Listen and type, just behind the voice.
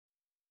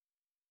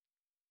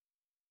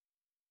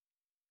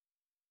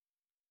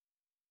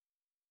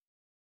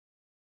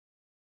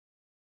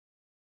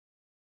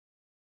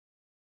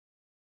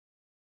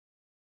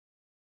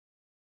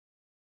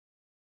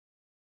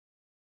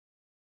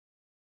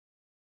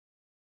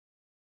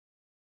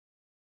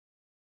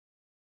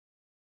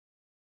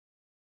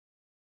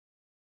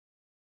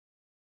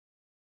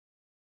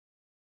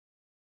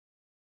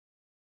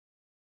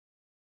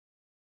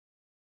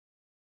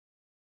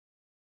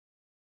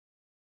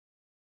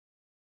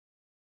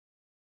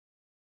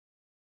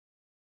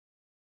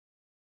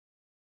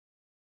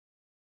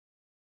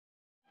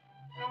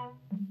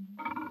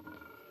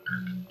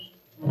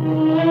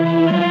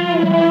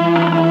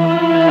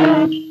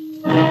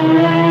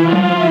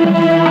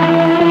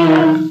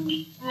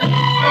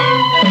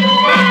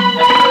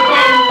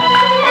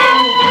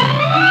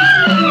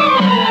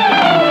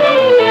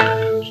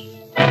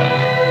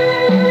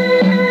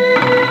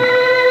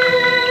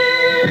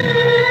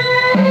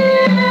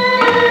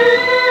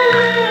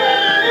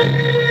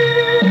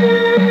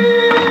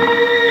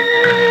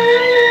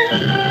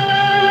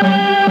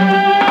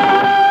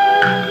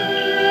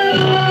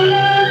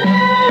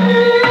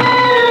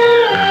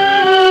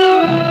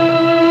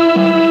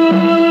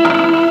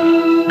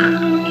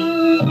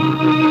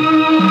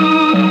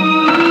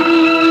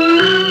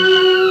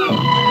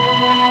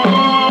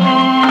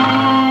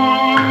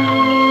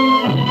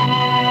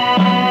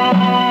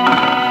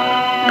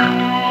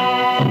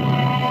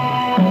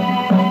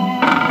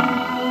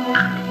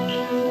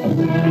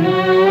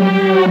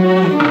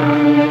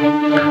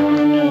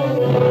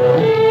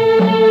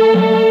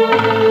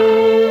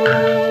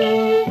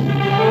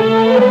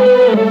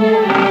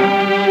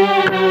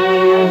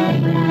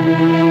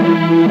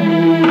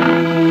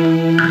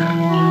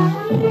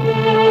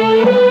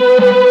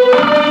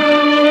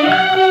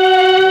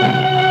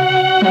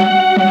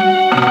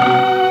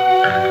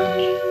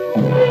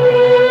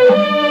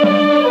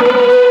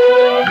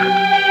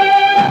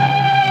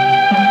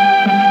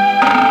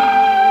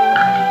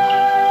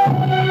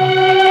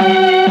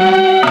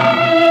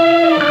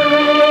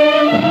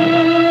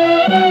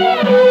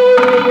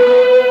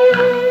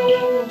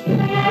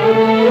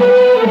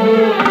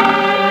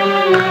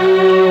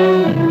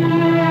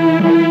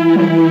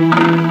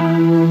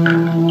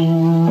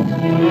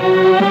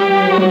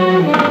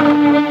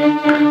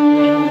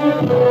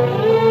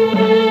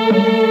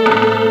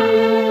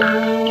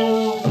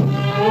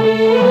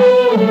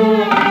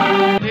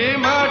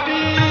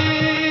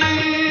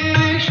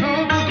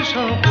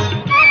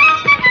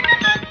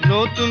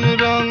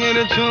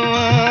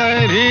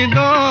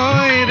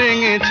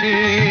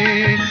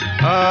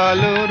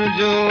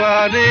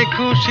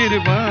খুশির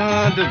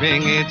বাঁধ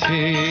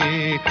ভেঙেছে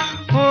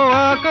ও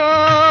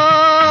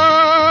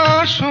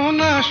আকাশ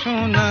সোনা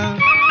সোনা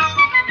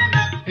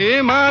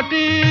এ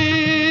মাটি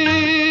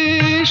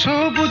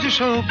সবুজ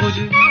সবুজ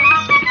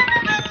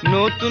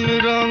নতুন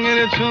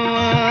রঙের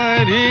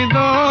ছোঁয়ায়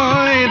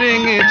হৃদয়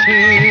রেঙেছে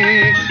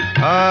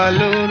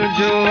আলোর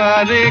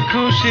জোয়ারে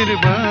খুশির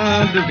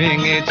বাঁধ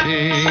ভেঙেছে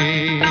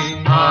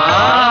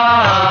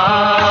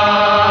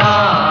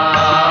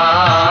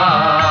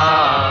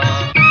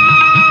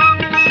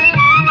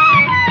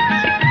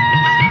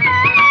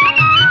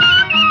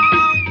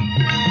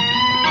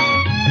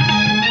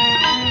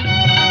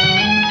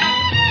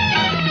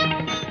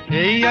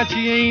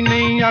এই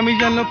নেই আমি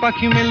যেন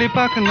পাখি মেলে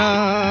পাখনা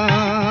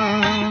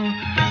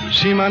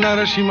সীমানার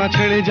সীমা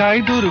ছেড়ে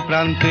যাই দূর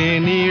প্রান্তে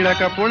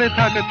নীড়াকা পড়ে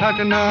থাক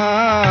না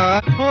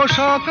ও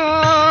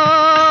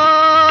সকাল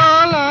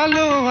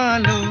আলো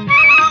আলো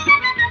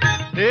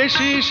এ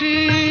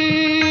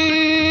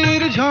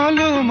শিশির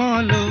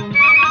ঝলমলো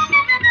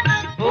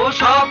ও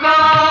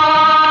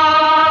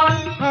সকাল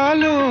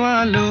আলো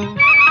আলো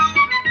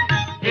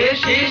এ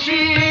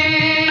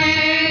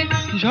শিশির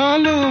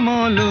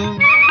ঝলমলো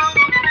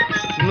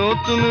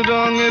নতুন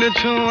রঙের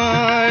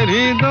ছোঁয়ায়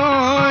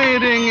হৃদয়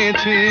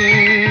রেঙেছে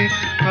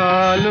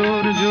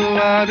আলোর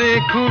জোয়ারে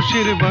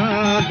খুশির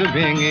বাঁধ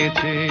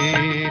ভেঙেছে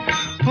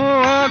ও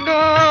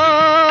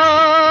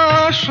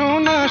আকাশ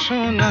সোনা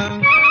সোনা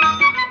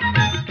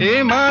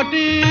এ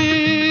মাটি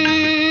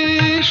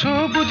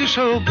সবুজ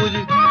সবুজ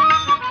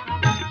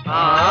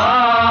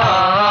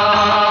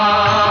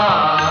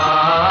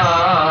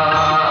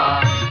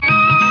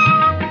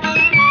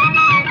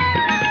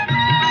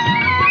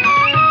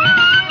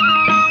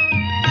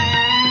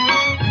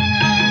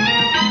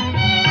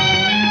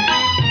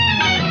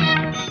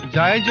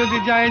যায় যদি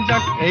যায়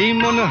যাক এই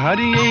মন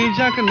হারিয়েই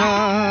যাক না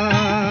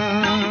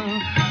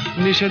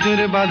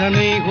নিষেধের বাধা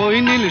নেই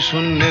ওই নীল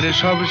শূন্যের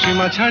সব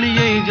সীমা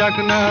ছাড়িয়েই যাক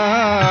না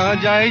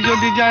যায়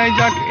যদি যায়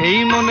যাক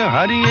এই মন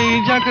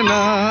হারিয়েই যাক না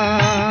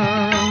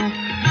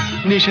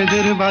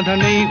নিষেধের বাধা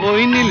নেই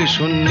ওই নীল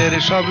শূন্যের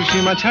সব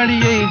সীমা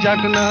ছাড়িয়েই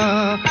যাক না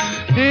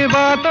এ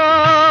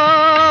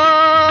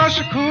বাতাস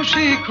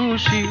খুশি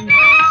খুশি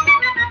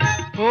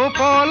ও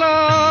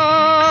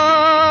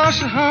পলাশ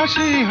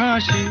হাসি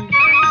হাসি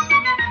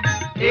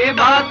এ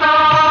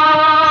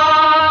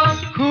বাতাস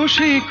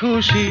খুশি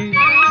খুশি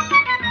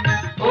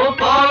ও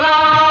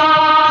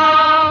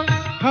পলাশ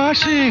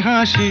হাসি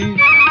হাসি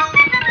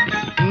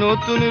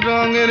নতুন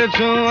রঙের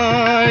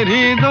ছোঁয়ায়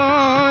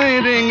হৃদয়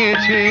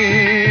রেঙেছে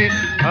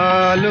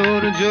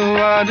আলোর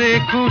জোয়ারে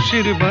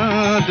খুশির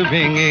বাঁধ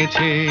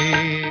ভেঙেছে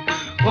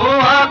ও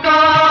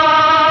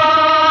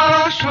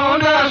আকাশ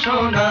সোনা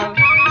সোনা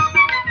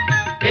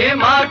এ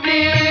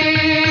মাটি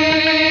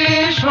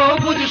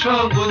সবুজ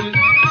সবুজ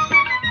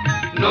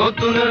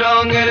নতুন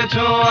রঙের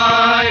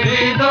ছোঁয়ায়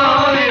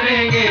হৃদয়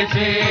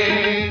রেঙেছে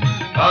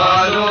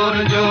আলোর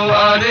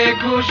জোয়ারে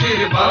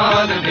খুশির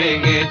বাঁধ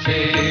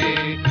ভেঙেছে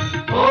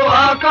ও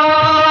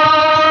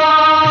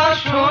আকাশ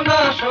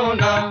সোনা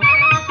সোনা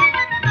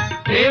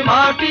এ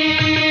মাটি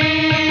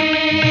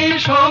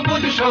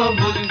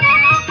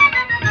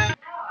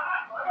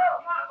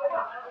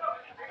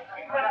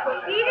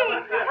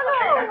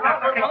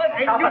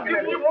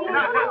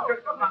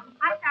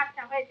আচ্ছা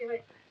আচ্ছা হয়েছে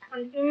হয়েছে, এখন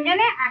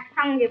তিনজনে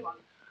একসঙ্গে বল।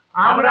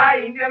 আমরা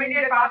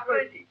ইন্টারমিডিয়েট পাস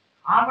করেছি,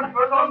 আমরা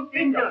প্রথম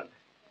তিনজন।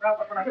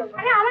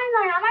 আরে আমায়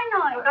নয়, আমায়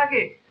নয়,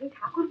 ওটাকে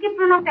ঠাকুরকে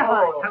প্রণামতে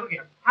হয়। ঠাকুরকে?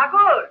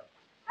 ঠাকুর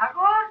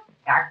ঠাকুর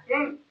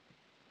ডাকছেন,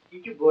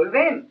 কিছু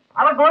বলবেন?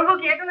 আবার বলবো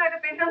কি, এটা না এটা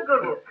পেশেন্ট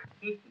করবো।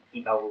 কি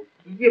বাবু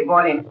কি যে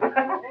বলেন?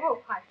 ও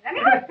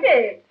ফাজলামি হচ্ছে,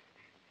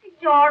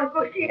 জ্বর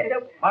কষিয়ে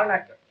দেবো। আর না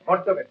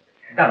কর্তব্য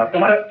দাঁড়াও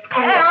তোমার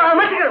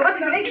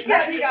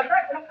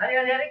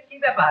কি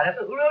ব্যাপার এত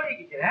হুড়োহুড়ি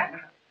কিছু? হ্যাঁ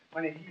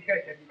মানে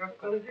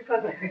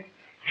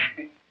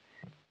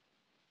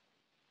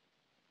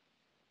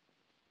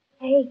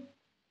এই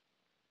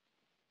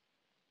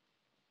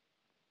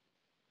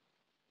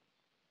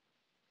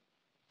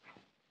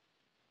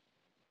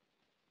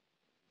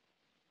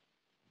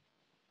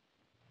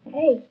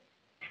এই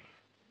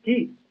কি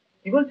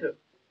কি বলছো?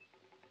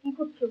 কি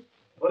করছো?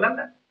 বললাম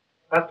না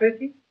ফার্স্ট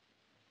হয়েছি,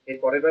 এর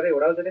পরের বারে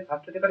ওরাও যাতে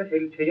ফার্স্ট হতে পারে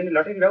সেই জন্য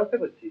লটারির ব্যবস্থা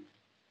করছি।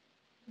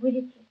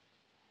 বুঝেছি,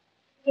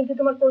 কিন্তু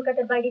তোমার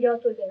কলকাতার বাইরে যাওয়া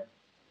চলবে না,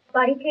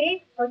 বাড়ি ফিরে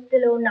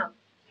হস্টেলেও না।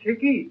 সে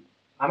কি,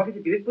 আমাকে যে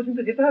বিদেশ পর্যন্ত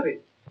যেতে হবে?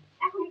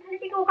 এখন এখানে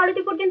থেকে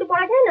ওকালতি পর্যন্ত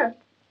পড়া যায় না?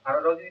 আর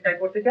ওরাও যদি তাই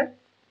করতে চায়?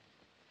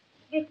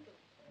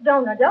 যাও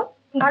না যাও,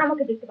 আর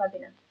আমাকে দেখতে পারবে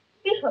না,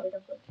 বেশ হবে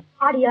তখন।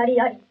 আরি আরি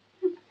আরি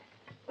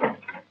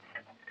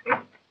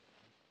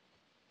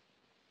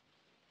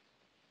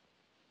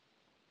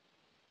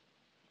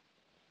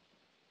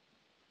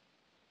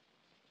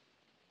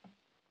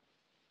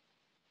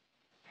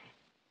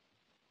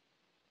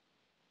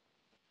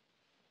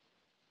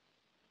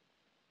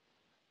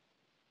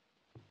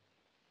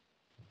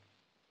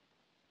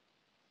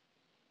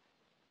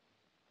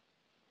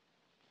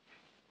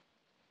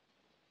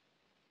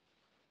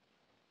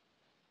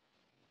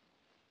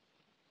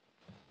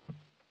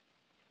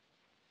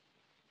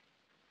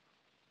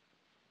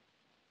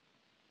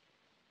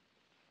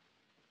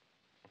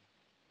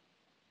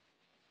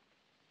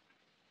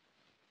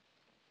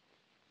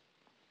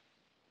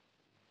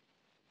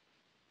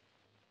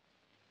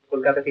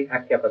কলকাতাতেই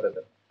থাকছি আপাতত।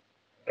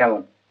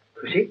 কেমন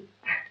খুশি?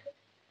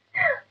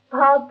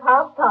 ভাব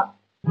ভাব ভাব।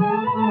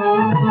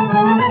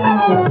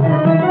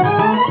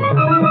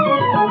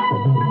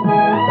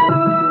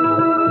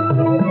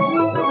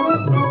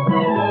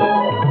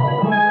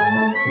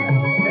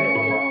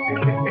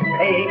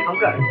 এই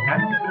শঙ্কর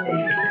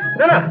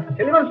না না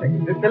ছেলে মানুষ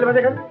ছেলে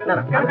বাজে খান না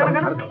না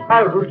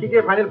খাও রুটি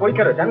দিয়ে ফাইনাল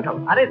পরীক্ষা রয়েছে আমি খাবো।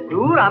 আরে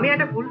দূর, আমি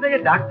একটা ফুল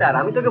প্লেটের ডাক্তার,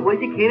 আমি তোকে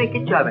বলছি খেয়ে নে,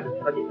 কিচ্ছু হবে না।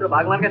 সচিত্র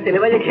বাগমার্কা ছেলে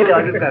বাজে খেলে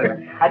অসুখ করবে না,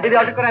 আর যদি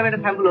অসুখ করে আমি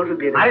একটা স্যাম্পল ওষুধ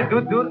দিয়ে দেবো। আরে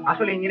দূর দূর,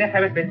 আসলে ইঞ্জিনিয়ার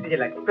সাহেবের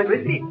প্রেস্টিজে লাগে।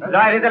 প্রেস্টিজ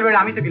লয় রেজাল্ট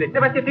বের আমি তো গিলে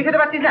পাচ্ছি, তুই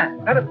খেতে পারছিস না?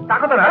 তা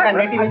কথা না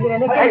নেটিভ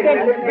ইঞ্জিনিয়ার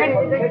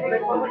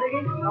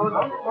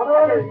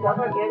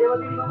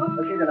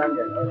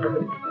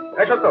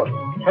এই সত্য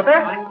সত্যি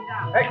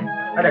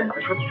আরে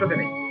সত্যি সত্যি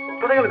নেই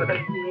কোথায় গেল? কোথায়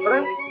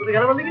কোথায়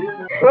গেল বলতে কি?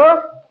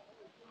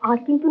 আর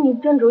কিন্তু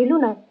নির্জন রইল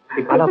না।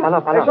 পালা পালা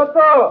পালা সত্য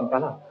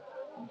পালা।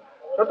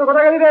 সত্য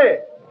কোথায় গেলি রে?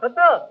 সত্য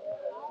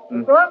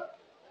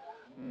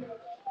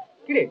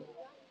কি রে?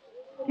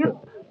 কি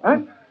হ্যাঁ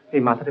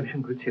এই মাথাটা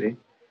ভীষণ ঘুরছে রে।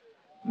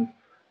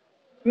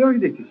 তুই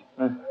আমাকে দেখছিস?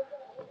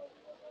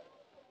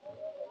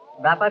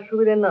 ব্যাপার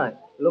সুবিধের নয়,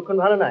 লক্ষণ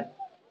ভালো নয়।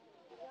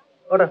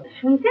 ওটা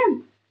শুনছেন?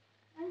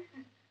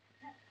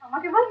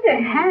 আমাকে বলছে?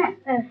 হ্যাঁ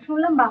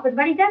শুনলাম বাপের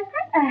বাড়ি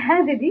যাচ্ছেন।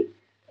 হ্যাঁ দিদি,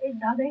 এই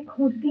দাদাই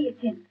খোঁজ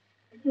দিয়েছেন,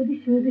 যদি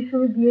শুরুতে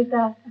শুরু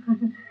বিয়েটা।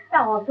 তা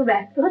অত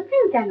ব্যস্ত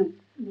হচ্ছেন কেন?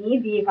 মেয়ে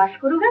বিয়ে পাশ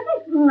করুক আগে।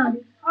 না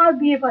আর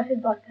বিয়ে পাশের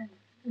দরকার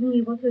নেই, উনি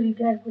এবছর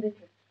রিটায়ার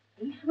করেছে।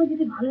 এই সময়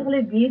যদি ভালো ভালো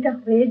বিয়েটা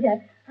হয়ে যায়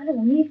তাহলে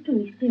উনি একটু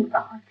নিশ্চিন্ত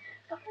হন,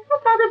 তখন তো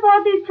তাদের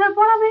পড়াতে ইচ্ছা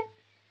পড়াবে।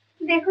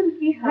 দেখুন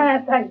কি। হ্যাঁ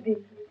তাই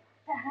দেখি।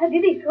 হ্যাঁ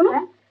দিদি শোনো,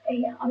 এই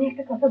আমি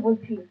একটা কথা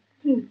বলছি,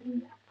 কি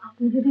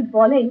আপনি যদি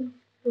বলেন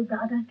তো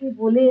দাদাকে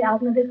বলে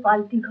আপনাদের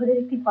পাল্টি ঘরের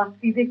একটি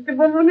পাত্রী দেখতে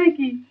বলবো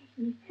নাকি?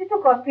 ইচ্ছে তো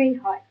কতই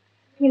হয়,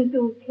 কিন্তু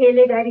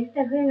ছেলে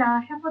ব্যারিস্টার হয়ে না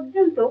আসা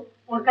পর্যন্ত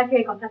ওর কাছে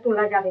এই কথা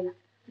তোলা যাবে না,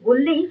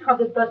 বললেই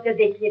সদর দরজা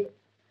দেখিয়ে দেবে।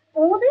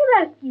 ওদের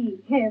আর কি,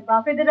 হ্যাঁ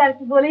বাপেদের আর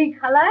কি বলেই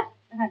খালাস।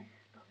 হ্যাঁ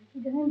তবে কি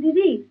জানেন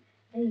দিদি,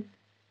 এই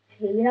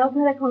ছেলে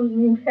আপনার এখন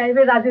মিম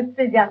সাহেবের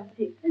রাজত্বে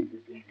যাচ্ছে,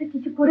 একটা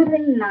কিছু করে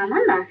ফেলেন। না না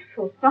না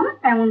সত্য আমার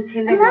তেমন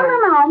ছেলে না। না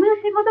না আমিও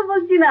সে কথা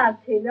বলছি না,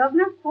 ছেলে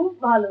আপনার খুব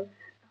ভালো,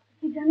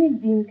 কি জানেন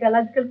দিনকাল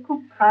আজকাল খুব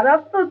খারাপ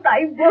তো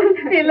তাই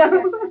বলছিলাম।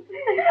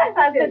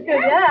 আচ্ছা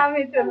চলি,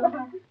 আমি চললাম।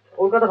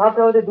 ওর কথা ভাবতে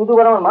হবে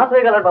দুবার আমার মাছ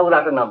হয়ে গেল আর বাবুর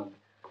আসার নাম।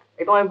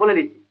 এটা আমি বলে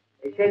দিচ্ছি,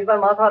 এই শেষবার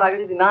মাছ হওয়ার আগে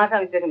যদি না আসে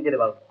আমি স্টেশন যেতে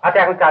পারবো। আচ্ছা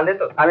এখন চাল দে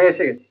তো, আমি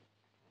এসে গেছি।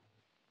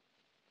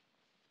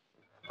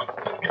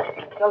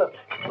 চলো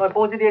তোমার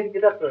পৌঁছে দিয়েছি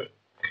চিতারপুর।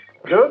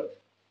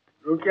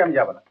 রুটি আমি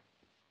যাবো না,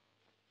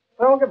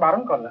 আমাকে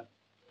বারণ কর না,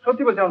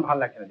 সত্যি বলছি আমার ভালো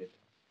লাগছে না যেতে।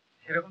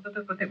 সেরকম তো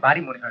তোর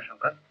প্রত্যেকবারই মনে হয়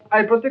শঙ্কর।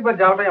 আরে প্রত্যেকবার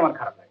যাওয়াটাই আমার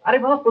খারাপ লাগে। আরে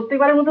বাবা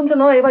প্রত্যেকবারের মতন তো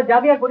নয়, এবার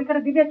যাবি আর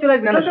পরীক্ষাটা দিবি আর চলে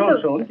আসবি। না শোন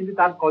শোন, কিন্তু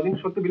তার কদিন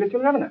সত্য বিলে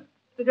চলে যাবে না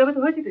তো? যাবে তো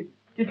হয়েছে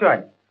কিছু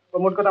হয় ও,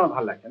 মোট কথা আমার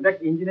ভালো লাগছে না। দেখ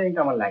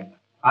ইঞ্জিনিয়ারিংটা আমার লাইন না,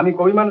 আমি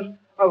কবি মানুষ,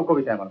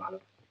 কবিতা আমার ভালো।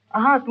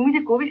 হ্যাঁ তুমি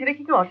যে কবি সেটা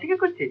কি কেউ অস্বীকার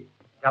করছে?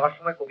 যাওয়ার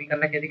সময় কবি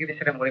কান্না কেঁদে কেঁদে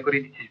সেটা মনে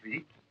করিয়ে দিচ্ছিস বুঝি?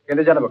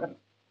 কেঁদে জানাবো কেন,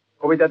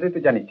 কবিতাতেই তো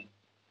জানিস।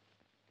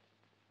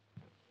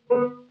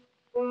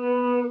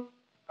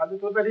 কালকে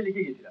তোর কাছে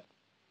লিখে গেছিলাম,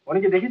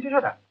 অনেকে দেখেছিস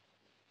ওটা?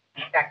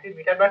 ট্যাক্সির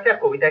মিটার বাড়ছে আর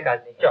কবিতায় কাজ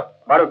নেই। চল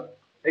বারো,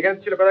 এখানে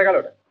ছিল, কোথায় গেল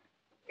ওটা?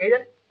 এই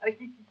জানি। আরে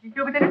কি কি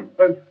কবিতা?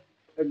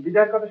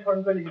 বিদায়ের কথা স্মরণ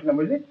করে লিখেছিলাম,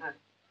 বুঝলি?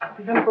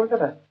 কি জানি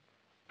কবিতাটা?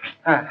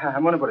 হ্যাঁ হ্যাঁ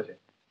মনে পড়েছে।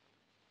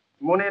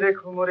 মনে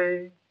রেখো মোরে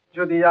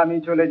যদি আমি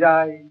চলে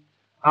যাই,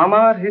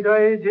 আমার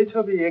হৃদয়ে যে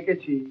ছবি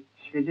এঁকেছি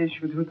সে যে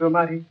শুধু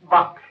তোমারই।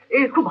 বাহ,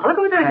 এই খুব ভালো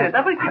কবিতা হয়েছে।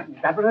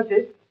 তারপর হচ্ছে,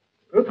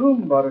 প্রথম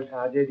বর্ষা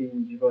যেদিন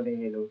জীবনে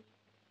এলো,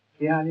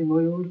 খেয়ালি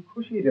ময়ূর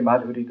খুশির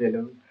মাধুরী পেল,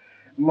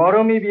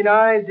 মরমী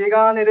বিনায় যে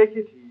গান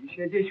রেখেছি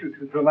সে যে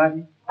শুধু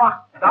তোমারই। বাহ,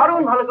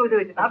 দারুণ ভালো কবিতা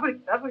হয়েছে।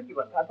 তারপরে কি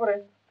বল?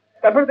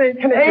 তারপরে তো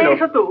এইখানে ছিল।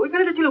 সত্য,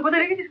 ওইখানে তো ছিল।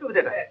 কোথায় রেখেছিস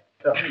কবিতাটা?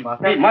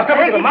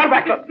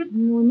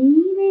 মনে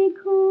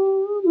রেখো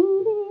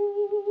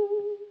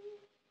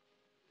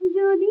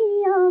যদি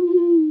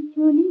আমি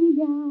চলে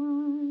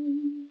যাই,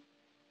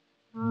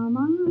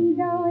 আমার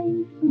হৃদয়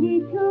যে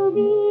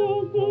ছবি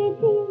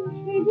এঁকেছি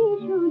সে যে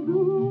শুধু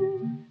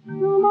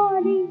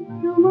তোমারই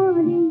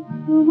তোমারই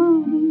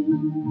তোমারই।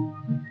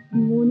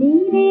 মনে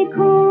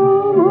রেখো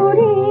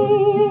মোরে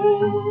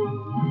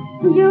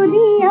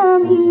যদি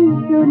আমি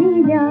চলে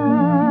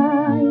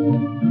যাই,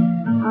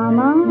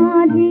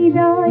 আমার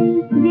হৃদয়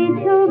যে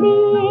ছবি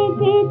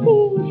এঁকেছি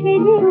সে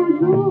যে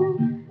শুধু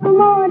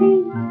তোমারই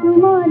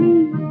তোমারই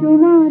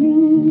তোমারই।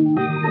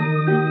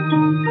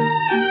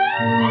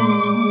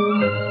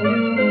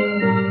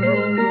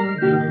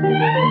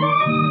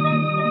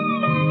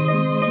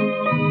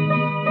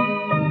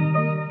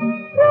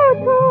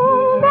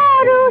 প্রথম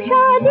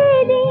বর্ষা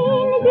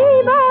যেদিন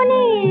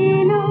জীবনে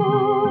এলো,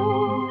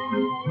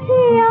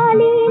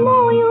 খেয়ালি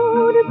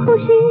ময়ূর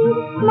খুশির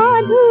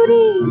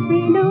মাধুরী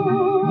পেল।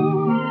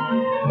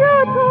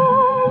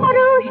 প্রথম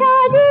বর্ষা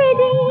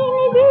যেদিন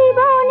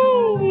জীবনে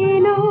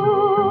এলো,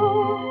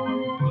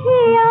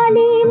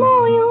 খেয়ালি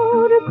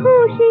ময়ূর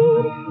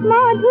খুশির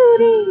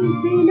মাধুরী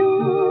পেল।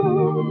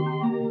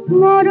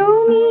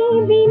 মরমী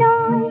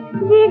বিনায়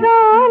যে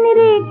গান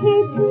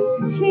রেখেছি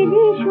সে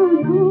যে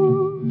শুধু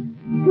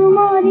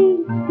তোমারই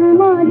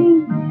তোমারই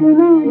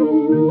তোমারই।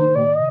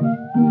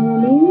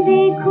 মনে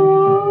রেখো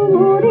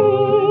মোরে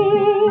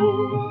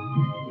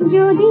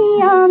যদি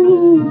আমি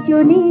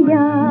চলে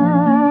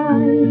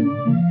যাই,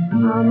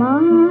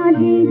 আমার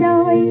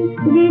হৃদয়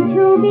যে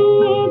ছবি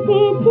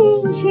এঁকেছি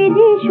সে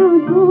যে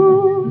শুধু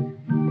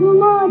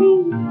তোমারই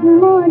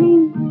তোমারই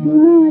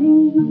তোমারই।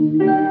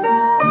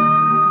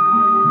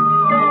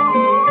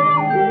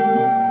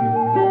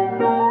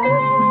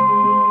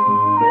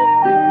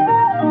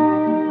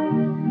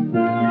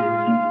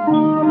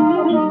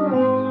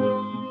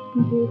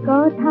 যে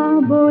কথা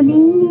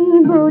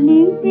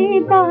বলিতে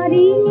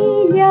পারিনি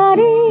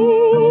যারে,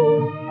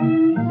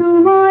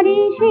 তোমারই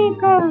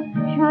শেখা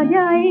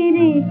সাজায়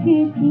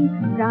রেখেছি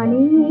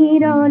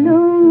প্রাণের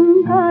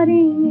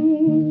অলংকারে।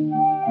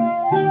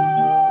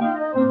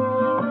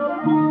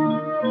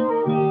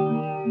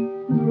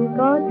 যে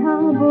কথা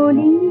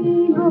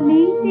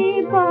বলিতে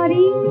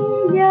পারিনি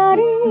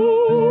যারে,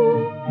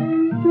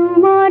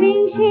 তোমারই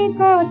সে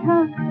কথা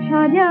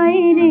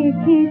সাজায়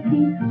রেখেছি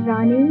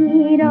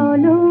প্রাণের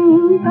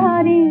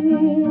অলংকারে।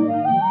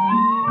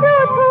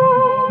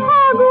 প্রথম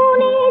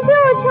ফাগুনে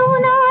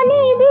জোছনা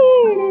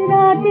নিবিড়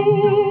রাতে,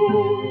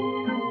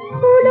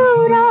 ফুলো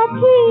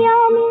রাখি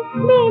আমি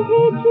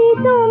বেঁধেছি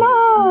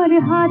তোমার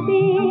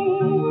হাতে।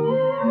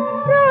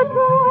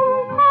 প্রথম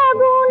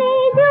ফাগুনে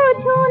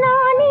জোছনা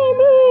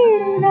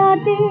নিবিড়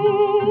রাতে,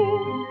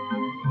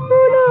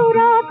 ফুলো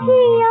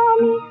রাখি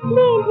আমি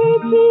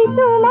বেঁধেছি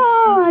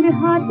তোমার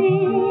হাতে।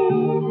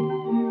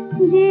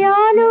 যে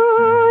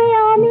আলোয়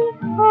আমি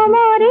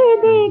আমারে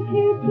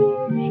দেখেছি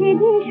সে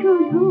যে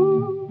শুধু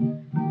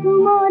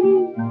তোমারই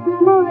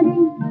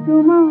তোমারই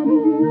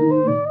তোমারই।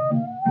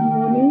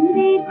 মনে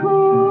রেখো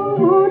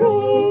মোরে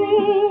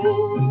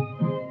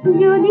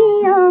যদি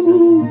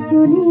আমি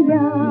চলে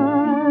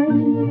যাই,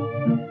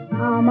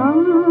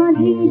 আমার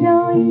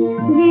হৃদয়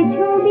যে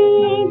ছবি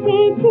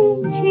এঁকেছি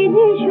সে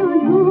যে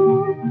শুধু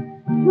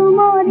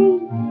তোমারই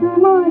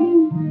তোমারই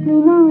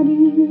তোমারই।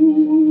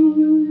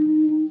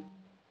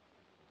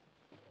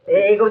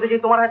 এই কবিতা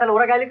যদি তোমার হয় তাহলে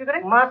ওরা গাইলে কি করে?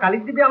 মা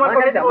কালিক দিবি আমার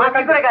কবিতা। মা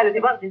কি করে গাইলে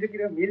দিবা? কিন্তু কি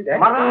মিল দেয়?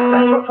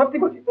 সত্যি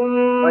বলছি।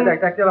 ওই দেখ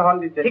ট্যাক্সি হর্ন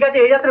দিচ্ছে। ঠিক আছে,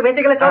 এই যাত্রা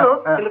বেঁচে গেলে চলো,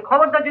 কিন্তু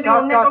খবরদার যদি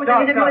অন্য কবিতা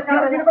নিজে গেলে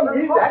চলো।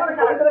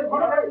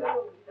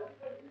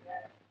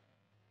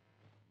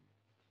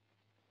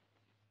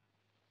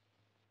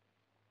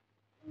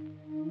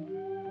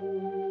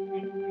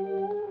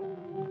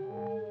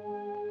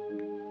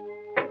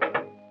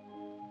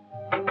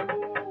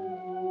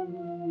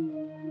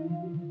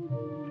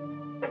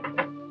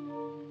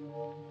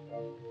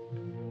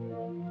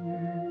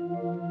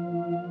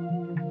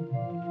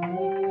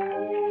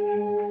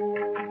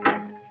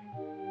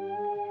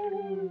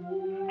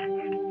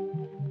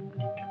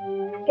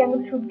 কেমন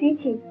সুর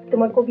দিয়েছি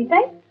তোমার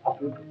কবিতায়?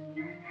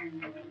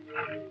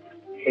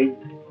 এই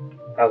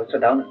কাগজটা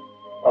দাও না,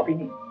 কপি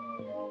নেই।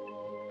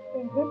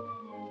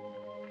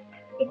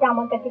 এটা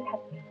আমার কাছে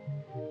থাকবে,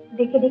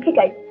 দেখে দেখে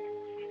গাই।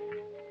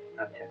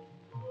 আচ্ছা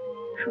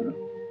শোনো,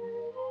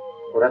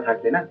 ওরা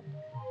থাকলে না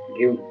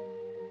কেউ,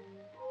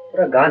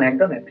 ওরা গান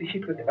একদম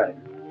অ্যাপ্রিসিয়েট করতে পারে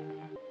না।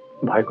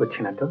 ভয় করছে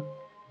না তো?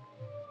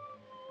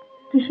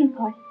 কিসের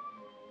ভয়?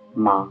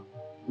 মা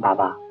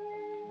বাবা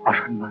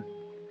অসম্মান।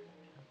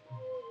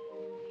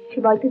 সে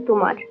ভয় তো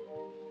তোমার।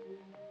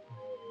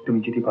 তুমি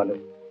যদি বলো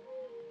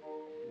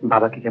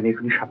বাবাকে আমি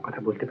এখনই সব কথা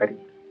বলতে পারি,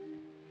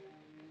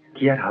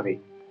 কি আর হবে?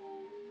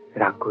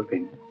 রাগ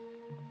করবেন,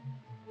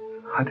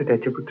 হয়তো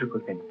ত্যাজ্যপুত্র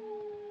করবেন,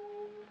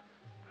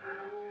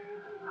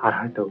 আর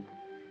হয়তো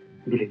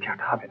দিলে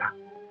চাটা হবে না।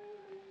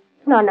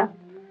 না না,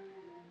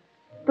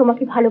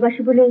 তোমাকে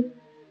ভালোবাসি বলে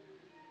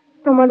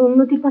তোমার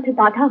উন্নতির পথে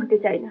বাধা হতে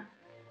চাই না।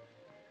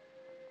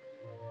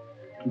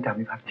 কিন্তু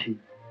আমি ভাবছি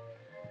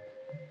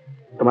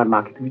তোমার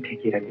মাকে তুমি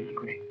ঠেকিয়ে রাখবে কি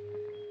করে?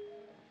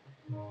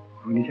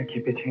 উনি যা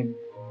খেপেছেন।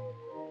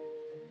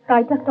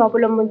 তাই তো একটা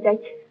অবলম্বন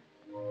চাইছে,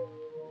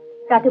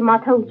 তাতে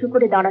মাথা উঁচু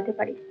করে দাঁড়াতে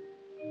পারি।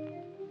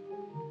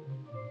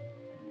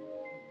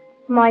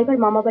 মা এবার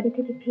মামা বাড়ি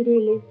থেকে ফিরে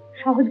এলে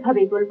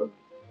সহজভাবেই বলবো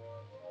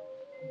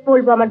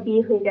আমার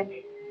বিয়ে হয়ে গেছে।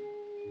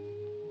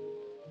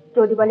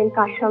 যদি বলেন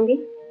কার সঙ্গে,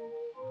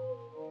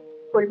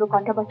 বলবো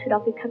কটা বছর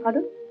অপেক্ষা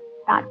করো,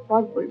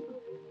 তারপর বলবো।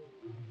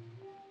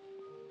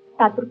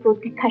 তারপর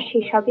প্রতীক্ষা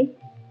শেষ হবে,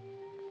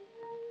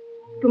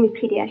 তুমি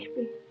ফিরে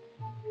আসবে,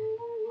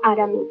 আর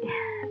আমি।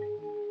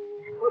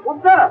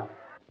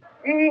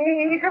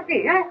 এইসব কি?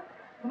 হ্যাঁ,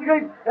 তুমি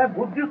ওই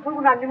বুদ্ধির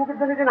নান্দি মুখের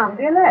যে নাম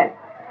দিয়ে এলে,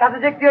 তাতে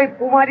দেখছি ওই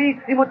কুমারী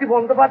শ্রীমতী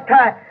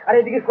বন্দ্যোপাধ্যায় আর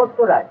এদিকে সত্য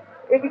রায়।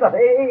 এ কি কথা?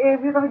 এই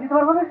বিয়ে আমি দিতে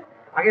পারবো না?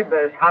 আগে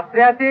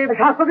শাস্ত্রে আছে।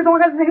 শাস্ত্র কি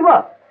তোমার কাছে দেখব?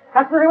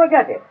 শাস্ত্র দেখবো কি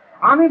আছে?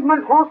 আমি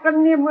মানে সংস্কার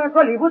নিয়ে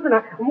চলি, বুঝছো না?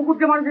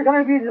 মুকুটকে মানুষের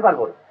সঙ্গে বিয়ে দিতে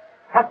পারবো,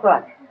 শাস্ত্র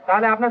আছে।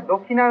 তাহলে আপনার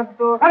দক্ষিণা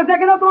তো? আরে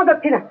দেখে নাও তোমার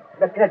দক্ষিণা।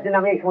 দক্ষিণার জন্য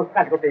আমি এই সমস্ত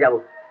কাজ করতে যাবো।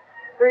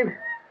 তো এই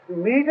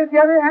মেয়েটা কি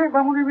হবে? হ্যাঁ,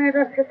 বামুনের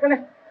মেয়েটা শেষকালে।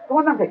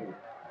 তোমার নামটা কি?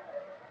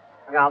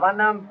 আমার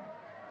নাম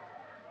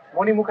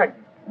মণি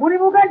মুখার্জি। মণি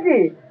মুখার্জি?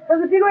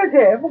 তাহলে ঠিক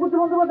হয়েছে, মুকুট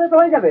বন্দ্যোপাধ্যায় তো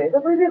হয়ে যাবে। তো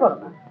তুমি বিয়ে করো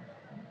না?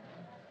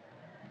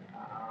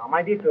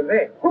 আমায় দিয়ে চলবে?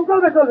 খুব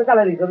চলবে, চলবে,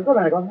 চালালি চলবে,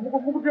 চলবে না।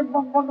 মুকুট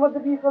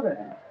বন্দ্যোপাধ্যায় দিয়ে চলবে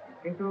না।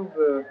 কিন্তু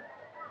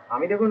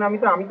আমি দেখুন,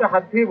 আমি তো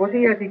হাত ধুয়ে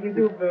বসেই আছি,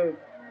 কিন্তু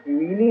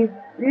ইনি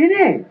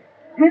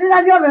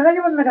রাজি হবে? রাজি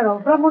হবেন না কেন?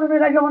 ব্রাহ্মণের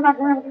মেয়ে রাজি হবেন না?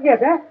 কি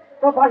আছে?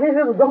 তো পাশে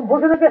এসে যখন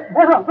বসে থেকে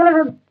চলে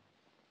যাবেন।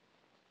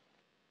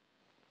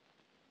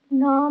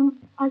 নাম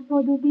আর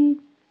পদবী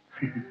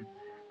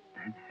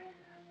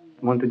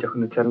মন্ত্র যখন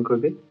উচ্চারণ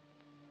করবে,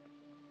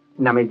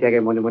 নামের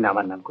জায়গায় মনে মনে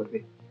আমার নাম করবে।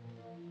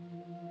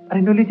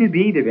 আরে নলি যে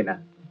বিয়েই দেবে না,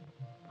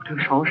 ওটা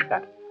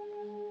সংস্কার।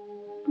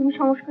 তুমি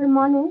সংস্কার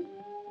মানো?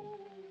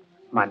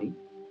 মানি,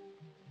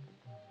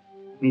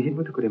 নিজের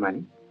মতো করে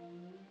মানি।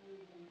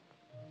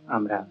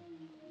 আমরা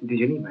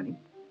দুজনেই মানি।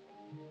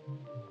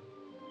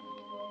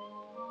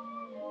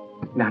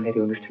 নাহলে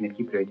এই অনুষ্ঠানের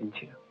কি প্রয়োজন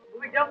ছিল?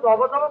 তুমি যেমন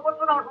দবা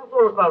করছো না, আমার সমস্ত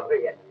ওলট পালট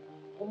হয়ে যায়।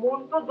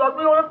 মন্ত্র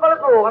যতই ওলট পালট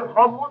তো আমি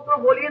সব মন্ত্র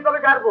বলিয়ে তবে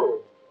ছাড়বো,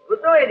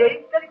 বুঝছো? এই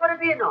রেজিস্ট্রি করে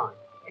বিয়ে নয়,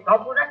 এই সব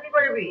কি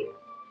করে বিয়ে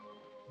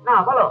না?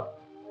 বলো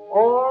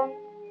ওম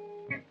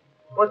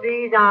পতি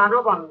জানো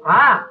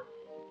বন্ধা।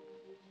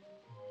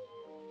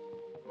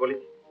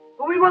 বলেছি?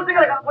 তুমি বলতে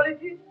গেলে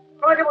বলেছি?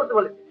 তোমাকে বলতে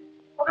বলেছি?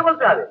 ওকে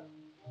বলতে হবে।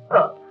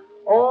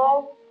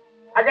 ওম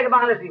আজকে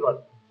বাংলা তুই বল।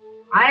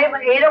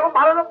 এইরকম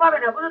ভালো লোক পাবে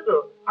না, বুঝেছো?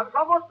 আমি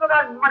সমস্ত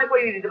কাজ মানে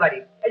করিয়ে দিতে পারি।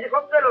 এই যে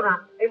সত্য এলো না,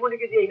 এই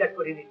মনিকে দিয়ে এই কাজ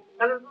করিয়ে দিই।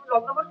 তাহলে তুমি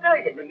লগ্ন করতে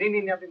হয়ে গেছে।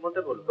 আপনি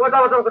মধ্যে বলুন।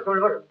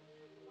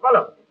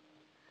 বলো।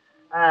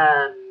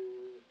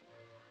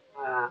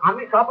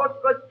 আমি শপথ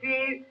করছি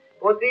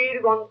পতির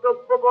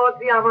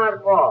গন্তব্যপথই আমার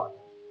পথ।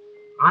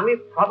 আমি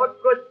শপথ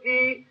করছি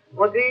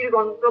পতির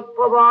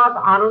গন্তব্যপথ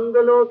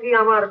আনন্দলোকই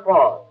আমার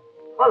পথ।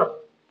 বলো।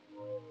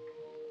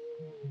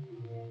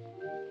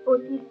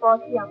 পতির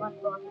পথই আমার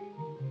পথ।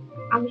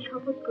 আমি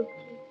শপথ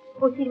করছি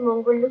পতির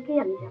মঙ্গল লোকেই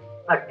আমি যাব।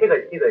 ঠিক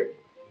আছে, ঠিক আছে,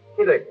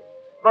 ঠিক আছে।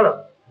 বলো।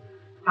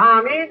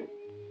 আমি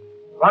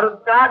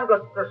ভরদ্বাজ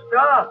গোত্রস্থ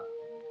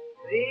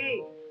শ্রী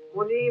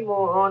মুনি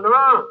মোহন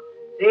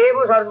দেব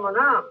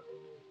ধর্মনা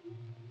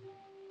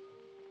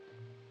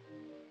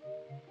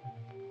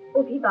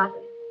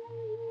অভিবাদন।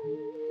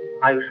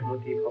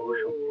 আয়ুষ্মতি ভব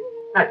সৌম্য।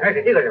 হ্যাঁ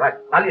ঠিক আছে ভাই,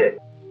 ভালোই আছে।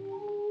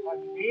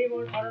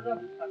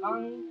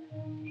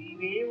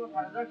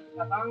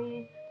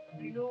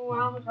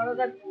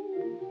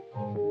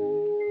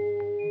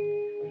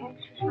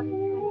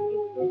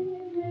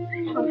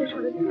 শত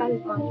শরৎকাল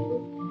বাঁচব,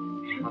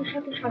 শত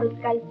শত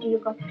শরৎকাল প্রিয়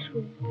কথা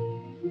শুন।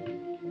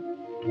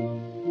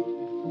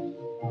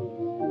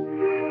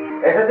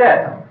 এসেছে?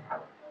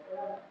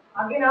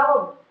 আগে নাও।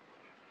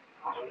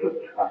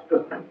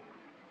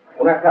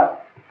 কোন একটা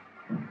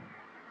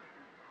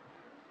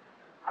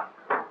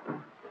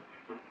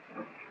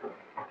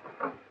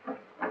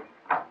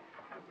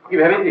কি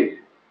ভেবেছিস?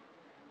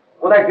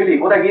 কোথায় ছিলি?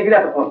 কোথায় গিয়েছিলি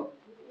এতক্ষণ?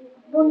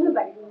 বন্ধুর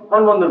বাড়ি।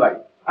 কোন বন্ধুর বাড়ি?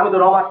 আমি তো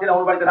রমা ছিলাম,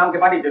 ওর বাড়িতে রামকে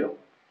পাঠিয়েছিল।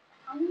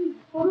 আমি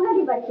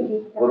করুণাদির বাড়িতে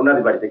গিয়েছিলাম।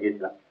 করুণাদির বাড়িতে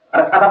গিয়েছিলাম, আর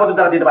খাতা পত্র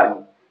তারা দিতে পারিনি।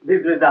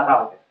 ধীরে দেখা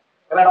হচ্ছে।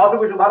 এবার অসুখ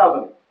বিসুখ ভালো হতো।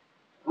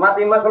 মা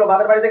 3 মাস হলো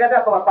বাপের বাড়িতে গেছে,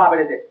 আর তোমার পা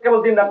বেড়েছে। কেবল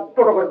দিন রাত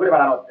টোটো করে ঘুরে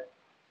বেড়ানো হচ্ছে।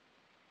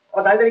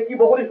 আমার দাঁড়িয়ে কি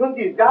বকুলি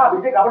শুনছিস? যা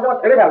ভিজে কাপড়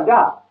জামা ছেড়ে ফেল, যা।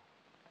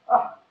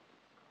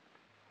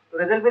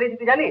 রেজাল্ট বেরিয়েছে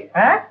তুই জানিস?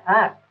 হ্যাঁ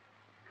হ্যাঁ,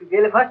 তুই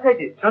গেলে ফার্স্ট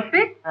হয়েছিস।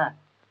 সত্যি? হ্যাঁ,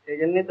 সেই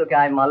জন্য তোকে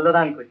আয়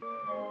মাল্যদান করি।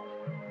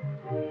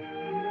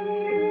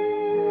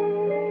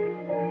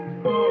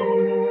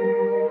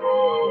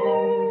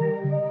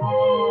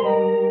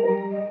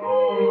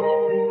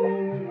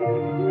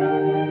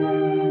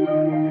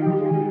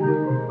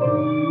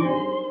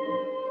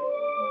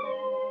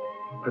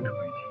 প্রথম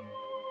হয়েছি,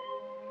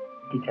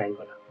 কি চাই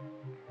বলো?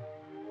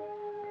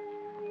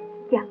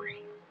 যা খুশি।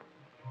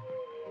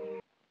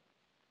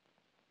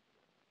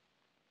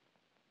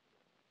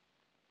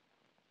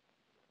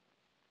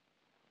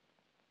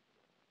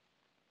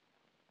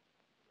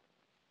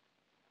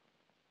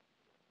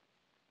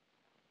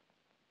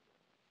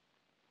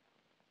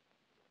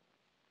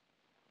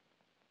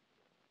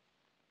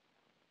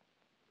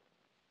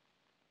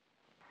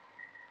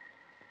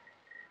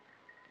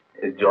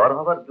 জ্বর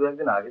হবার দু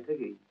একদিন আগে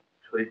থেকেই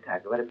শরীরটা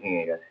একেবারে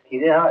ভেঙে গেছে।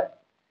 খিদে হয়?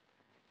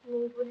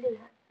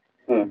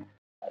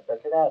 আর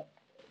তাছাড়া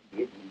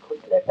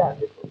একটা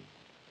আছে তো।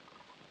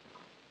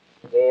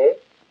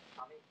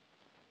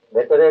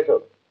 ভেতরে এসো।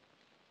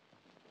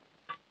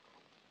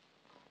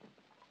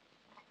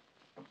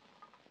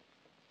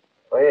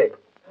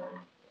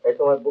 এই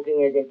তোমার বুকিং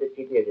এজেন্টের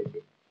চিঠি এসেছে।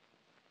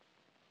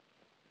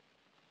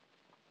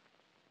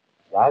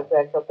 জাহাজ তো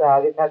এক সপ্তাহ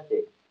আগে থাকছে,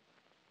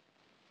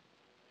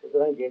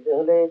 সুতরাং যেতে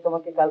হলে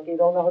তোমাকে কালকেই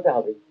রওনা হতে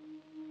হবে।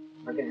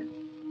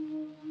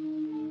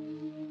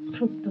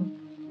 সত্য?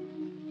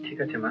 ঠিক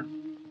আছে মা।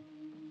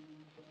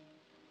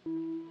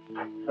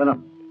 শোনো,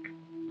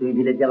 তুমি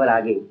বিলেত যাবার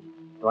আগে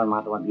তোমার মা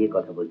তোমার বিয়ের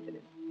কথা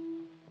বলছিলেন।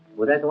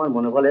 বোধহয় তোমার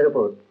মনোবলের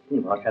উপর তুমি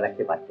ভরসা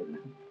রাখতে পারছেন না।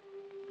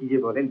 কি যে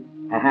বলেন?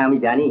 হ্যাঁ হ্যাঁ, আমি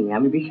জানি,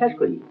 আমি বিশ্বাস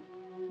করি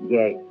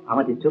যে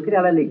আমাদের চোখের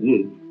আড়ালে গিয়ে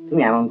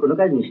তুমি এমন কোনো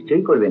কাজ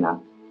নিশ্চয়ই করবে না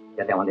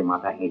যাতে আমাদের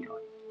মাথা হেঁট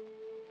হয়।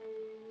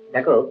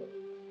 দেখো,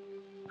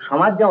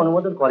 সমাজ যা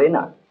অনুমোদন করে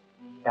না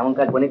তেমন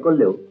কাজ মনে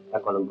করলেও তা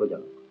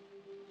কলঙ্কজনক।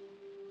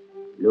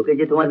 লোকে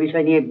যে তোমার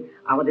বিষয় নিয়ে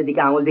আমাদের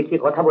দিকে আঙুল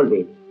দেখিয়ে কথা বলবে,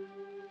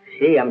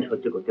 সে আমি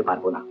সহ্য করতে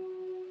পারবো না।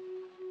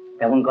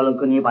 তেমন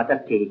কলঙ্ক নিয়ে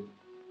বাঁচাচ্ছে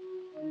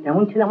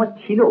তেমন ছেলে আমার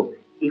ছিল,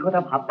 এই কথা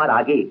ভাববার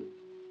আগে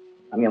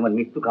আমি আমার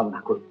মৃত্যু কামনা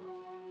করব।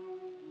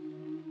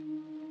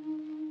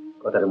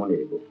 কথাটা মনে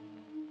রেখো।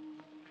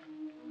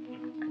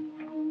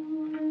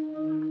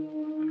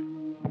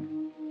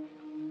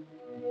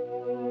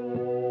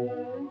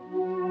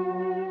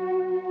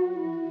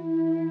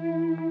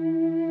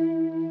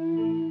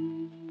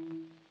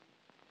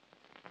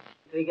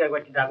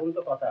 একবার ডাকুন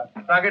তো, কথা।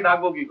 তাকে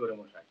ডাকবো কি করে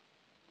মশাই?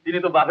 তিনি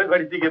তো বাপের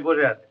বাড়ির দিকে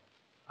বসে আছে।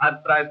 আজ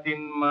প্রায় 3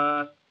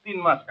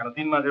 মাস কেন,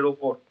 3 মাসের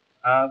ওপর।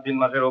 3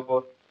 মাসের ওপর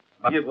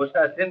গিয়ে বসে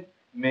আছেন।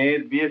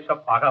 মেয়ের বিয়ের সব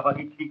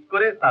পাকাপাকি ঠিক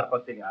করে তারপর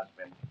তিনি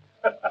আসবেন।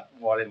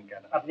 বলেন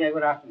কেন? আপনি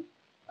একবার আসুন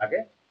আগে।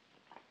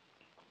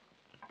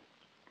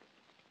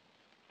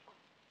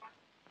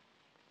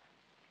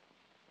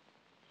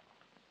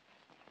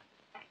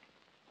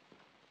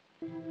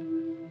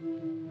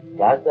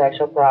 জাহাজ তো এক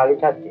সপ্তাহ আগে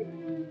থাকছে,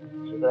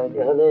 সুতরাং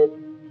হলে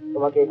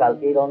তোমাকে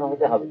কালকেই রওনা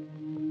হতে হবে।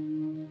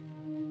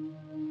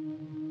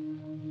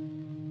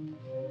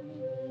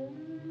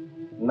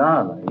 না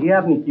না, এ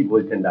আপনি কি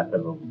বলছেন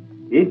ডাক্তারবাবু?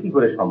 এ কি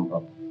করে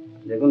সম্ভব?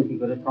 দেখুন, কি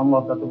করে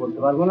সম্ভব তা তো বলতে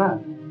পারবো না,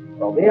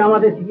 তবে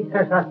আমাদের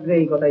চিকিৎসা শাস্ত্রে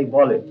এই কথাই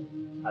বলে।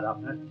 আর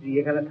আপনার স্ত্রী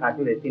এখানে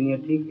থাকলে তিনিও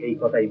ঠিক এই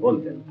কথাই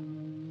বলতেন।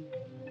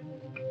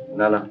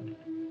 না না,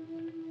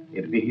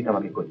 এর বিহিত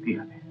আমাকে করতেই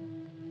হবে।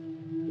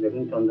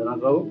 দেখুন চন্দ্রনাথ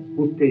বাবু,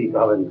 উত্তেজিত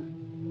হবেন না,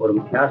 ওর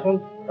মুখে আসুন,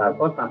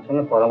 তারপর তার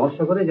সঙ্গে পরামর্শ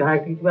করে যাহা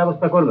কিছু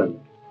ব্যবস্থা করবেন।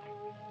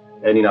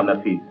 এই নিন আপনার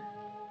ফিস।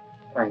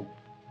 Thank you.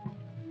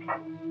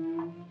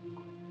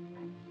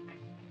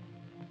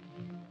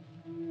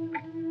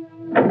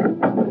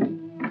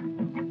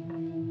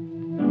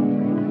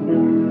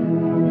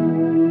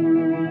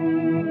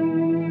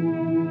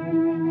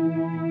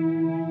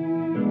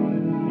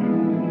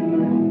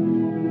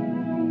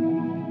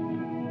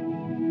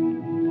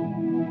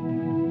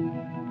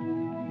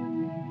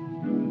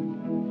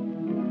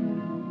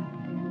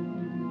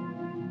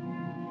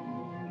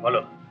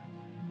 বলো,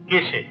 কে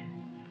সে?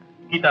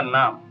 কি তার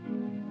নাম?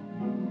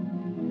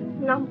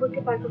 নাম বলতে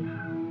পারবো না,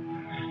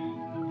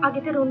 আগে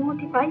তার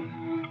অনুমতি পাই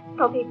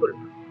তবেই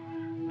বলবো।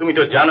 তুমি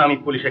তো জানো আমি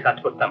পুলিশে কাজ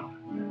করতাম।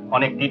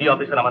 অনেক ডিডি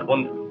অফিসার আমার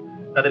বন্ধু,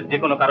 তাদের যে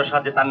কোনো কারোর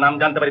সাহায্যে তার নাম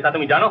জানতে পারি, তা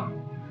তুমি জানো?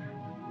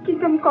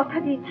 কিন্তু আমি কথা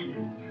দিয়েছি,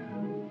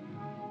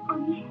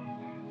 আমি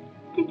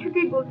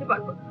কিছুতেই বলতে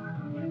পারবো না।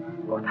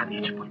 কথা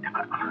দিয়েছি, বলতে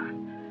পারবো না?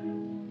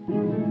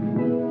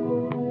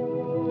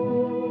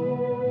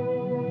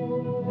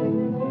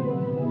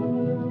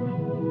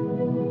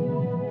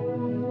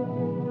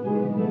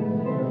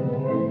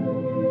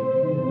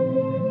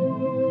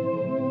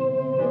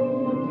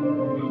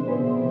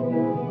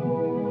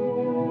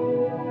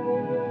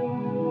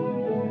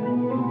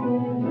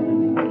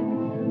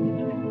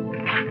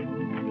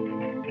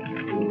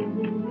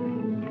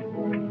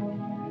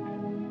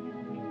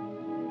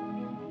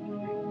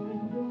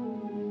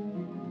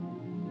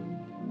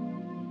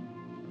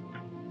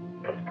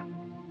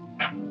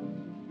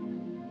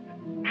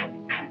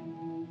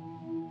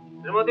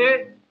 শ্রীমতী,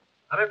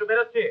 আমি একটু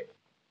বেরোচ্ছি।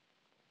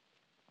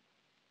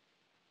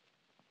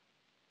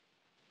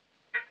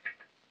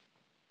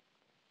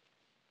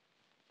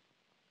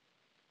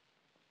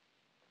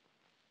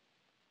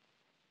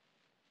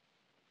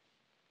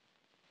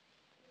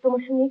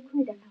 তোমার সঙ্গে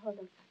এক্ষুনি দেখা হওয়া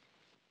দরকার।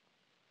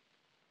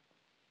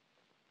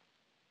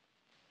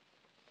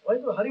 ওই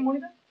তো হারি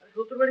মনিদা,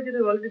 70 বাড়ি যেতে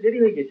অলরেডি দেরি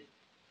হয়ে গেছে।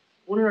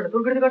 15টা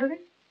তোর গাড়িতে কাটাবে,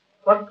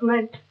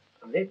 49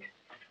 লেট।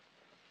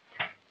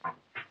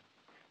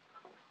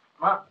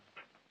 মা,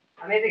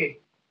 আমি এদিকে।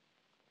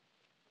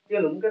 কি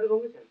হলো, মুখে তো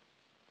ঘুমিয়েছেন?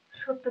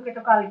 সত্যকে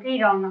তো কালকেই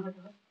রওনা হতে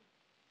হচ্ছে।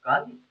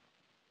 কাল?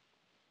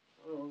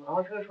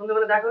 আমার সঙ্গে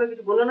সন্ধ্যাবেলা দেখা হলে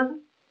কিছু বললো না তো?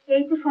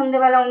 এই তো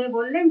সন্ধ্যাবেলা উনি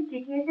বললেন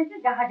চিঠি এসেছে,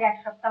 জাহাজ 1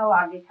 সপ্তাহ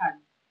আগে ছাড়,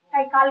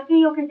 তাই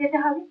কালকেই ওকে যেতে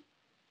হবে।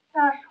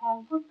 তা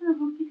শঙ্কর তো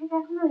রুটি থেকে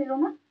এখনো এলো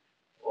না।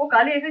 ও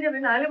কালই এসে যাবে,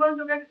 না হলে বরং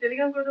তোকে একটা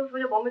টেলিগ্রাম করে দেবো,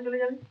 সোজা বম্বে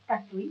চলে যাবে। তা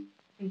তুই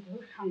তো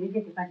ওর সঙ্গে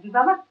যেতে পারবি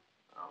বাবা।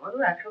 আমারও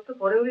 1 সপ্তাহ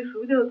পরে হলে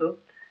সুবিধা হতো।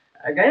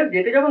 যাই হোক,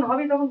 যেতে যখন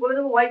হবে তখন বলে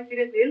দেবো ওয়াইফ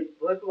ফিরে তেল,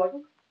 ও একটু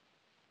অসুখ।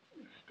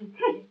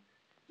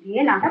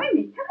 বিয়ে না হবে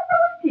মিথ্যা কথা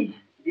বলছিস?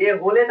 বিয়ে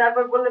হলে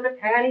তারপর বললে তো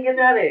ঠ্যাঙানি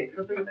খেতে হবে।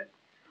 সত্যি কথা।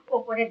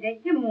 ওপরে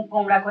দেখছি মুখ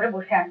গোমরা করে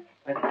বসে আছে।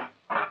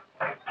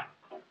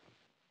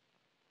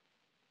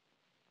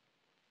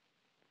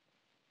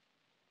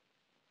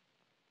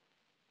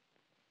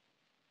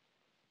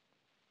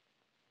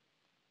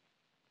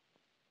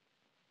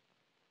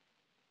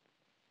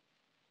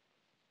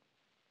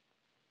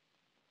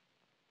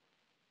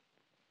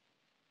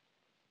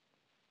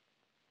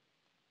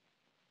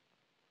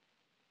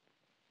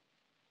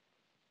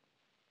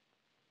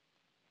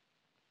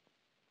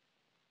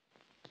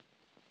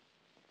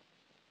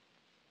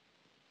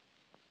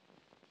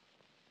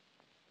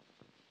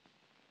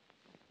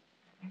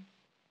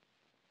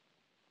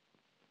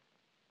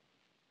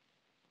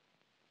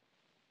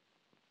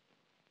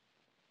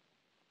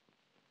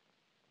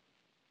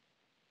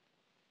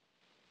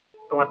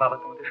 তোমার বাবা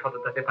তোমাদের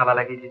সততাকে তালা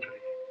লাগিয়ে দিয়ে চলে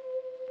গেছে,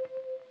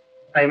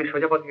 তাই আমি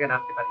সোজা পথে গিয়ে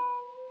নাচতে পারি।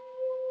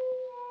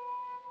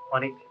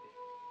 অনেক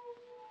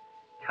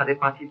ছাদে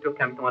 5 ইট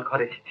চোখে আমি তোমার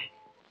ঘরে এসেছি।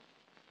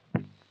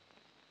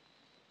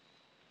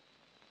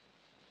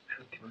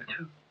 সত্যি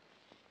বলছো?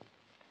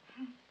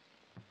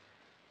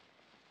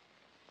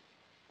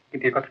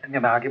 কিন্তু এই কথা তুমি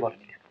আমি আগে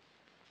বলনি কেন?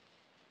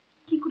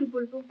 কি করে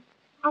বলবো,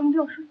 আমি যে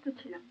অসুস্থ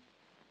ছিলাম।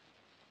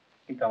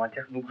 কিন্তু আমার যে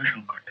এখন উভয়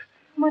সংকট।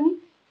 মানে?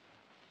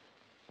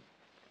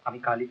 আমি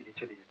কালই ফিরে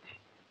চলে যাচ্ছি।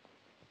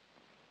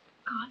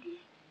 কালই?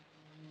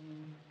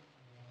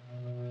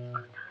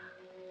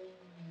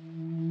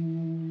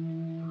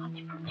 আজ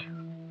বলছো?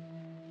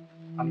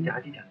 আমি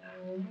জাহাজই জানতাম।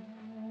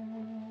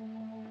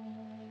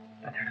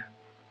 তাছাড়া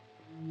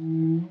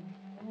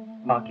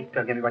মাকে একটু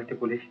আগে আমি বাড়িতে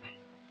বলে এসেছি।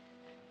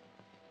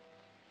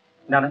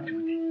 না না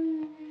শ্রীমতী,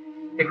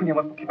 এখনই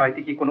আমার পক্ষে বাড়িতে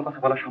গিয়ে কোনো কথা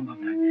বলা সম্ভব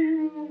নয়।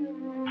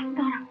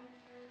 দাঁড়াও,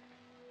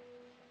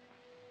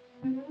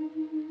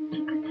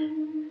 ঠিক আছে,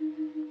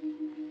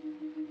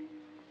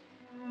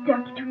 যা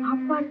কিছু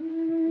ভাববার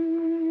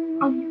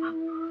আমি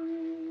ভাববো,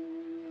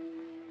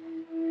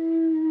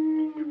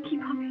 কিন্তু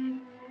কিভাবে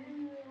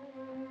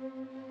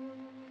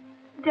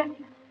জানি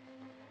না।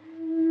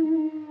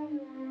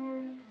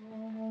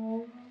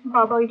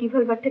 বাবা ওই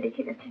রিভলভারটা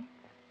রেখে গেছে,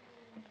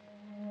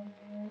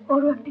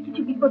 বড় একটা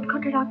কিছু বিপদ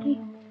ঘটার আগে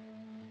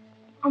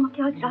আমাকে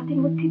আজ রাতের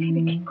মধ্যে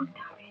ভেবে ঠিক করতে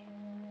হবে।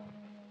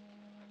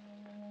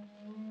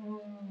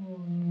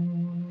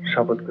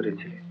 শপথ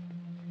করেছিলে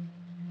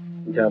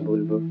যা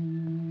বলবো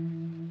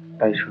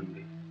তাই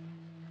শুনবে,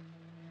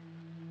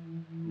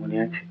 মনে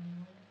আছে?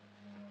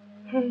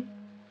 হ্যাঁ।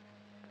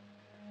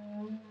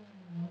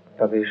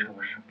 তবে এসো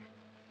আমার সঙ্গে।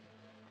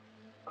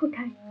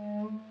 কোথায়?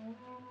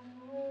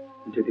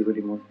 যদি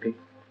বলি মরতে।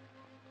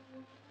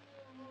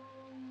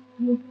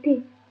 মরতে?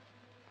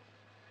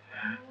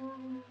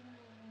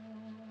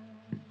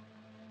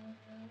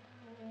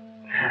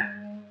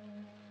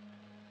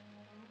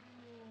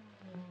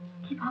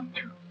 কি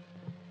ভাবছো?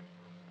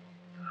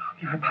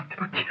 আমি আর ভাবতে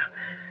পারছি না।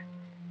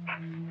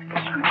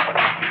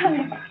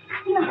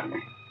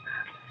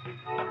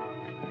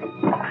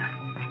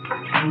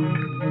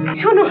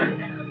 শোনো,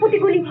 ওতে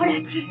গুলি ভরা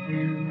আছে।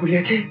 গুলি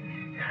আছে?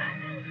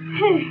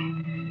 হ্যাঁ।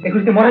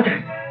 এগুলিতে মারা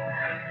যায়।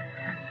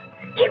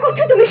 কি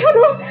করছো তুমি?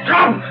 শোনো।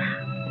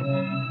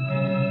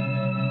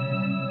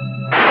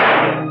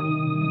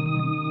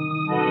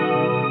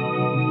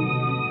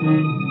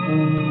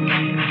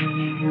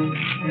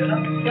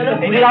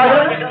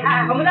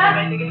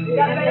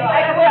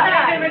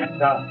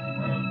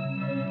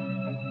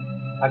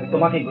 আগে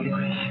তোমাকেই গুলি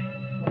করিস।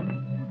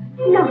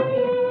 না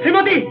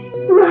শ্রীমতী,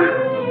 না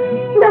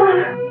না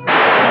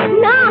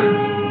না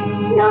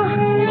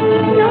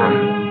না।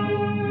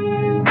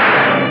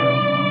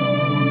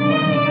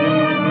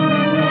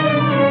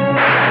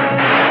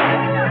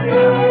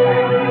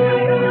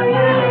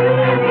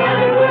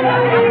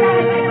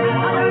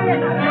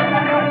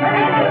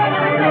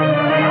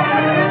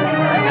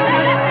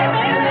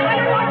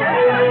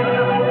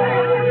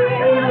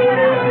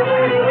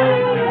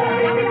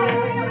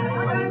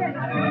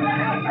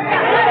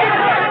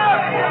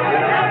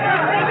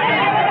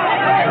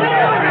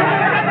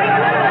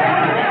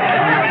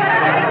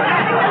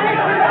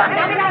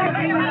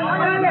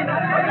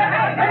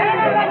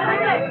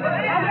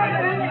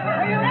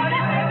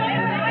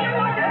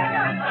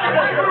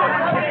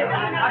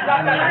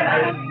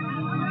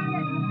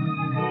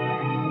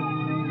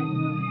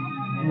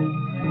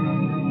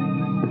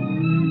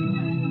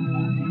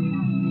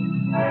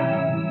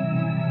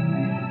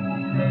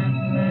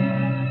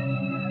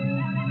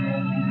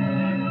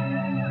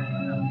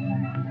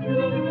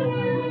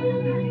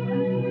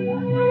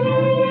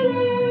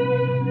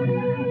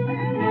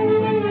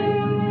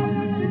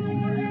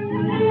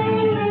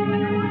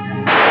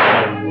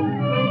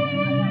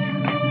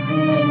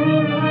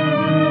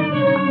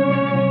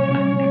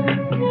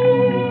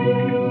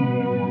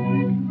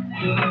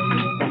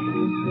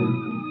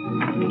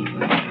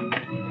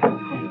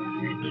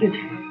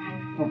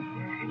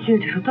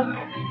 হয়েছে সত্য?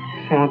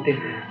 শ্যামতি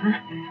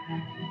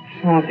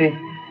শ্যামতি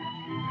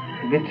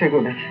বিচ্ছে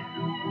করেছে।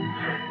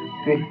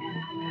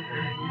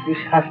 তুই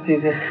শাস্তি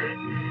দে।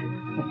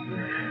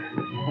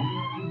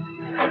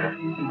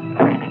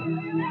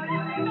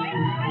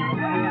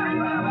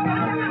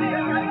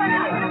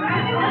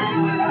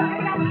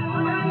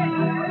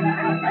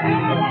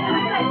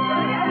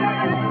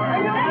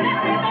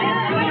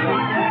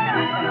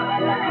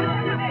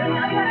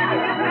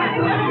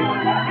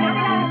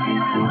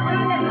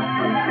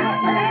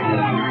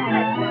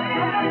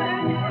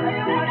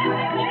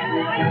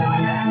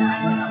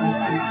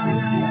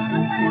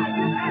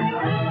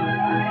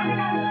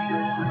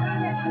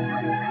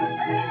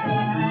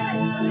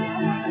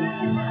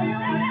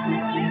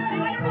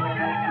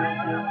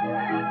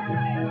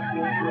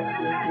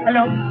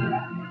 হ্যালো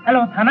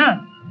হ্যালো, থানা?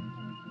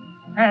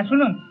 হ্যাঁ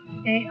শুনুন,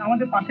 এই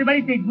আমাদের পাশের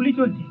বাড়িতে গুলি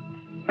চলছে।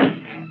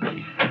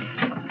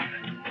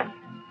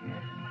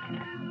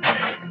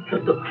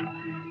 সত্য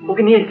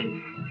ওকে নিয়ে এসেছি,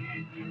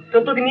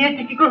 সত্যকে নিয়ে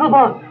এসেছি, কি করবো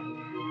বল?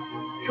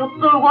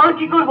 সত্য বল,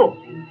 কি করবো?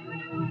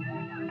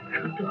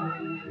 সত্য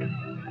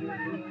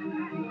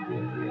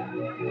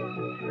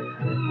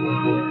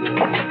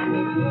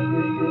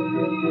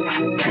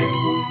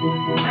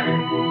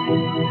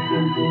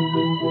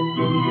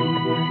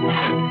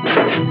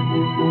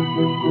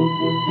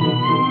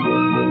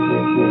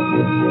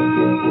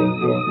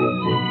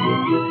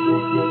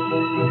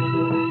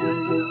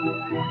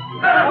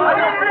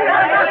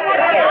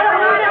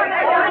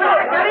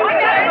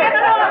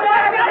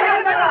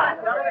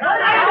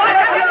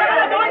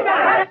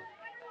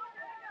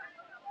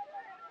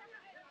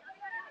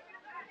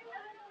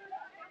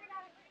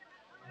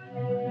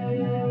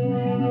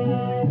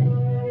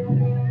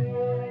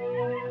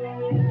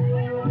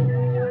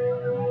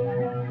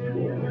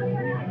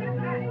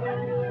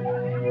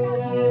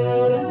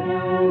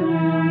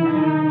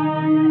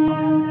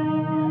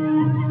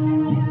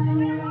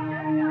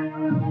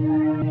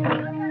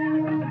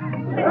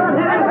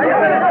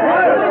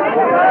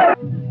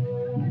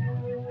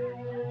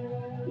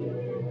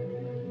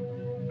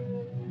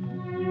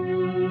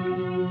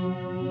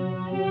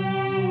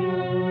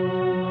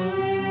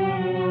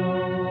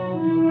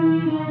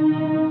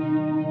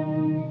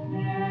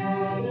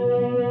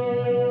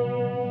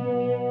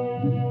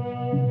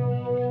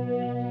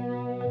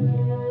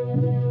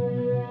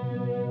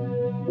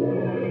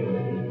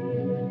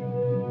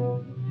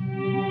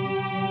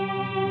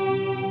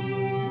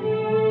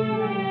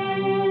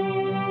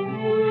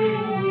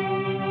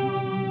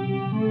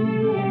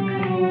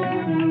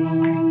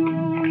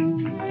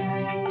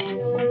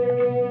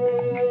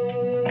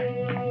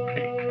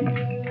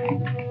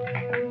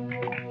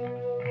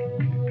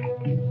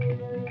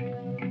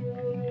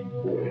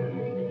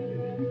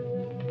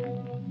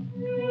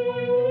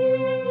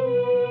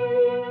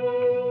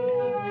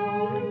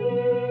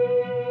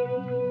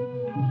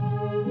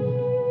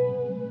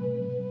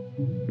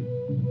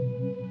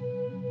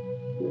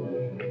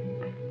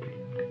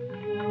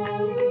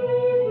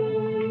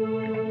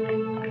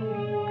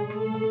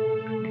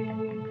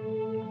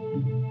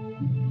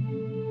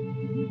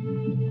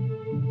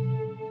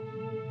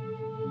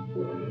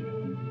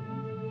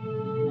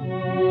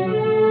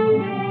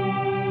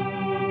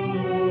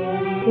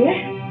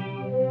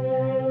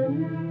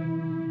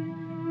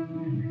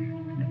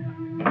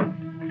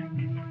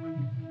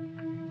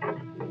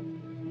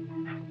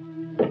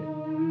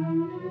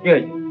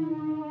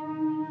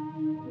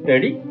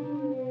রেডি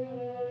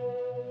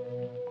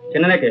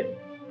চেনে নাকি?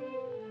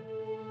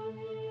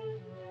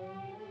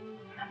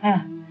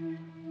 হ্যাঁ,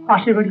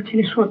 পাশের বাড়ির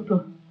ছেলে সত্য।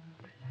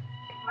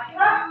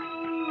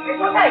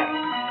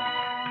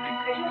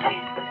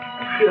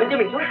 কি হয়েছে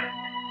মিঠু?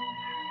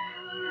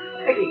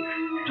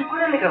 চুপ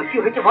করে এলে কেন? কি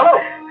হয়েছে বলো?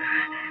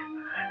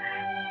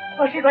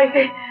 পাশের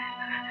বাড়িতে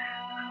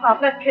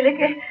আপনার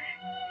ছেলেকে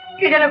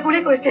কে যেন গুলি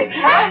করেছে।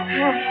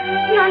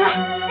 না না,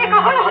 এ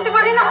কখনো হতে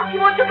পারে না। কি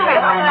বলছো তুমি?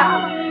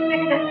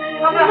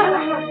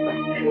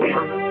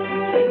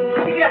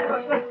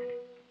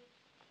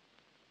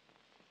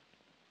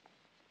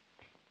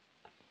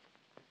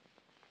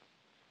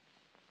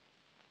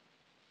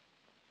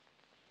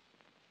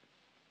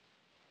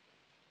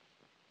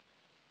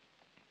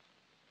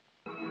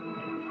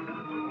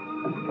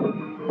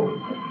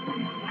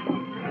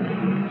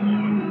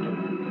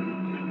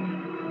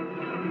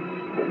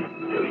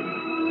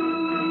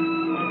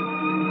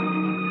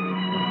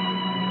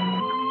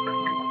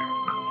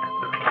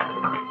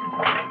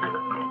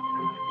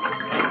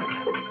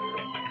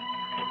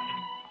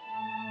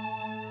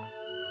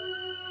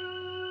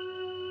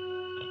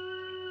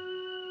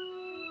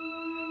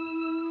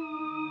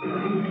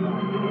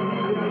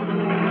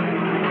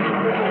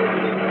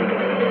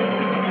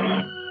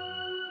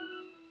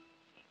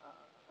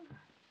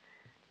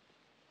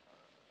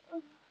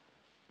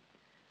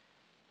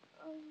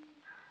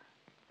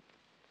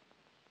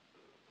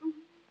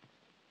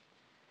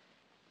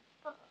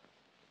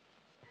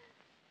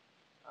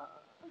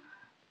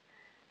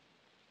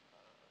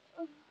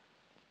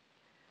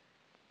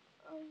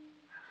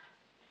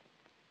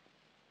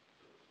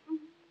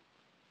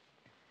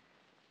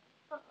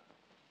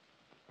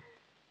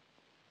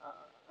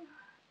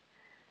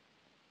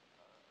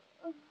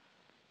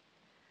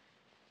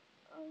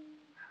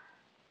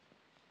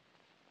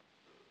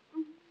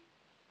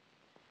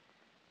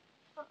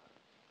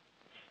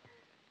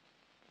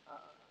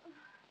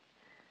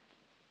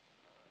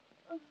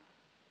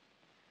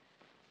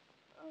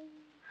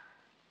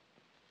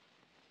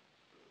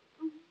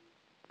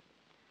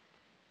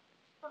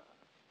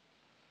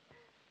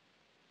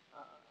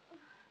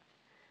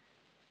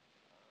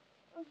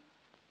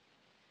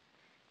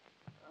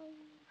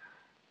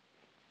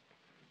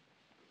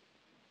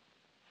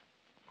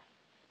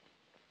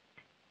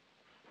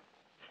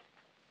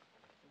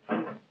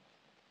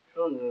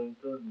 শোন,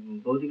 তোর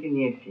বৌদিকে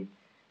নিয়ে এসেছি,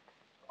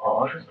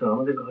 অসুস্থ,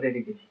 আমাদের ঘরে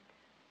রেখেছি।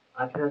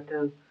 আজকে রাতটা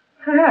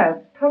হ্যাঁ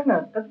থাক না,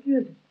 তাতে কি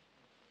হয়েছে,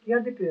 কি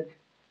আর দেখতে যাচ্ছে।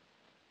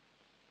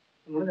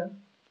 মনে যা,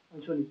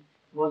 আমি চলি,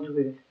 বল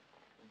ঢুকে গেছে।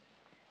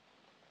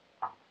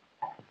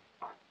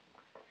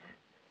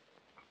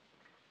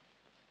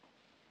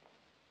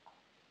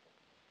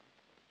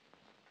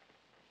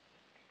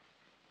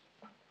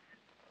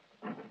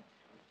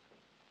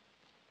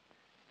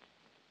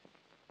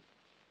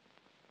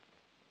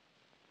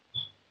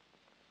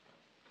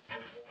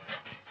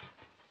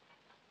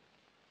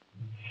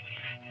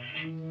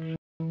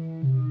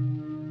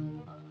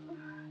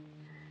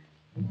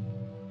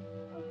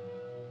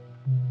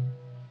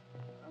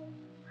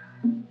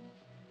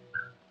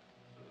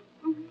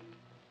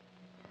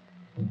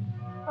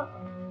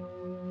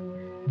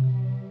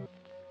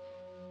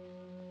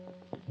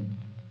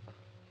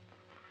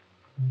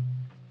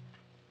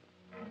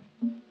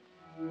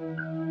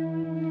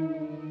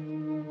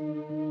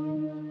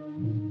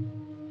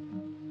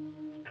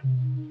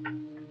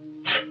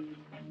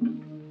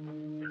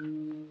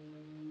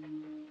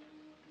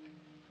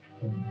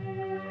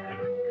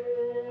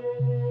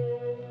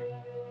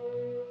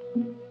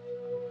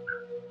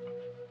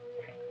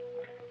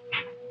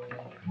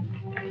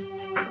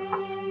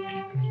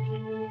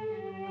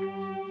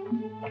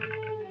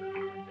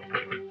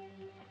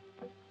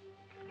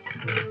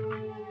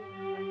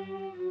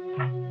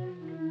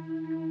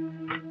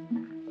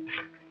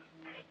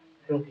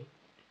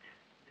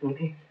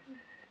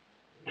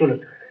 চলুন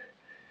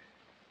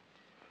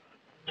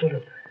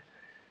চলুন।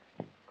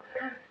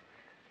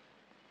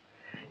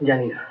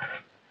 জানি না,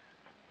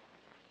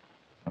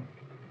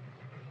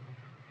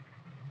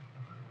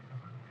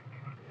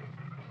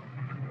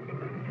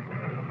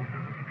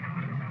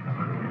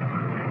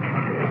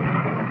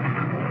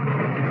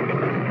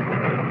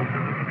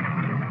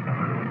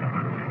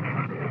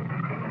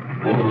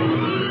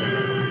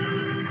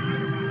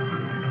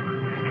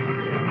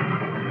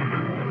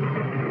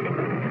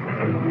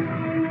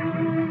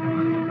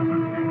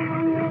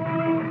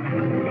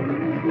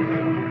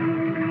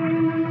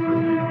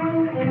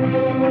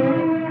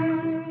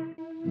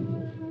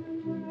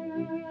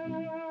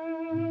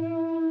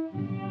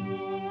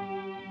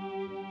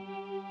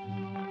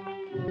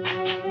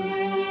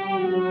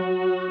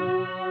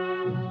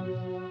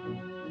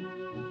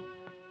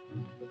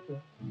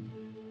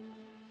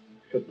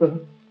 সত্য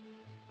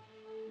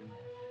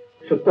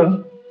সত্য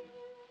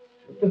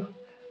সত্য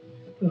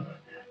সত্য,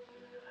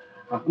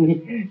 আমি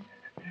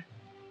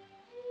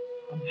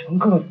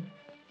শঙ্কর,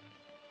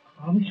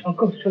 আমি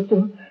শঙ্কর। সত্য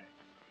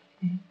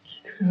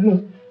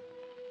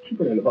কি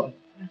করে হলো, বল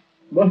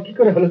বল, কি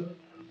করে হলো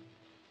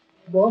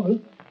বল।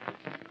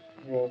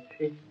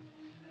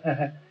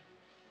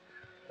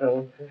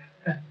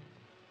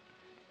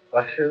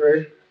 পাশের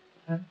বাড়ি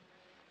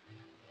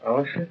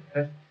আমার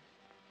সাথে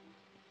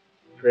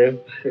প্রেম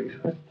ছিল।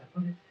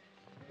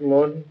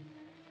 মন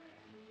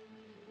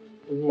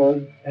মন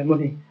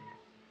মনি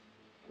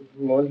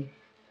মনি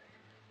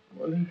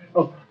মনি,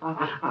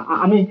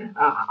 আমি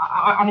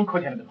আমি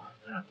খোঁজে এনে দেবো,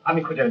 আমি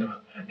খোঁজে এনে দেবো।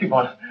 তুই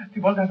বল, তুই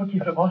বল, তারপর কি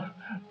হলো বল।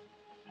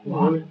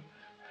 বল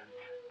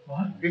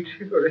বল,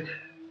 বিক্রি করেছে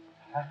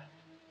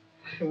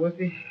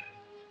শ্রীমতী,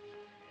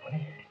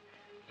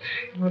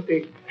 শ্রীমতী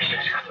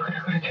বিশ্বাসঘাতকতা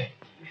করেছে।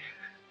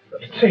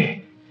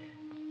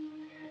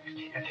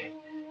 ঠিক আছে,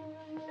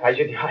 তাই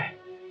যদি হয়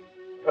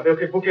তবে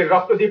ওকে বুকের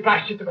রক্ত দিয়ে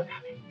প্রায়শ্চিত্ত করতে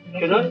হবে।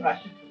 শুনুন,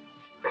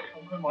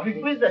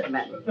 who is that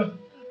man?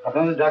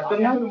 আপনাদের ডাক্তার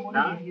না?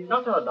 না, he is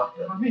not our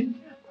doctor.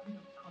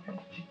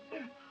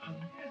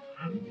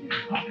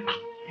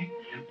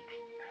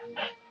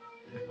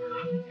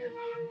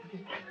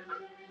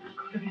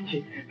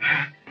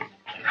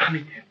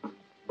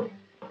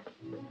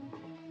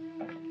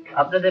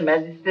 আপনাদের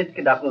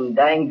ম্যাজিস্ট্রেটকে ডাকুন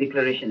ডাইং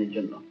ডিক্লারেশনের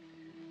জন্য।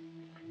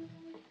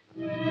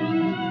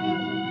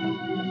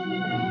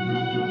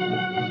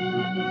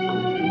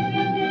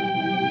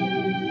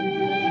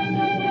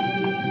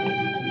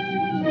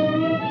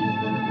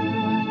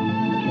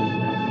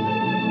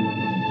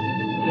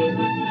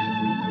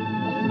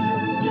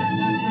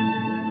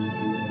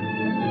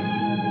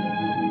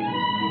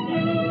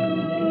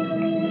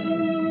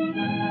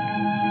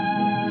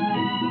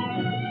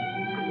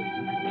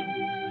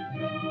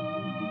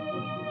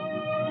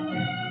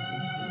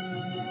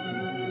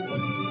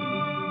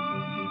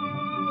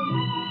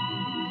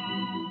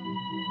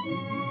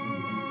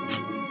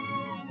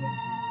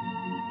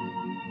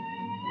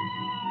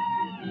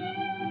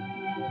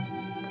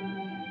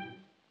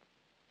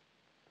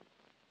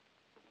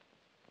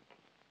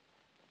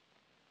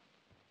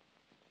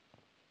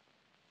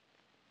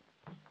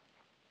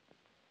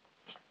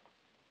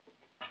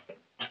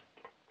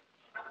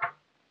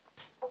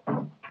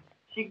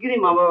 শিগগিরই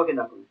মা বাবাকে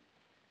ডাকুন।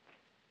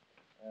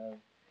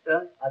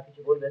 স্যার, আর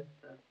কিছু বলবেন?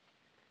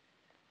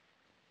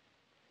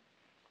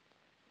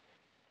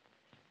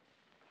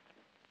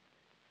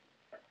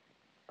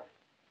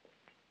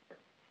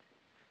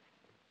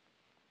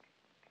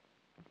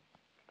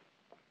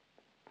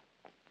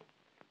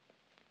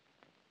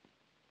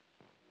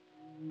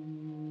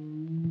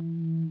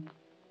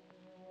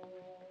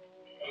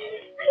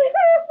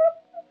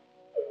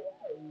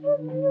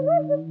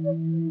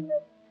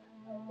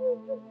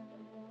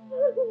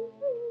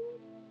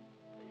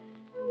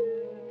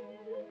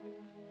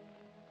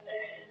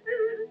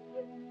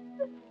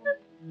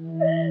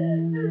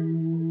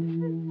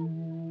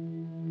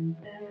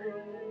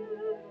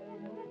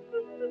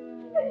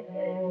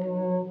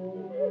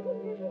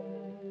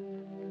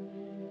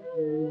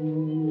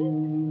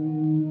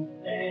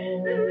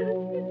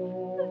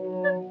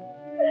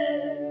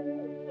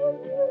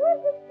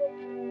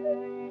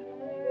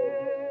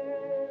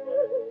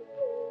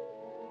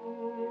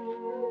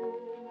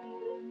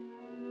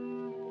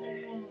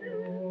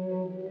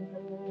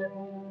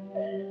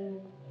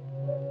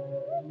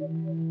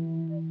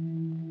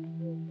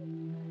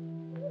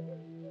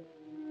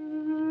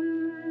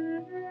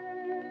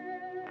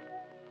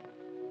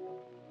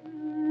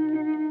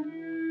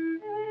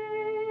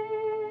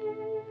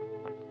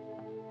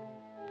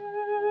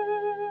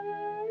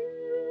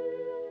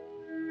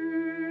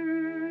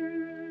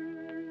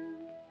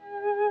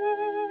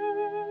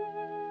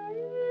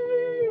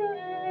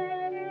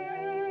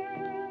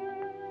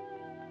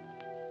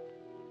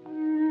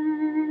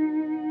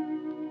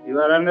 You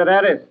are under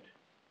arrest.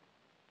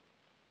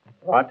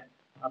 What?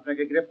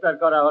 আপনাকে গ্রেফতার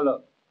করা হলো।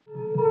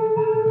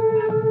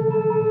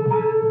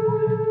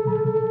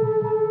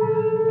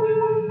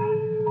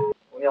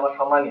 উনি আমার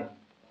সম্মানীয়,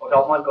 ওটা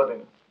অপমান করবেন।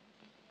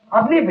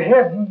 আপনি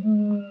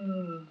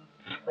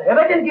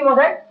ভেবেছেন কি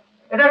মশাই?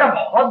 এটা একটা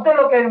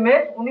ভদ্রলোকের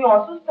মেয়ে, উনি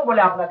অসুস্থ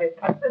বলে আপনাদের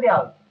থাকতে দেওয়া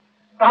হচ্ছে।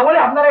 তাহলে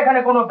আপনারা এখানে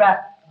কোনো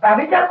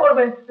ব্যভিচার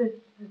করবেন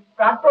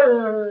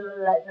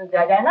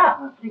জায়গায় না?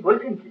 কি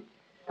বলছেন কি?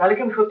 তাহলে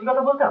কি আমি সত্যি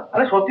কথা বলতাম?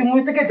 আরে সত্যি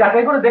মুভি থেকে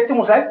যাচাই করে দেখতে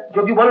মশাই,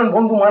 যদি বলেন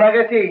বন্ধু মারা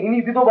গেছে, ইনি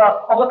বিধবা,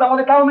 অগত্যা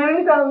আমাদের তাও মেনে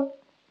নিতে হবে।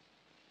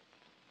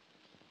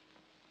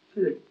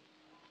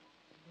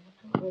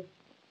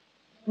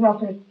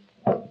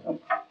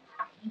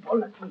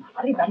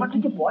 আরে ব্যাপারটা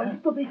যে বয়স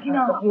তো বেশি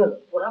না,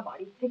 ওরা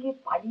বাড়ির থেকে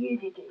পালিয়ে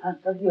যেতে।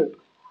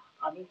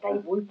 আমি তাই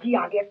বলছি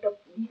আগে একটা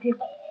পুলিশের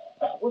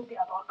খবর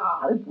দেওয়া দরকার।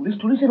 আরে পুলিশ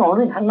টুলিশের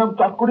অনেক হাঙ্গাম,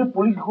 চট করে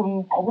পুলিশ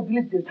খবর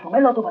দিলে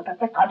ঝামেলা হতো,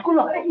 একটা কাজ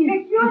করলো।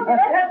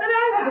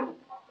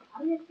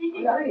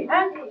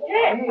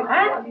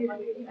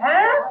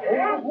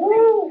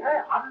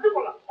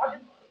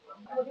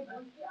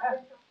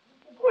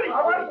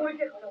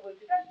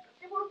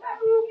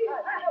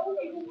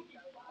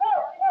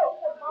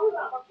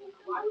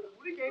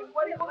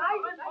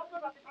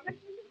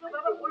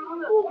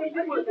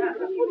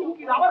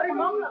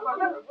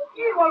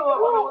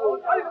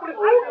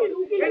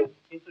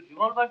 কিন্তু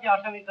রিভলভার যে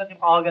আসামির কাছে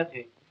পাওয়া গেছে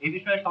এই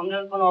বিষয়ে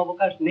সন্দেহের কোনো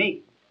অবকাশ নেই।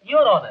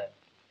 ইওর অনার,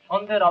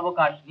 সন্দেহের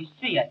অবকাশ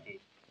নিশ্চয়ই আছে,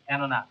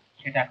 কেননা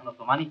সেটা এখনো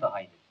প্রমাণিত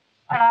হয়নি।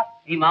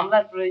 এই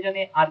মামলার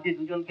প্রয়োজনে আর যে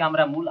দুজনকে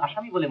আমরা মূল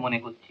আসামি বলে মনে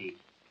করছি,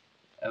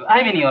 আই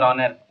মিন ইওর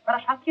অনার, তারা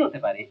সাক্ষী হতে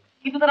পারে,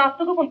 কিন্তু তারা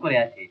আত্মগোপন করে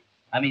আছে।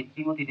 আমি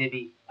শ্রীমতী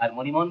দেবী আর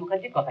মণিমোহন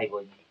মুখার্জির কথাই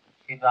বলছি।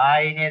 কিন্তু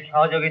আইনের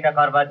সহযোগিতা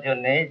করবার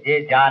জন্য যে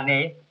জানে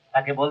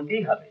তাকে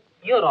বলতেই হবে।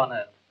 ইওর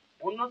অনার,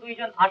 অন্য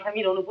দুইজন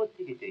আসামির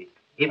অনুপস্থিতিতে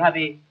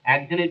এভাবে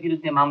একজনের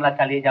বিরুদ্ধে মামলা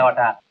চালিয়ে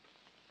যাওয়াটা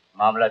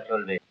মামলা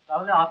চলবে।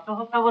 তাহলে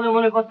আত্মহত্যা বলে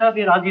মনে করতে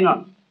আপনি রাজি নন?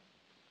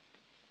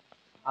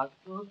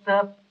 আত্মহত্যা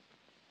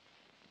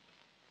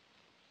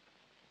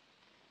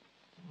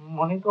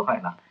মনে তো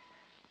হয় না।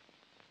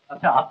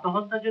 আচ্ছা,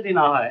 আত্মহত্যা যদি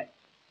না হয়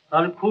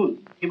তাহলে খুন,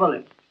 কি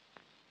বলেন?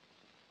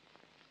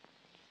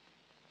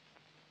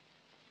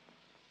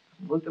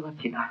 বলতে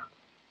পারছি না।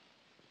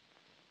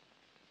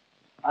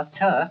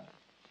 আচ্ছা,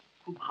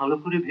 খুব ভালো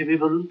করে ভেবে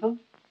বলুন তো,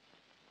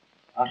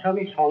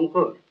 আসামি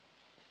শঙ্কর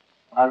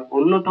আর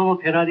অন্যতম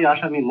ফেরারি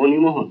আসামি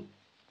মণিমোহন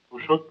ও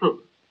সত্য,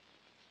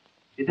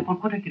 এতে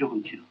পক্ষটা কিরকম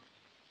ছিল?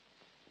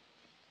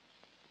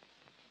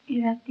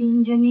 এরা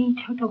তিনজনই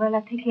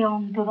ছোটবেলা থেকে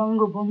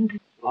অন্তরঙ্গ বন্ধু।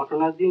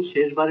 ঘটনার দিন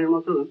শেষবারের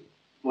মতো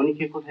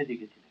মণিকে কোথায়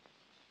দেখেছিলেন?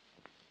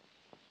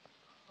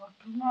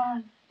 ঘটনার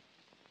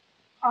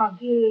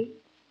আগে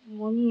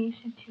মণি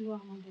এসেছিল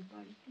আমাদের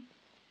বাড়িতে,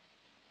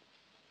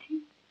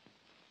 ঠিক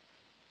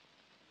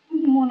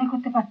মনে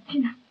করতে পারছি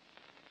না।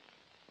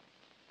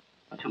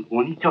 আচ্ছা,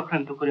 মণি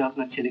চক্রান্ত করে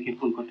আপনার ছেলেকে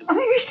খুন করতে পারে?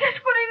 আমি বিশ্বাস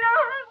করি না,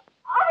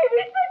 আমি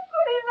বিশ্বাস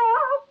করি না।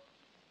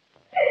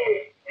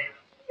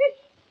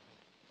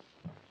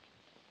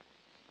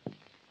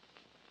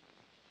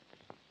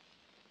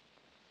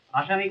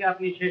 আসামিকে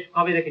আপনি শেষ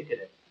কবে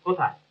দেখেছিলেন,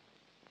 কোথায়?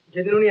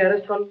 যেদিন উনি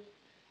অ্যারেস্ট হন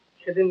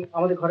সেদিন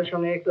আমাদের ঘরের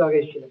সামনে একটু আগে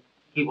এসেছিলেন।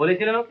 কি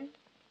বলেছিলেন ওকে?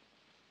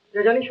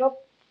 যা জানি সব।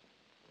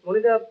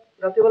 মনিদা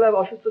রাত্রিবেলা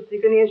অসুস্থ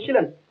স্ত্রীকে নিয়ে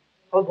এসেছিলেন,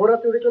 আবার ভোর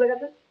রাত্রে উঠে চলে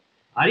গেছে।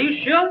 আর ইউ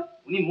শিওর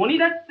উনি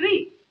মনিদার স্ত্রী?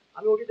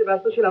 আমি ওটিতে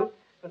ব্যস্ত ছিলাম,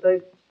 তাই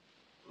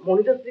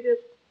মনিদার স্ত্রীকে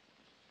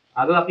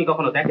আগে আপনি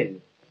কখনো দেখেননি,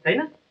 তাই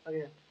না?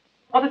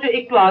 অথচ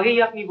একটু আগেই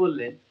আপনি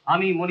বললেন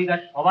আমি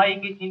মনিদার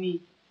সবাইকে চিনি,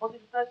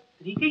 অথচ তার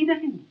স্ত্রীকেই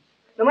দেখেনি।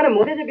 মানে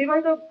মনে যে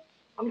বিবাহিত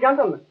আমি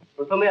জানতাম না।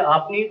 প্রথমে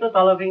আপনি তো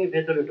তালা ভেঙে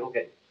ভেতরে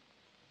ঢোকেন।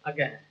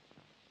 আজ্ঞা হ্যাঁ,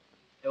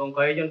 এবং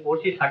কয়েকজন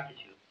পড়শি সাক্ষী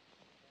ছিল।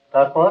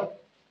 তারপর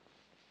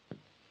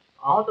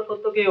আহত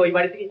সত্যকে ওই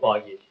বাড়ি থেকে পাওয়া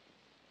গিয়েছে।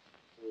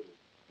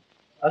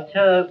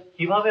 আচ্ছা,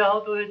 কিভাবে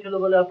আহত হয়েছিল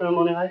বলে আপনার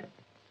মনে হয়?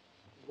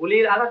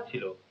 গুলির আঘাত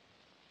ছিল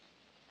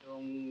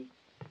এবং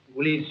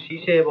গুলির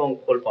শীষে এবং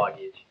খোল পাওয়া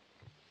গিয়েছে।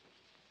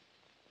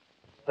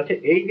 আচ্ছা,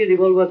 এই যে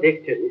রিভলভার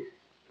দেখছেন,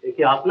 এ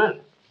কি আপনার?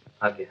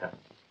 আগে হ্যাঁ।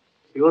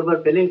 রিভলভার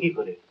পেলেন কি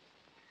করে?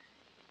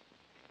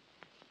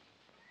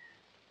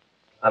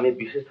 আমি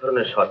বিশেষ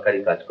ধরনের সরকারি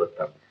কাজ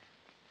করতাম,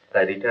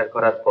 তাই রিটায়ার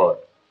করার পর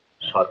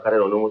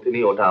সরকারের অনুমতি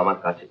নিয়ে ওটা আমার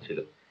কাছে ছিল,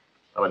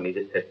 আমার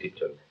নিজের সেফটির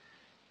জন্য।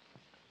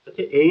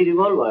 আচ্ছা, এই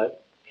রিভলভার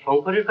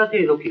শঙ্করের কাছে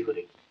এলো কি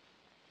করে?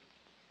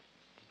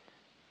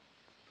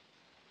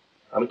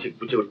 আমি ঠিক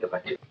বুঝে উঠতে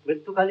পারছি।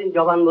 মৃত্যুকালীন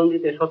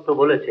জবানবন্দিতে সত্য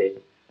বলেছে,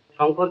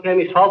 শঙ্করকে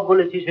আমি সব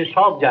বলেছি, সে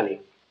সব জানে,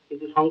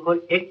 কিন্তু শঙ্কর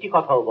একটি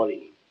কথাও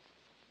বলেনি।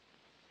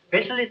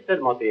 স্পেশালিস্টের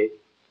মতে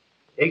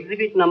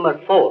এক্সিবিট নাম্বার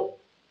 4,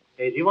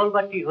 এই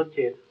রিভলভারটি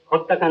হচ্ছে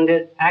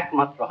হত্যাকাণ্ডের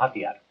একমাত্র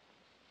হাতিয়ার।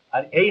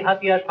 আর এই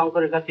হাতিয়ার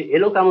শঙ্করের কাছে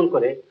এলো কেমন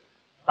করে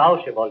তাও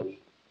সে বলেনি।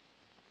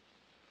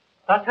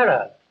 তাছাড়া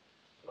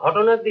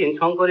ঘটনার দিন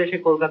শঙ্কর এসে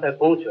কলকাতায়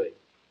পৌঁছয়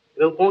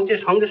এবং পৌঁছে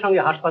সঙ্গে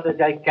সঙ্গে হাসপাতালে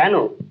যায় কেন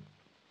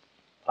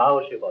তাও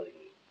সে বলেনি।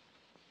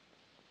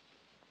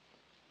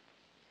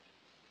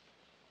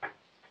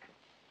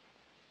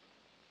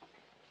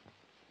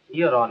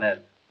 ইওর অনার,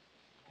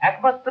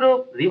 একমাত্র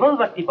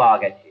রিভলভারটি পাওয়া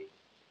গেছে,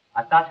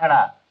 আর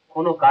তাছাড়া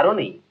কোনো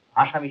কারণেই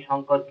আসামি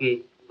শঙ্করকে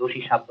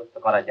দোষী সাব্যস্ত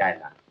করা যায়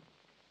না।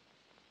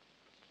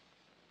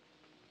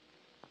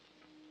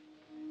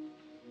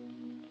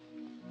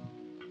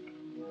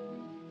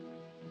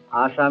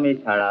 আসামি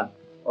ছাড়া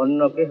অন্য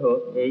কেহ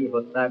এই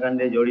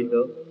হত্যাকাণ্ডে জড়িত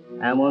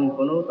এমন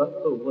কোনো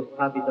তথ্য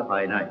উপস্থাপিত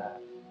হয় নাই।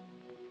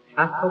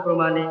 সাক্ষ্য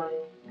প্রমাণে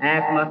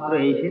একমাত্র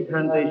এই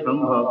সিদ্ধান্তই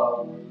সম্ভব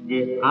যে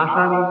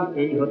আসামি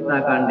এই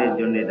হত্যাকাণ্ডের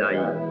জন্য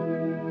দায়ী।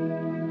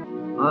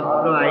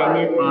 অস্ত্র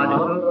আইনে 5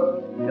 বছর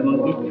এবং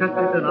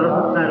ইচ্ছাকৃত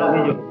নরহত্যার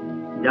অভিযোগ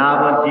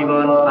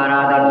যাবজ্জীবন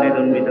কারাদণ্ডে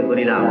দণ্ডিত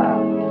করিলাম।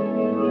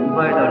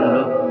 উভয় দণ্ড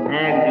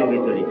একযোগে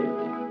চলিবে।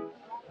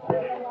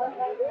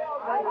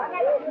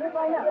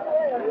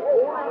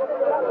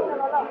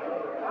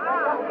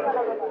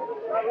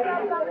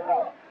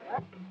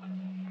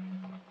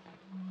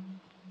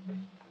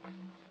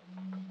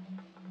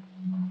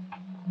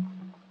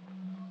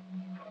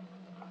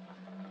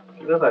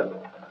 ব্যাপার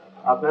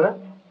আপনারা?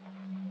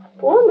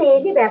 ও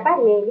মেয়েলি ব্যাপার,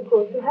 মেয়েলি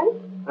কৌতূহল।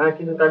 হ্যাঁ,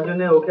 কিন্তু তার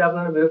জন্য ওকে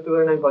আপনারা বিরক্ত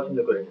করেন আমি পছন্দ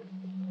করি না।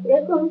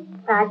 দেখুন,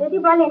 তা যদি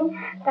বলেন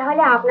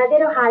তাহলে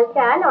আপনাদেরও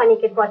হালচাল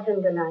অনেকের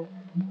পছন্দ নয়।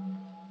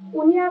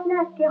 উনি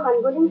আপনার কে হন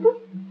বলুন তো?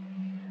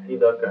 কি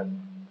দরকার?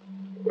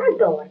 না,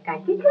 দরকার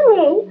কিছু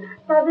নেই,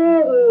 তবে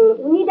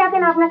উনি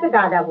ডাকেন আপনাকে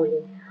দাদা বলে,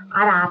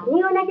 আর আপনি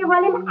ওনাকে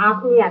বলেন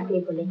আপনি আপনি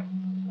বলে।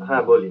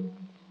 হ্যাঁ বলি।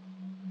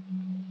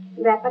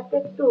 ব্যাপারটা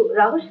একটু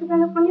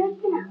রহস্যজনক মনে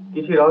হচ্ছে না?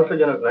 কিছুই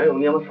রহস্যজনক নয়,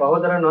 উনি আমার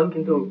সহোদরা নন,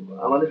 কিন্তু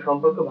আমাদের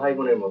সম্পর্ক ভাই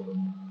বোনের মতো।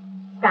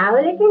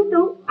 তাহলে কিন্তু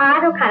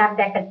আরো খারাপ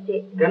দেখাচ্ছে।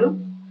 কেন?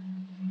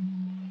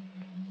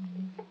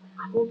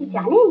 আপনি কি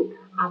জানেন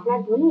আপনার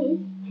বোনের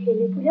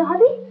ছেলে পুলে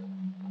হবে?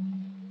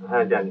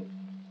 হ্যাঁ জানি।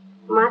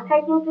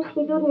 মাথায় কিন্তু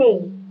সিঁদুর নেই।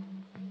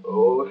 ও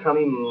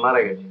স্বামী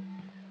মারা গেছে।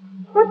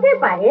 হতে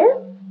পারে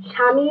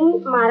স্বামী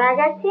মারা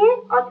গেছে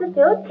অথচ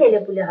ছেলে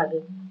পুলে হবে।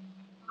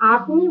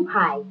 আপনি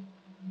ভাই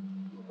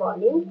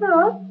বলেন তো,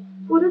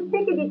 পুরুষ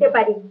থেকে দিতে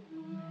পারি।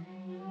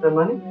 তার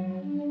মানে?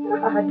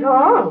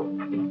 ঢং।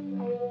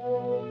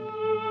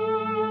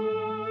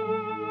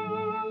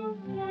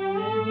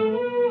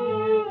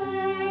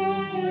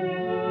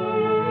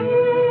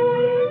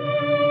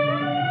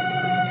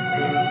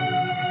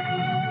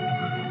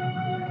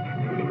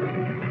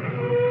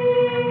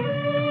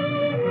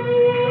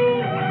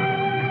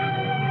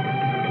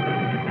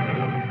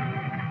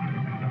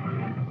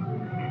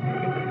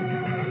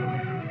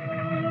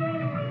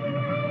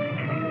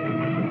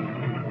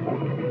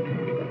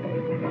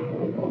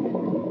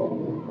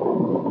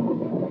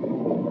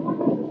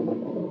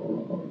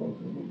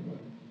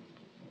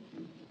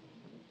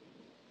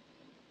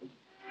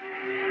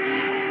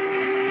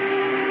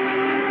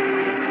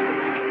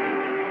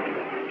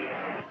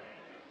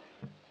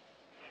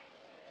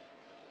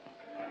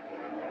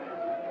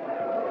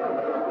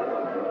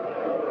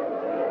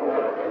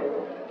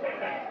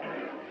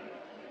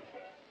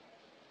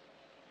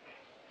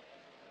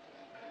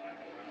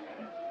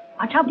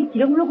 আচ্ছা, আপনি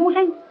কিরকম লোক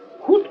মশাই,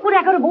 হুট করে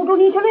একেবারে বউটো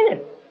নিয়ে চলে এলেন?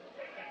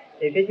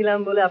 এসেছিলাম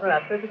বলে আপনার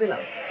আশ্রয়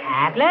পেলাম।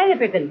 একলা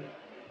পেতেন?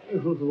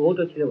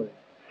 বউটা ছিল বলে।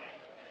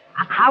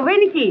 খাবে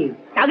নাকি?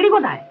 চাকরি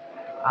কোথায়?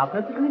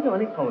 আপনার তো শুনেছি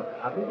অনেক সমস্যা,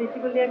 আপনি তো ইচ্ছে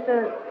করলে একটা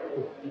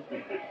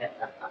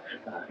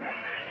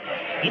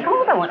কি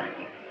ক্ষমতা বলা?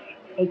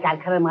 এই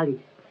কারখানার মালিক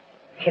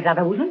সে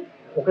দাদা বুঝুন,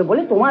 ওকে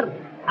বলে তোমার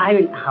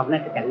আপনার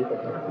একটা চাকরি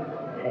করতে হবে।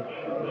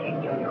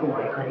 খুব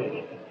ভয় করে।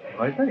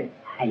 ভয় করে?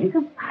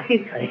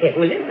 ফাঁসির করে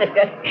বলে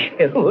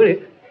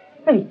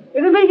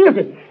এখানে কি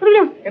হচ্ছে?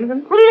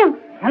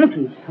 কেন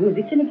কি সামনে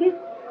দিচ্ছে নাকি?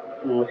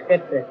 নমস্কার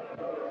স্যার।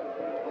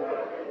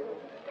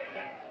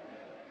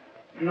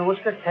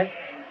 नमस्कार सर।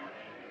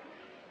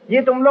 ये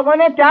तुम लोगों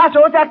ने क्या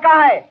सोच रखा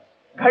है?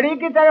 घड़ी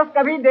की तरफ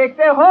कभी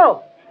देखते हो?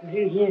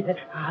 जी सर।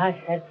 हाँ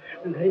सर,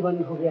 घड़ी बंद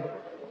हो गया।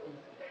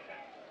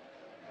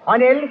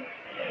 Anil,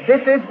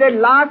 this is the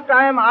last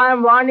time I am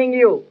warning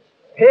you.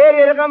 फिर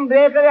এরকম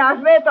ব্রেক করে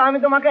আসবে তো আমি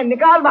তোমাকে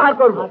নিকাল বাহার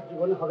করব।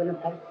 জীবনে হবে না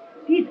স্যার।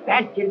 প্লিজ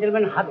প্যাট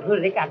জেন্টলম্যান হাত ধরে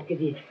রেখে আটকে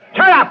দিয়েছে।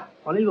 Shut up!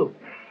 Anil,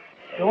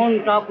 don't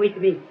talk with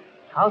me.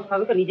 সাহস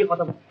থাকলে তো নিজে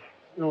কথা বল।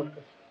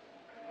 নমস্কার।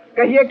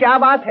 कहिए क्या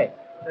बात है?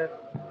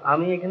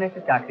 আমি এখানে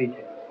একটা চাকরি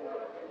চাই।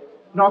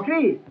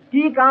 नौकरी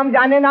की काम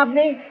जाने ना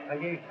আপনি?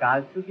 আগে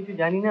কাজ তো কিছু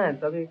জানি না,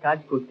 তবে কাজ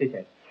করতে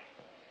চাই।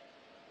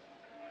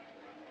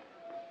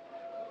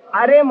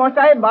 আরে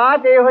মশাই,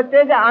 বাত এই হচ্ছে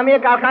যে আমি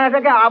এই কারখানা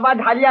থেকে আবার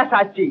ঢালিয়া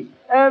সাজছি,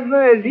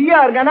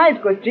 রিঅর্গানাইজ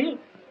করছি।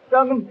 তো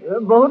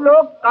বহু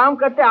লোক কাম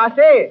করতে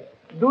আসে,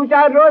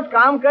 2-4 রোজ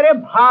কাম করে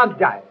ভাগ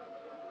যায়।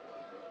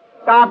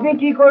 তা আপনি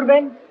কি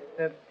করবেন?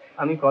 স্যার,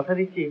 আমি কথা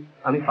দিচ্ছি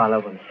আমি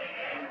পালাবো না।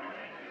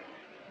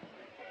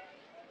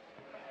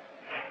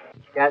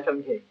 क्या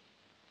समझे?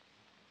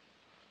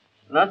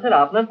 না স্যার,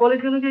 আপনার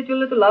পলিসি অনুযায়ী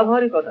চললে তো লাভ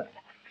হওয়ারই কথা।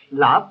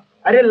 লাভ?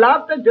 আরে লাভ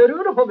তো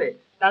জরুর হবে,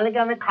 তাহলে কি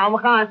আমি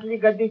খামখা আসলি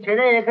গদ্দি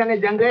ছেড়ে এখানে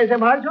জঙ্গলে এসে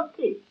ভাড়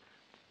ঝুঁকছি?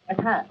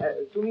 আচ্ছা,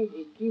 তুমি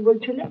কি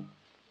বলছিলে?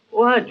 ও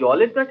হ্যাঁ,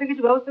 জলের তো একটা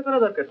কিছু ব্যবস্থা করা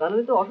দরকার,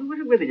 তাহলে তো অসুখ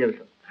বিসুখ বেঁধে যাবে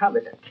সব। হ্যাঁ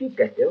বেটা, ঠিক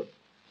कहते हो,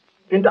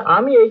 কিন্তু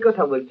আমি এই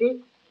কথা বলছি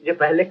যে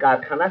पहले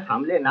কারখানা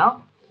সামলে নাও,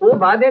 ও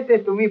বাদেতে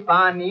তুমি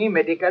পানি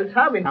মেডিকেল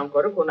সব ইনাম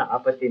করো, কোনো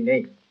আপত্তি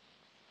নেই।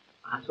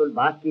 আসল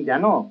বাত কি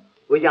জানো,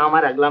 ওই যে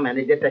আমার আগলা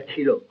ম্যানেজারটা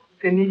ছিল,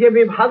 সে নিজে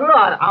भी ভাগলো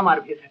আর আমার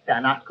भी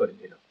সত্যানাশ করে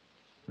দিল।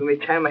 তুমি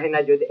 6 মহিনা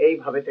যদি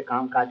এইভাবে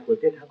কাম কাজ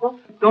করতে থাকো,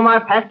 তোমার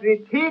ফ্যাক্টরি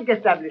ঠিক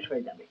এস্টাবলিশ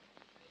হয়ে যাবে।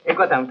 एक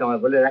কথা আমি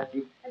তোমায় বলে রাখছি।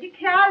 अजी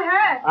ख्याल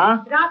है,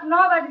 रात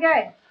 9 बज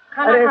गए,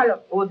 खाना खा लो।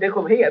 वो देखो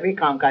भाई, अभी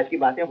कामकाज की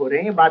बातें हो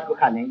रही हैं, बात को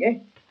खा लेंगे।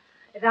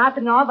 रात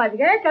 9 बज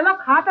गए, चलो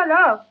खा तो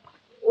लो।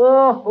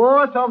 ओहो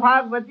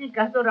सौभाग्यवती,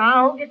 कह तो रहा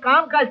हूँ कि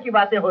कामकाज की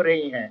बातें हो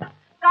रही हैं।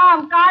 काम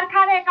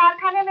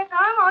कारखाने में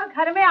काम और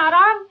घर में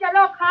आराम,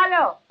 चलो खा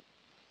लो।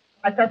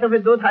 अच्छा तो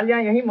फिर 2 थालियां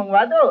यहीं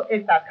मंगवा दो,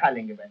 एक साथ खा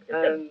लेंगे बैठ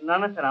के। না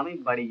না স্যার, আমি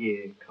বাড়ি গিয়ে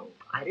খাবো।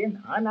 अरे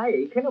ना ना,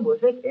 এইখানে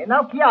বসে খেয়ে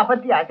নাও, কি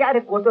আপত্তি আছে?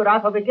 अरे কত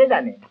রাত হবে কে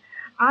জানে।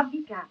 आप भी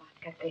क्या बात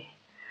करते हैं?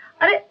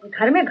 अरे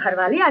घर में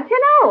घरवाली আছে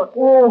না ওর।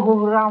 ओहो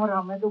राम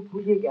राम, मैं तो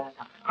भूल ही गया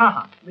था। हाँ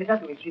हाँ बेटा,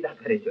 तुम सीधा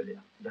घरे चले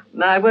जाओ।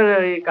 না, একবার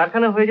এই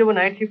কারখানা হয়ে যাবো,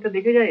 নাইট শিফটটা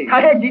দেখে যাই।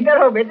 अरे जिधर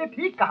हो बेटे,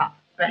 ठीक कहा,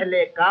 पहले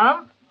काम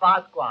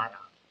बात को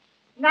आराम।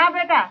 না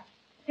বেটা,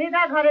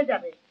 सीधा घरे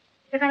যাবে,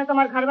 সেখানে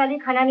তোমার ঘরवाली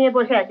খানা নিয়ে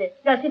বসে আছে,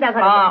 যাও सीधा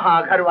घरे। हाँ हाँ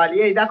घरवाली,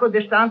 এই দেখো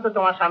দৃষ্টান্ত তো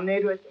তোমার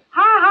সামনেই রয়েছে।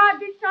 हाँ हाँ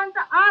दृष्टांत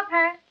आप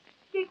है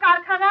कि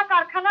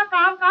कारखाना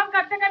काम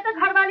करते करते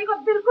घरवाली को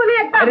बिल्कुल ही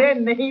एकदम। अरे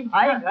नहीं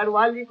भाई,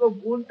 घरवाली को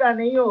भूलता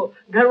नहीं हो,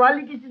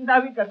 घरवाली की चिंता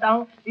भी करता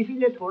हूँ,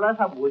 इसीलिए थोड़ा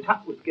सा बोझा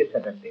उसके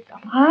सदर देता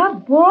हूँ। हाँ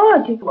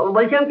बोझ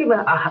বলছিলাম কি,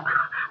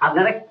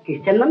 আপনারা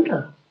খ্রিস্টান নন তো?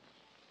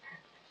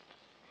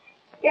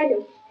 কেন?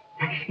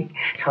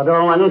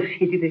 সদয় মানুষ,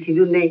 স্মৃতিতে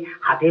সিঁদুর নেই,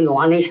 হাতে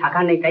নোয়া নেই,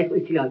 শাখা নেই, তাই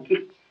বলছিলাম।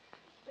 ঠিক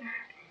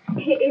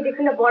এই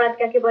দেখুন না, বরাত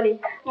কাকে বলে,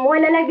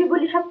 ময়লা লাগবে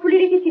বলে সব খুলে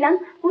রেখেছিলাম,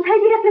 কোথায়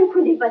যে রাখলাম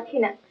খুঁজে পাচ্ছি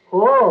না।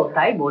 ও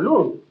তাই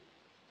বলুন।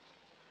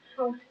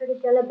 সংস্কারের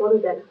জ্বালা বড়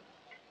জ্বালা,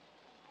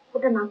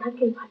 ওটা না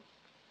থাকলেই ভালো।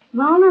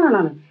 না না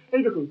না না,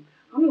 এই দেখুন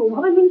আমি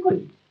ওভাবে মিন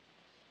করি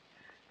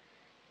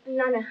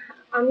না না,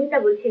 আমি এটা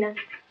বলছি না।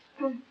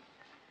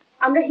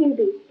 আমরা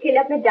হিন্দু, খেলে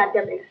আপনার জাত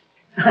যাবে না।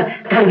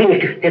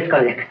 টেস্ট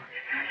করে দেখ।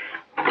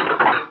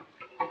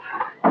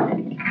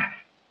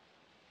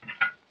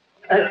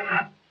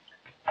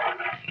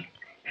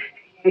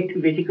 একটু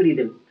বেশি করিয়ে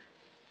দেব।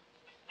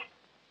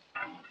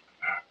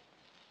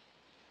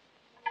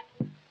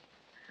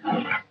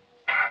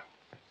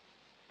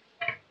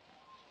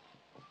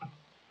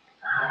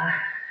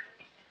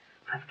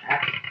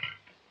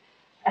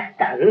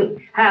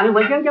 হ্যাঁ আমি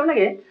বলছিলাম কি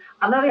আপনাকে,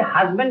 আপনার ওই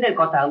হাজবেন্ডের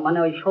কথা, মানে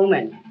ওই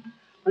সৌমেন,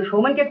 মানে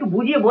সৌমেনকে একটু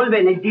বুঝিয়ে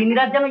বলবেন দিন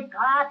রাত যেন ওই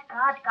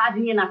কাজ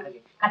নিয়ে না থাকে।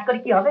 কাজ করে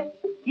কি হবে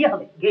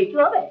গেছু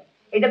হবে?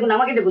 এই দেখুন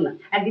আমাকে দেখুন না,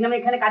 একদিন আমি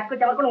এখানে কাজ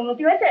করছি, আমার কোনো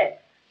উন্নতি হয়েছে?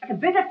 একটা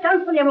বেটার চান্স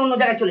পেলে আমি অন্য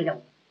জায়গায় চলে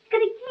যাবো।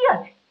 এখানে কি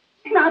আছে?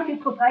 না আছে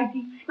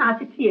সোসাইটি, না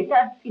আছে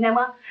থিয়েটার,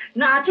 সিনেমা,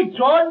 না আছে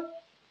জল।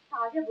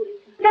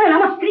 জানেন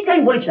আমার স্ত্রীকে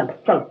আমি বলেছিলাম,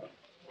 চলো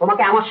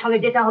তোমাকে আমার সঙ্গে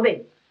যেতে হবে,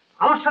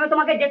 আমার সঙ্গে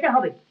তোমাকে যেতে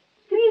হবে।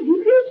 স্ত্রী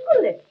রিফিউজ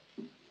করলে,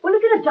 বলে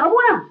কিনা যাবো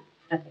না।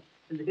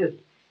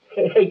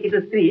 এই কিন্তু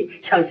স্ত্রী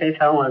সংসারে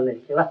সমান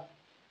রয়েছে।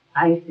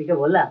 আমি স্ত্রীকে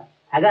বললাম,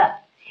 আগা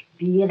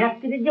বিয়ে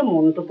রাত্রির যে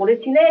মন্ত্র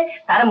পড়েছিলে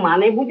তার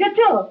মানে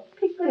বুঝেছো?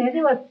 ঠিক করে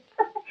হেসে বল,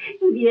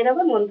 বিয়ের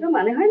আবার মন্ত্র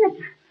মানে হয় না,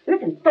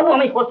 বুঝেছেন? তবু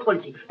আমি খোঁজ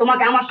করছি,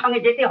 তোমাকে আমার সঙ্গে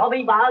যেতে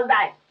হবেই, বাহাল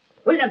দেয়।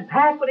 বুঝলেন?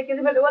 ভ্যা করে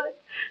কেঁদে ফেলে বলে,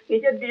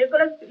 নিজের বিয়ে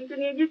করার স্ত্রীকে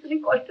নিয়ে গিয়ে তুমি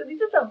কষ্ট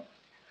দিতে চাও?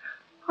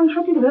 আমি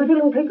সত্যি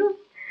ভেবেছিলাম তাই তো।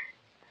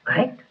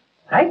 রাইট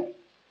রাইট,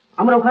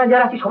 আমরা ওখানে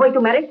যারা আছি সবাই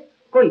তো ম্যারেড,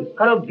 কই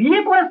কারো বিয়ে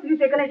করার স্ত্রী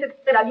এখানে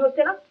এসে রাজি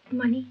হচ্ছে না।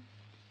 মানে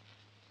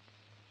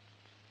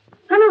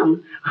না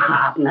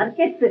আপনার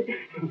ক্ষেত্রে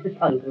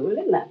সন্দেহ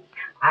বললেন না,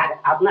 আর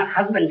আপনার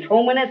হাজবেন্ড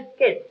সৌমেনের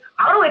কেস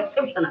আরো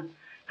এক্সেপশনাল।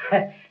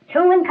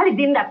 সৌমেন খালি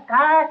দিন রাত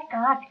কাজ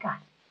কাজ কাজ।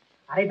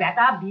 আরে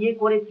বেটা বিয়ে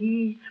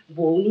করেছিস,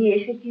 বউ নিয়ে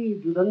এসেছিস,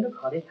 দুদণ্ড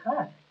ঘরে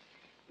থাক,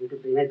 একটু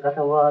প্রেমের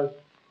কথা বল,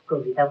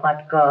 কবিতা পাঠ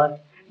কর,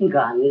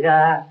 গান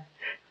গা,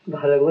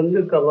 ভালো বন্ধু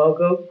কবাও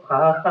কব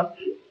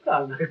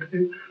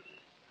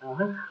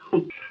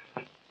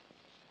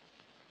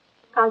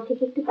কাল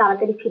থেকে একটু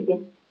তাড়াতাড়ি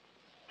ফিরবেন।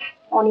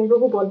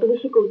 অনিলবাবু বড্ড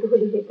বেশি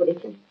কৌতূহলী হয়ে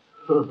পড়েছেন।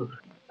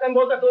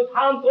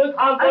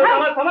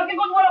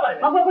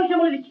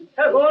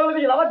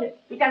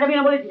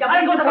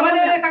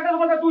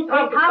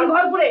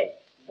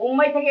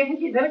 মুম্বাই থেকে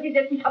এসেছিস ভেবেছিস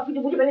যে তুই সবকিছু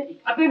বুঝে ফেলেছিস।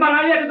 তুই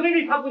বাঙালি আছে, তুমি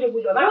সব কিছু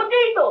বুঝবে।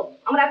 বুঝছেই তো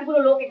আমরা এতগুলো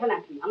লোক এখানে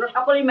আছি, আমরা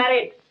সকলেই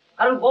ম্যারেড,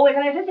 কারণ বউ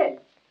এখানে এসেছে।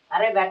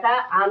 আরে বেটা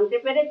আনতে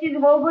পেরেছিস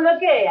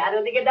বউগুলোকে, আর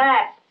ওদিকে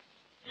দেখ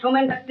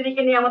সোমেন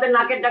স্ত্রীকে নিয়ে আমাদের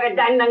নাকের ডাকে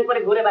ডাইন ডাইন করে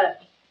ঘুরে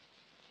বেড়াচ্ছে।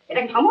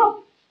 এটা কি সম্ভব?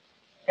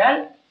 কেন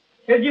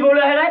সেজি বউ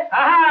লো হয়?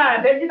 হ্যাঁ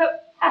সেজি তো,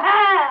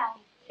 হ্যাঁ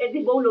সেজি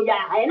বউ লো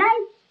হয় নাই।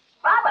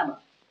 বাবা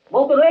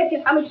বউ তো রয়েছে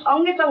স্বামীর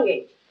সঙ্গে সঙ্গে,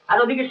 আর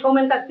ওদিকে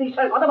সোমেন তার স্ত্রীর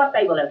সঙ্গে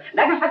কথাবার্তাই বলেন।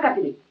 দেখা সাক্ষাৎ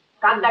তিনি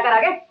কাক ডাকার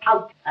আগে খাও,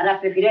 আর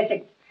রাত্রে ফিরে এসে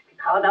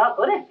খাওয়া দাওয়া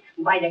করে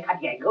বাইরে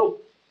খাটিয়ে ঘুম।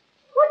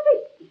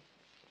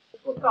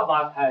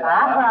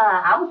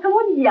 अब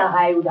समझ गया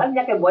है, उधर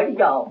जाके बैठ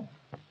जाओ।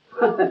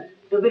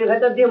 तो फिर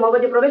भीतर दिए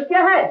मगजे प्रवेश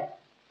किया है।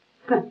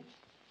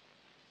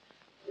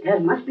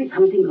 There must be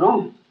something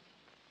wrong.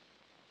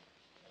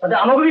 আচ্ছা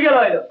আমাকে কি গেল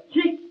এলো?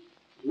 ঠিক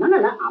না না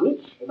না, আমি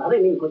সেভাবে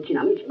মিন করছি না,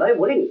 আমি সেভাবে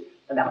বলিনি।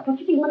 ব্যাপারটা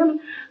হচ্ছে কি মানে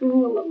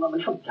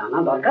সব জানা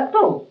দরকার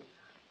তো।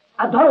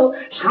 আর ধরো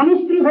স্বামী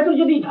স্ত্রীর ভেতর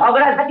যদি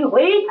ঝগড়াঝাটি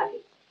হয়েই থাকে,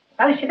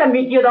 তাহলে সেটা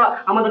মিটিয়ে দেওয়া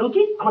আমাদের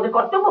উচিত, আমাদের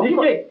কর্তব্য।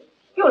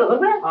 কি হলো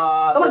করবে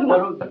তোমার কি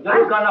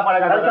জরুর কান্না পাড়া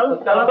গেল।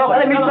 চলো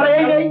তাহলে মিট করে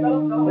এই যাই।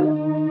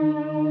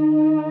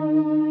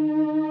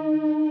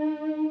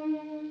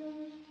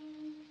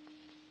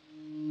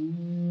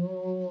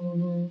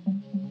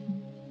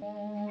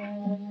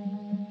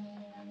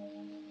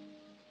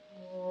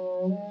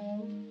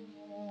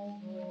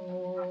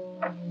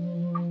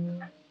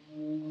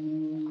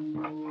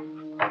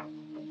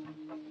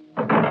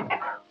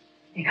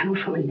 এখানেও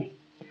সময় নেই,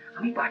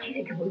 আমি পাঠি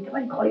রেখে বলতে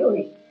পারি ঘরেও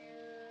নেই।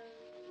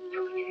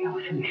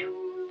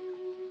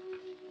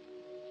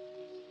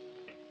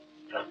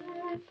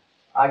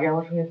 আগে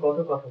আমার সঙ্গে কত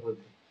কথা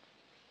বলতে,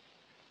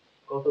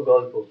 কত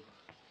গল্প,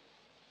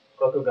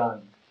 কত গান,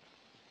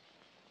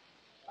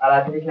 আর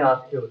আজ দেখলে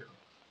আজকে ওঠো,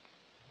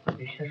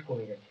 বিশ্বাস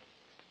কমে গেছে।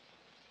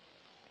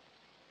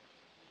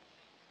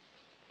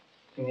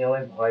 তুমি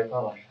আমায় ভয়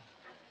পাও আশা?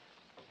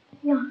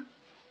 ना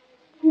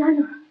ना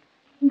ना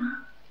ना,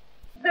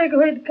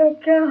 देखो इनका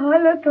क्या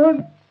हालत हो,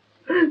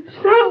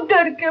 सब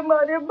डर के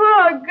मारे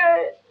भाग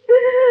गए।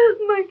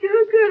 मैं क्या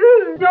करूं?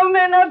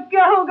 सोमेन अब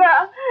क्या होगा?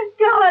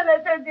 क्या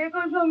हालत है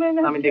देखो सोमेन।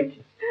 আমি দেখছি।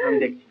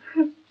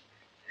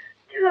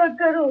 क्या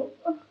करो?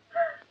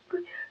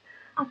 कुछ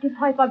আপনি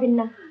ভয় পাবেন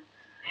না,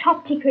 সব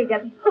ঠিক হয়ে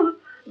যাবে।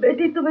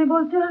 बेटी तुम्हें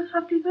बोलते हो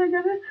सब ठीक हो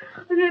जाए?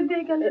 अरे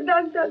देखने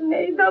डॉक्टर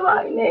नहीं,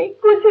 दवाई नहीं,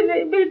 कुछ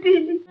नहीं बेटी।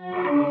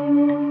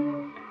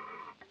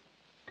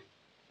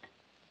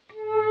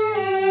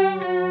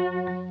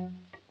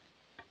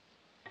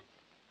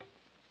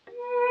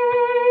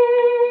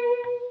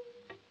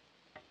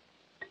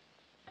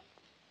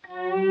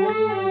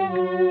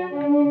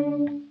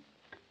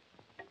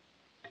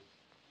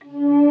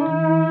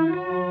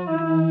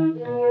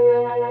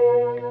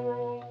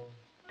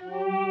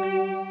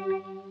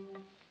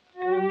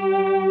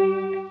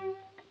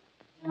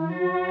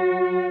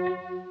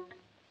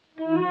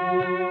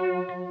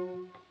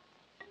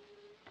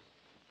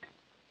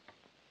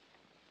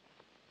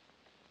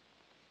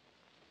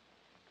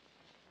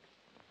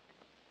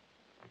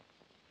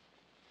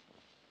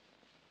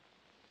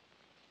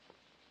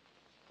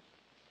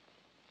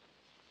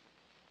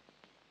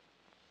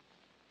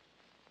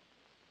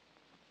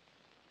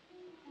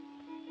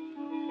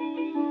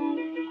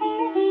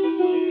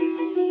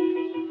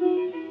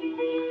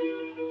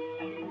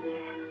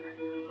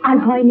 আর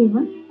হয়নি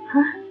মা।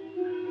 হ্যাঁ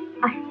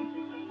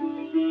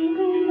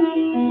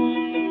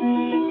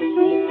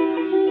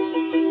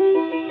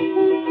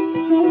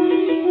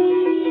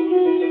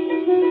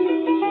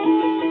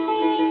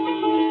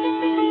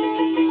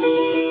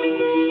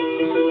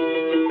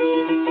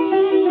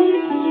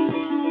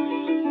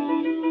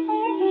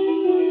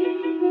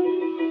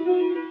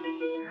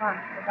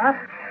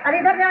अरे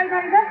इधर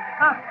इधर इधर,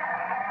 हाँ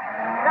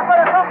रखो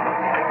रखो,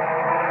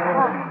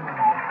 हाँ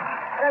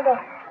रखो।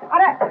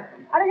 अरे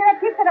अरे जरा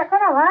ठीक से रखो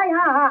ना भाई।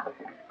 हाँ हाँ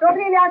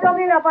टोकरी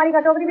ले, पानी का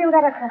टोकरी भी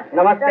उधर रखो।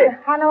 नमस्ते।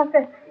 हाँ नमस्ते।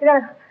 इधर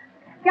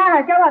क्या है,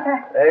 क्या बात है?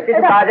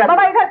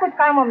 बाबा इधर कुछ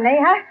काम हम नहीं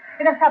है,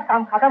 इधर सब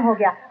काम खत्म हो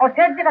गया, और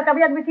सेठ जी का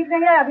तबीयत भी ठीक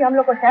नहीं है। अभी हम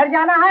लोग को शहर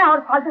जाना है, और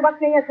फालतू वक्त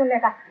नहीं है सुनने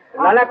का।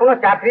 না না, কোনো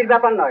চাকরির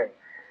ব্যাপার নয়,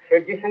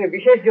 শেঠজির সঙ্গে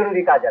বিশেষ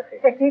জরুরি কাজ আছে।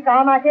 কি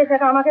কাম আছে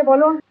সেটা আমাকে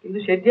বলুন। কিন্তু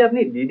শেঠজি আপনি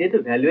লিডে তো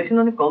ভ্যালুয়েশন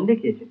অনেক কম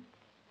দেখিয়েছেন।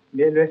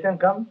 ভ্যালুয়েশন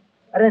কম?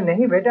 আরে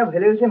नहीं बेटा,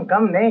 ভ্যালুয়েশন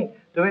কম নেই।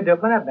 তুমি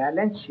দেখো না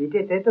ব্যালেন্স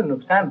শিটেতে তো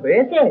নুকসান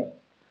হয়েছে।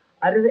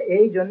 আরে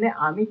এই জন্য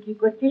আমি কি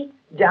করছি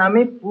যে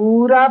আমি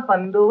পুরা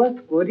বন্দোবস্ত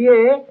করিয়ে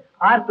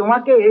আর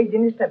তোমাকে এই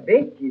জিনিসটা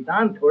বেচছি,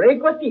 দান थोड़े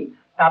করছি,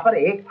 তারপর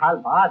 1 साल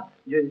बाद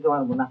যদি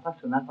তোমার মুনাফা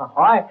সুনাফা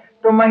হয়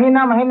তো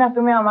মहीना महीना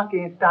तुम्हें আমাকে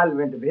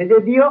ইনস্টলমেন্ট भेजे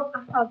दियो।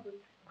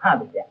 हाँ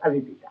बेटा अभी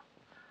बेटा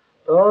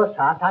तो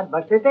 7-8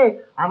 বছরেতে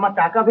আমার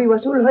টাকা भी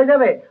वसूल হয়ে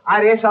যাবে আর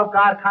এই সব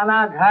কারখানা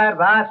ঘর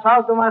বাড়ি সব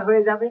তোমার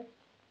হয়ে যাবে।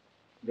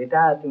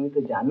 বেটা তুমি তো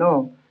জানো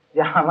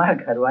যে আমার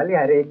ঘরওয়ালি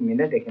আর 1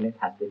 মিনিট এখানে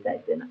থাকতে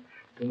চাইছে না।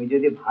 তুমি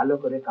যদি ভালো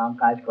করে কাম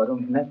কাজ করো,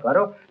 মেহনত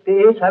করো তো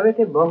এই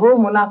সবেতে বহু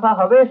মুনাফা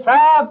হবে,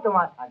 সব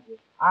তোমার থাকবে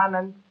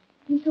আনন্দ।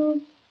 কিন্তু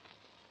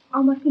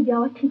আমার কি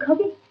যাওয়া ঠিক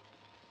হবে?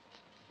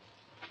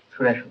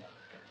 শুনে শুনো।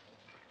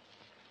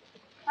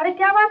 अरे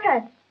क्या बात है,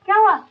 क्या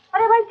हुआ?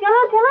 अरे भाई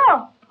चलो चलो।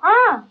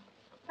 हाँ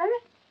अरे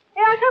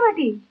ए आशा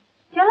बेटी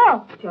चलो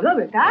चलो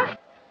बेटा।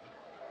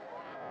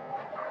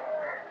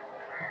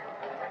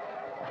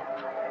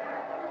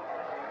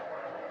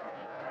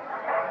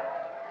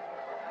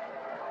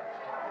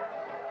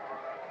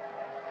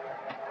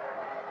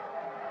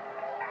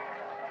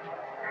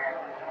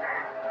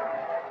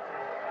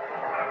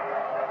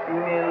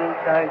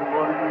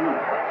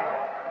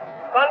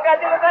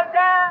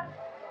 Congratulations,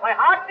 my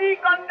hearty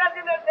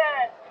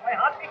congratulations, my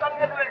hearty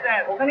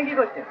congratulations. ওখানে কি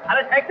করছেন?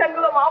 আরে সেকশন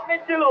গুলো মাপ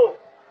নিচ্ছিল।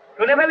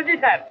 শুনে ফেলেছি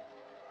স্যার,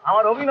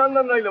 আমার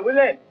অভিনন্দন রইল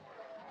বুঝলেন।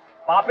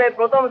 বাপের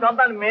প্রথম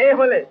সন্তান মেয়ে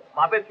হলে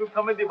বাপের সুখ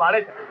সমৃদ্ধি বাড়ে।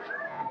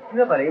 কি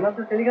ব্যাপার, এইমাত্র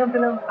টেলিগ্রাম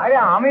পেলাম। আরে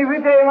আমি भी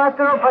তো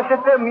এইমাত্র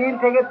 75 মিল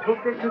থেকে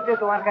ছুটতে ছুটতে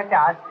তোমার কাছে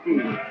আসছি।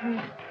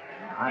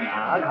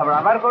 না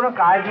ঘবরাবার কোনো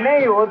কাজ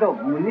নেই, ও তো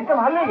উনি তো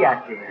ভালোই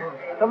আছে,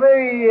 তবে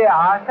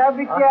আশা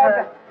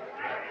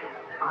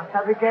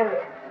বিকের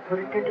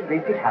শরীরটা একটু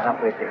বেশি খারাপ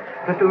হয়েছে,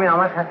 তো তুমি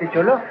আমার সাথে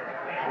চলো।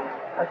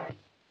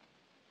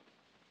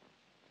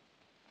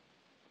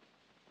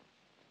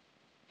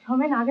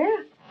 সমেন আগে?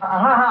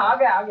 হ্যাঁ হ্যাঁ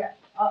আগে আগে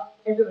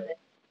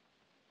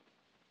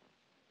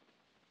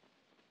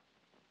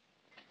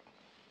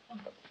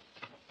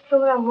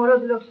তোমরা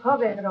মরদ লোক সব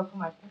একরকম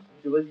আছে।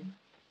 কি বলছি?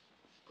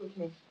 कुछ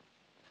नहीं,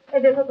 ये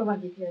देखो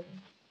तुम्हारी बेटी আছে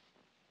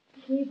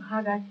কি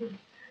ভাগ আছে।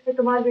 ये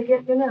तुम्हारी बेटी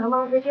আছে না,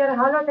 আমার বেটির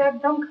হালত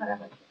একদম খারাপ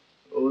আছে।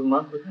 ওর মা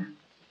কোথায়?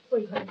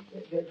 कोई घर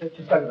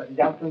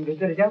जाओ तुम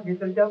भीतर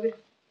जाओगे।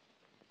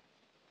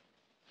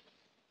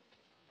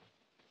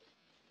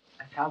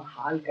 अच्छा अब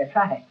हाल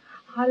कैसा है?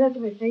 हालत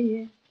वैसे ही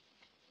है।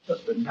 तो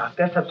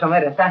डॉक्टर सब समय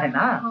रहता है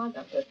ना? हाँ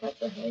डॉक्टर साहब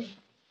तो है।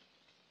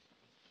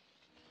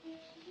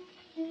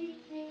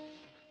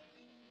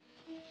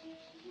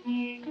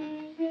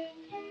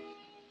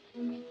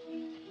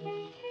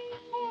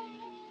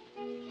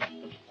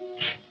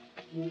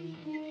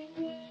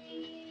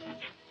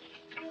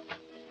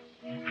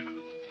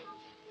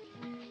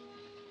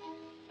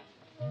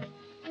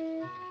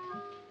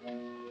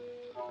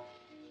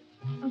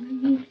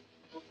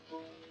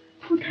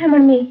 কোথায়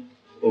আমার মেয়ে?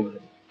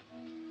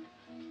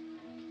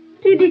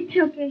 কি দিচ্ছ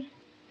ওকে?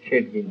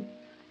 শেড দিন।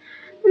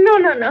 না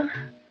না না,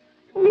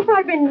 উনি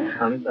পারবেন না।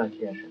 আমি তো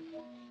আছি আশা।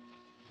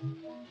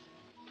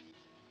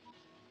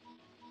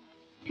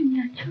 তুমি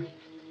আছো?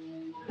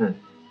 হ্যাঁ।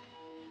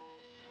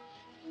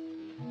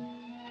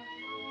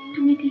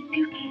 তুমি দেখতে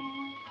ওকে?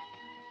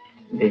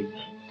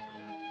 দেখছি।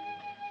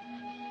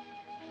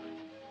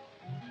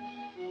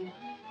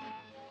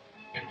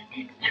 তুমি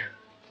দেখছো?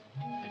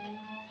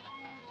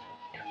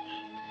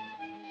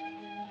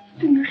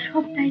 তুমি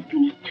সব দায়িত্ব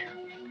নিচ্ছ?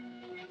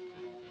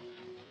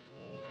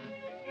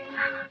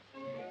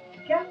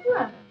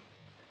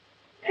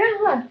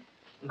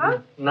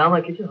 না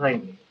আমার কিছু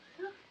হয়নি,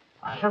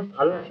 আশা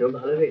ভালো আছে,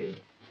 ভালো লেগে।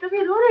 তুমি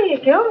रो रही है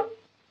क्यों?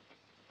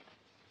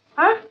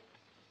 हाँ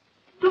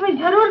তুমি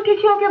जरूर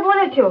কিছু ওকে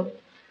বলেছো?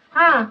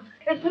 हाँ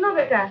ये सुनो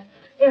बेटा,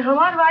 ये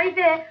हमार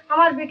বাড়িতে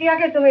আমার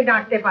বিটিয়াকে তুমি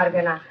ডাঁটতে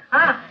পারবে না।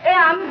 हाँ ये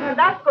আমি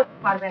বরদাস্ত করতে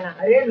পারবে না।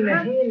 अरे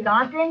नहीं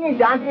डांटेंगे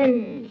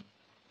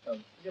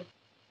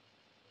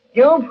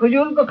क्यों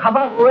फजूल को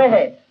खबर हुए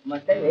है।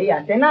 मतलब यही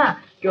आते ना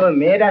कि वो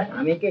मेरा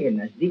स्वामी के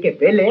नजदीक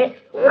पहले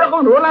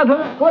रोना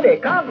धोना करे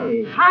कांदे।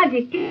 हाँ जी,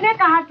 किसने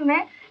कहा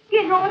तुम्हें कि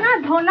रोना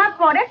धोना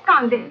करे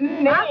कांदे?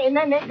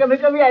 नहीं कभी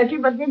कभी ऐसी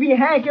पत्नी भी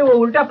है कि वो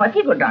उल्टा पति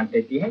को डांट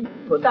देती है,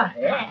 होता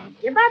है।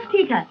 ये बात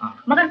ठीक है,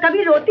 मगर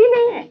कभी रोती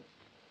नहीं है।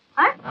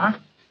 हाँ?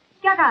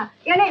 क्या कहा?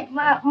 यानी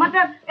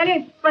मतलब यानी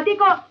पति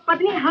को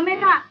पत्नी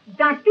हमेशा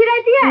डांटती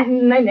रहती है?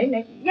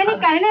 नहीं यानी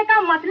कहने का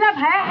मतलब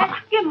है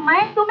कि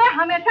मैं तुम्हें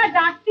हमेशा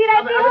डांटती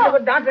रहती हूँ।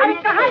 अरे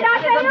कहाँ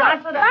डांट रही हूँ?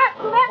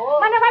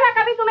 मैंने बोला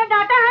कभी तुम्हें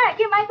डांटा है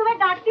कि मैं तुम्हें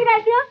डांटती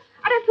रहती हूँ?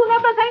 अरे सुनो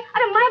तो सही,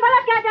 अरे मैं बोला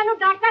क्या जानूँ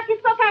डांटना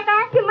किसको कहता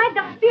है कि मैं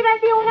डांटती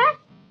रहती हूँ ना?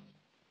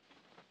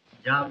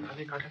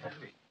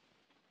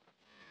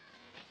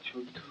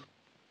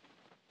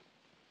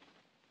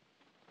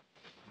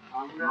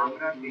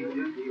 আমরা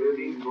তিনজন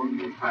চিরদিন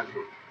বন্ধু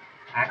থাকবো,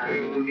 একই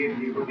মনের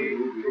জীবনে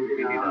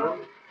প্রকৃতি দাও।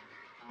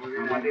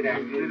 আমাদের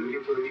একজনের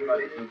বিপত্তি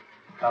করে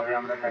তবে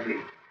আমরা থাকি।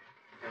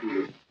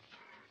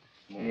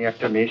 উনি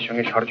একটা মেয়ের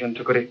সঙ্গে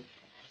ষড়যন্ত্র করে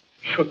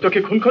সত্যকে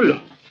খুন করলো?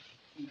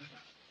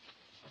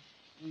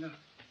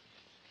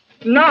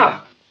 না,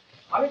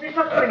 আমি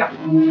বিশ্বাস করি না।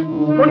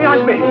 উনি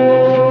আসবে,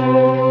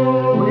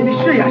 উনি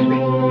নিশ্চয়ই আসবে।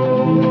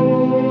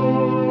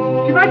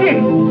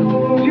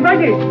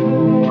 শিবাজি,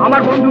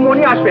 আমার বন্ধু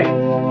মনি আসবে।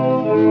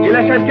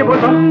 জেলা সাহেবকে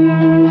বলবো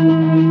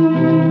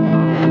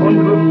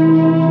বন্ধু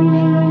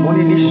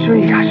মনি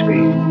নিশ্চয়ই আসবে।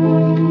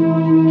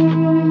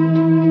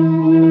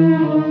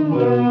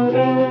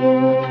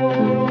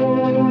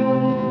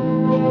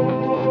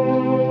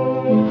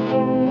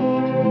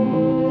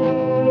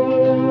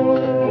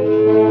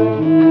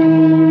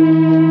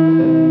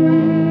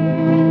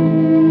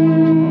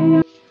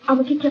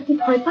 আমাকে কি আপনি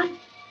ভয় পান?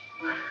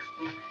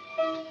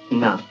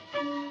 না,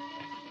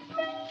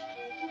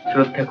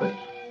 শ্রদ্ধা করি।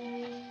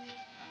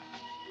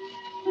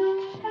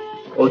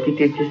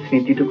 অতীতের যে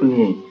স্মৃতিটুকু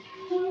নিয়ে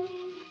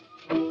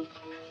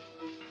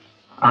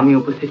আমি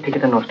উপস্থিত থেকে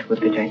তা নষ্ট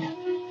করতে চাই না।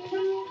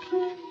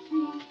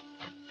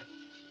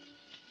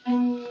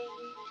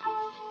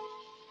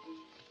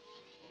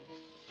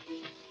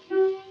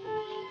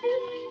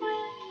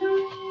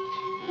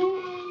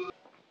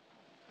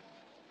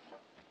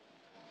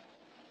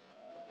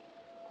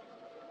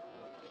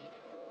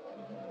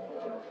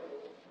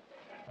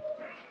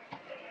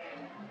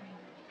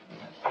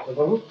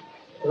 বাবু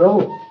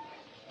বাবু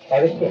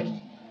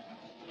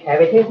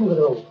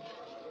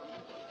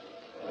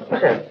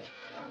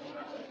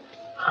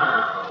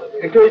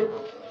একটু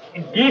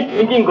ডিপ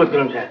থিঙ্কিং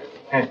করছিলাম স্যার।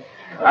 হ্যাঁ,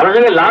 আপনার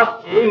সঙ্গে লাস্ট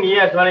এই নিয়ে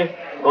আছে, মানে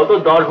গত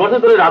 10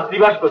 বছর ধরে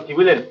রাত্রিবাস করছি,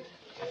 বুঝলেন?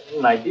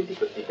 নাইট ডিউটি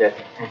করছি স্যার।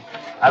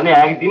 আপনি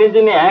একদিনের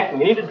জন্য 1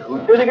 মিনিট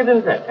ঘুরতে রেখেছেন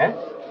স্যার? হ্যাঁ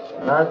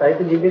না, তাই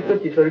তো জিজ্ঞেস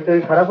করছি, শরীর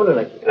টরীর খারাপ হলো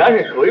নাকি? না,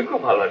 শরীর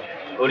খুব ভালো আছে,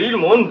 শরীর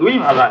মন দুই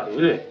ভালো আছে,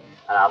 বুঝলেন?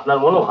 আর আপনার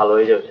মনও ভালো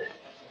হয়ে যাবে স্যার।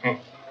 হ্যাঁ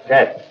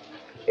স্যার,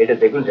 এটা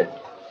দেখুন স্যার,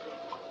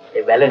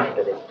 এই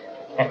ব্যালেন্সটা দেখুন।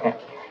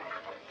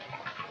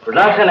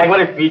 প্রোডাকশন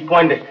একবারে পিক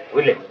পয়েন্টে,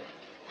 বুঝলেন?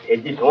 এর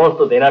যে সমস্ত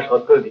দেনা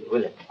শোধ করে দিচ্ছি,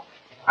 বুঝলেন?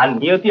 আর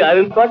নিয়তি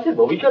আয়ন করছে,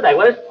 ভবিষ্যৎ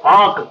একবারে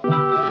ফাঁক।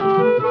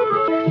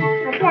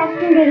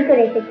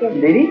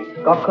 দেরি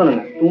কখনো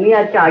না, তুমি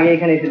আজকে আগে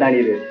এখানে এসে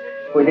দাঁড়িয়ে রয়েছে।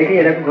 ওই দেখি,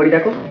 এরকম ঘড়ি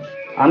দেখো,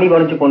 আমি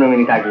বরঞ্চ 15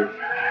 মিনিট আগে।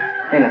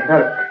 তাই না?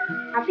 ধরো।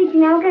 আপনি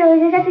তুমি আমাকে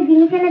রোজের কাছে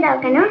জিনিস এনে দাও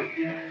কেন?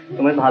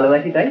 তোমায়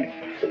ভালোবাসি তাই,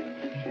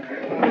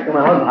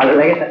 তোমার আমার ভালো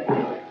লাগে তাই।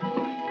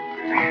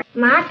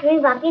 মা, তুমি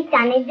বাকি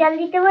চানের জল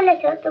দিতে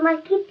বলেছো, তোমার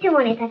কিচ্ছু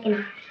মনে থাকে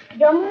না।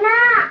 যমুনা,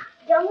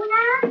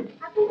 যমুনা,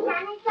 আপনি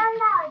চানের জল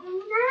দাও।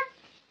 যমুনা,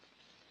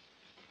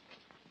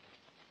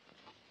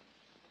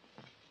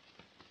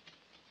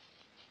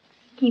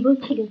 কি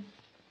বলছিলেন?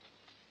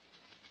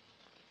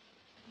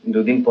 2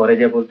 দিন পরে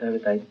যা বলতে হবে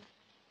তাই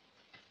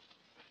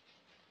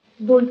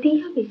বলতেই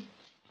হবে?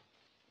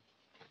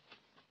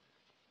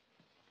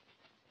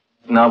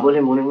 না বলে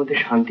মনের মধ্যে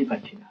শান্তি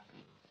পাচ্ছি না।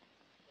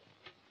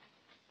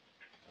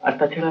 আর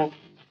তাছাড়া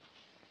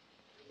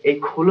এই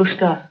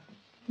খোলসটা,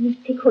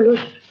 মিথ্যে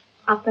খোলস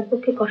আপনার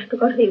পক্ষে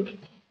কষ্টকর হয়ে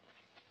উঠেছে।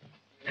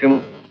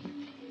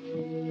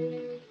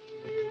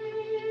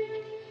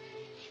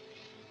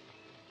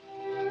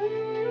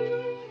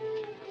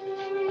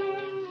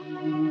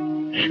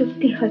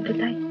 সত্যি হয়তো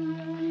তাই।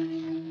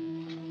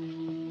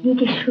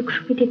 নিজের সুখ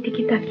সুবিধের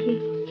দিকে তাকিয়ে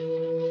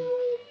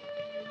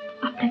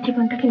আপনার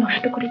জীবনটাকে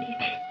নষ্ট করে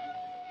দিয়েছে।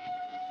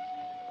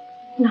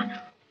 না না,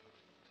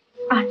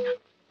 আর না।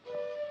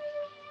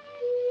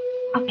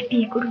 আপনি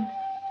বিয়ে করুন,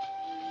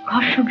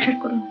 ঘর সংসার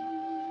করুন,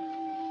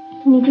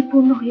 নিজে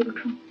পূর্ণ হয়ে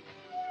উঠুন।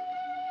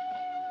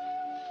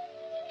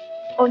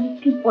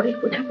 অনেকদিন পরের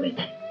বোঝা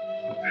পড়েছে।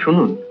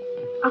 শুনুন,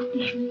 আপনি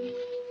শুনুন।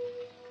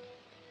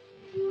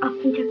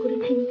 আপনি যা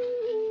করেছেন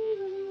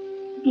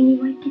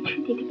বিনিময়ে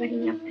কিছুই দিতে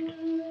পারিনি আপনাকে।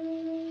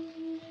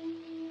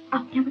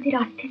 আপনি আমাদের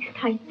আর্থিক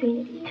স্থায়িত্ব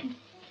এনে দিয়েছেন।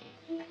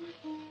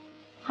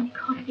 আমি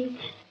ঘর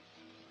পেয়েছি,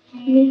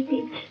 মেয়ে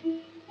পেয়েছি।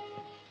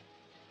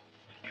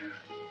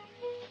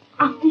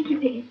 আপনি কি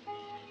পেলেন?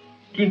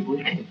 কি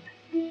বলছেন?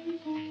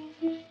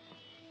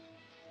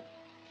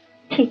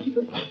 ঠিকই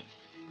বলছি।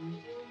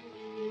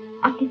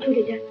 আপনি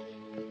চলে যান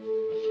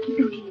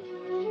দূরে,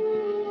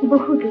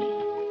 বহু দূরে,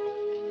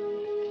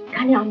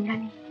 যেখানে আমরা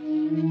নেই,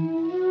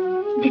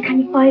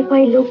 যেখানে পায়ে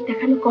পায়ে লোক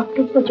দেখানো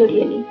কর্তব্য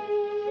জড়িয়ে নেই,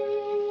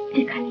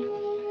 যেখানে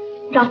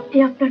রাত্রে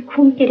আপনার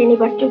খুন কেড়ে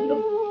নেবার জন্য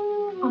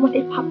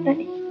আমাদের ভাবনা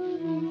নেই।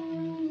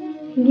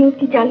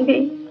 নিয়তি জানবে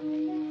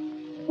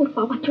ওর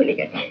বাবা চলে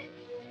গেছে,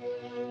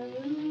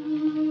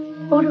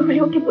 বড় হলে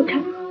ওকে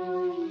বোঝাবো।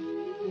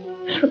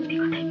 সত্যি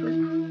কথাই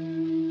বলবো,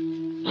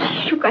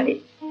 শিশুকালে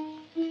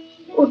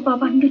ওর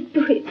বাবার মৃত্যু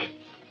হয়েছে।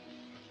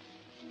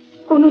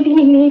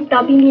 কোনোদিনই মেয়ের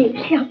দাবি নিয়ে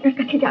সে আপনার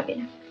কাছে যাবে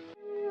না।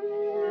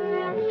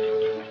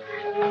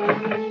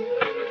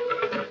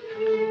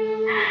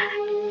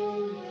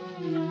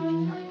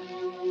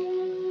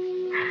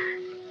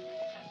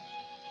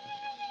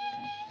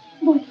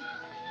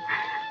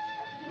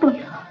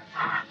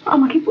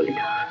 আমাকে বলে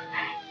দাও,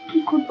 কি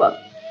করবো?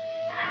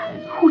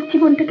 ওর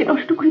জীবনটাকে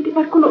নষ্ট করে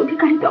দেবার কোনো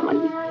অধিকারই তো আমার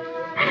নেই।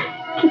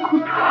 কি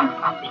করবো?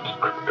 আপনি কি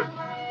করবো?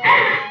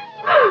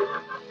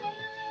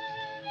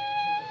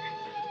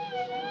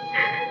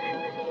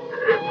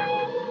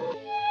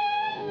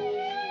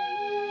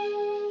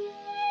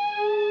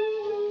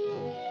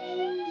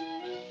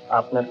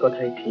 আপনার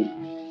কথাই ঠিক,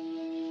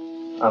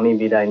 আমি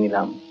বিদায়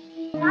নিলাম।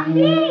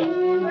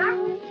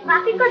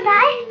 বাপি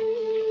কোথায়?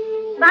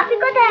 বাপি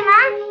কোথায় মা?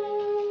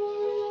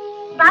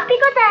 বাপি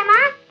কোথায় মা?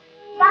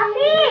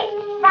 বাপি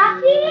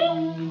বাপি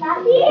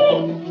বাপি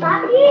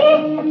বাপি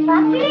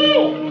বাপি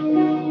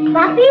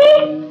বাপি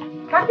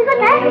বাপি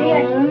কোথায়?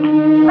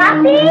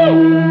 বাপি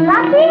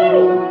বাপি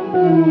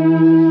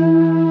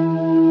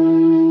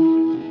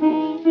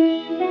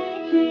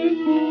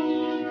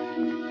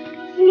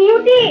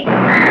নিউটি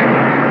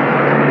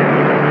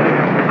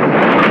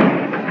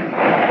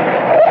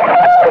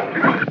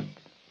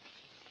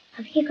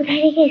আপনি কোথায়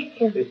রেখে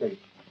এসছো?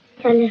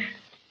 চলো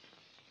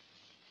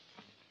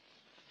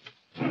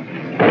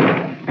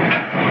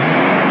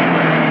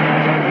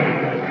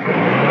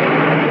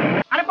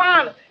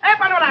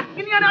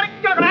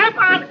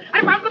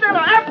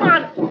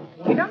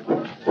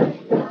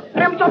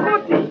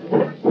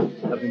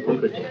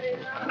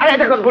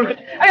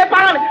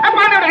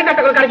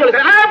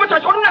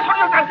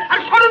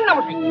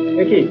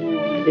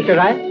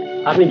রায়,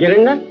 আপনি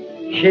গেলেন না?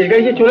 শেষ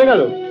গাড়ি যে চলে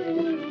গেল।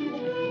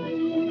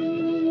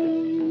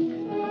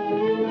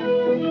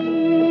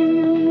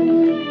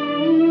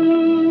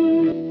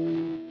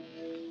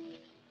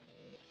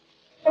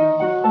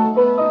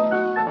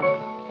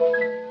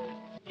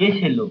 কে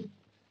সে লোক?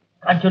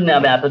 কার জন্য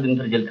আমি এতদিন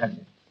ধরে জেল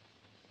খাটবে?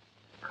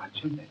 কার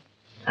জন্য?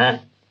 হ্যাঁ,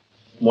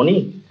 মনি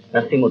না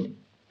শ্রীমতী?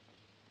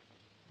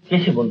 কে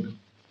সে বন্ধু?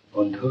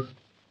 বন্ধু?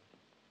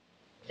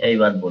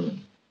 এইবার বলুন।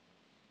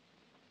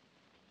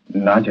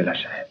 না জেলা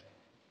সাহেব,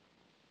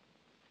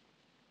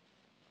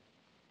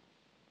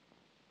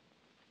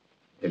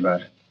 এবার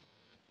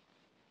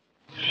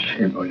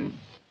সে বলি।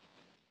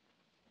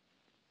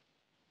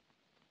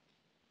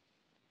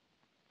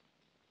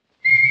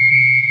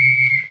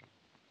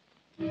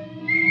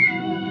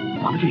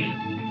 বাবুজি,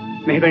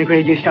 মেহরবানি করে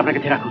এই জিনিসটা আপনার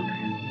কাছে রাখুন।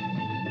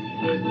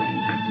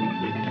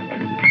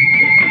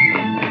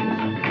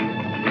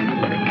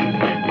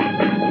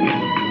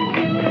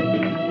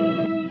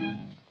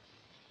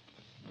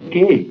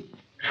 কে?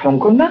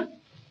 শঙ্কর না?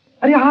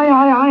 আরে আয়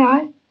আয় আয়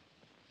আয়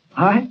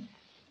আয়।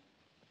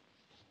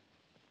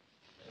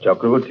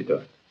 চক্রবর্তী তো?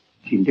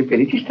 চিনতে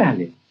পেরেছিস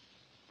তাহলে?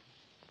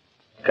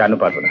 কেন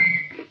পারবো না?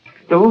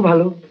 তবু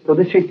ভালো,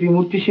 তোদের সেই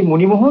ত্রিমূর্তি সেই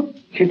মণিমোহন,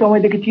 সে তো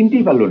আমায় দেখে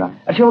চিনতেই পারলো না।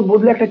 আর সে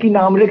বদলে একটা কি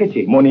নাম রেখেছে,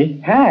 মণি।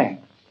 হ্যাঁ,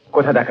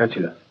 কোথা দেখা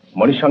হচ্ছিল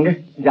মণির সঙ্গে?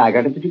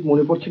 জায়গাটা তো ঠিক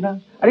মনে পড়ছে না।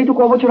 আর এই তো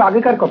ক বছর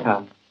আগেকার কথা।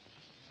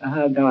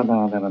 হ্যাঁ, দাঁড়া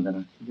দাঁড়া দাঁড়া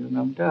দাঁড়া,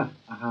 নামটা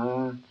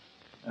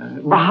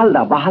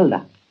বাহালদা। বাহালদা।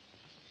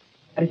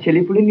 আরে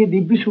ছেলেপুলে নিয়ে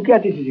দিব্যি সুখে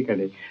আছে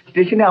সেখানে।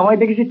 স্টেশনে আমায়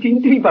দেখে সে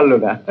চিনতেই পারলো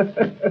না।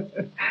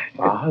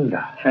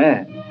 বাহালদা? হ্যাঁ।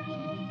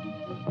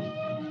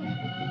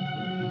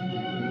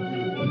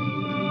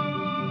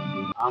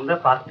 আমরা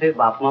পাত্রের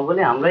বাপ মা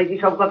বলে আমরাই কি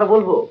সব কথা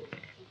বলবো?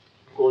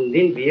 কোন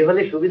দিন বিয়ে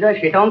হলে সুবিধা হয়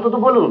সেটা অন্তত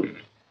বলুন।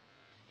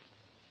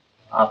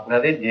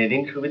 আপনাদের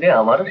যেদিন সুবিধে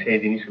আমারও সেই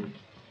দিনই সুবিধে।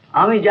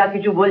 আমি যা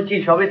কিছু বলছি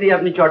সবেতেই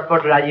আপনি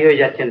চটপট রাজি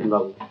হয়ে যাচ্ছেন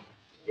বাবু।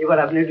 এবার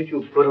আপনি একটু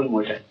চুপ করুন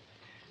মশাই।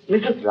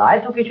 মিস্টার রায়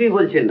তো কিছুই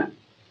বলছেন না,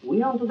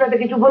 উনি অন্তত একটা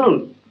কিছু বলুন।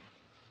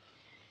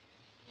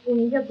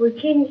 উনি যা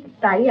বলছেন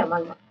তাই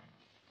আমার মত।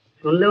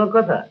 শুনলে ওর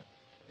কথা?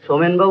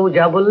 সোমেন বাবু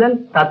যা বললেন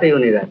তাতেই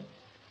উনি রায়।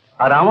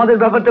 আর আমাদের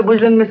ব্যাপারটা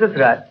বুঝলেন মিসেস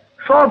রায়,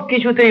 সব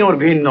কিছুতেই ওর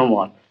ভিন্ন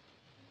মত।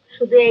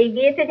 শুধু এই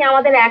বিয়েতে যে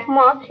আমাদের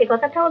একমত সে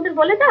কথাটা আমাদের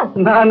বলে দাও।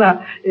 না না,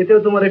 এতেও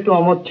তোমার একটু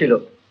অমত ছিল।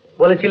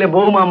 বলেছিলে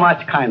বৌমা মাছ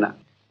খায় না।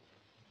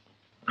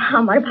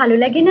 আমার ভালো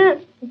লাগে না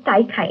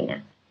তাই খাই না।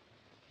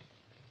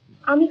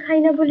 আমি খাই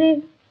না বলে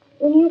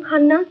উনিও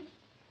খান না,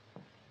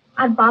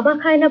 আর বাবা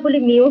খায় না বলে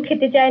মেয়েও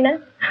খেতে চায় না।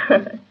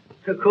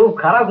 খুব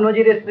খারাপ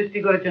নজিরের সৃষ্টি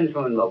করেছেন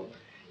সোমেন বাবু।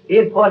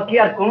 এরপর কি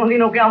আর কোনোদিন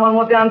ওকে আমার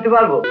মতে আনতে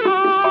পারবো?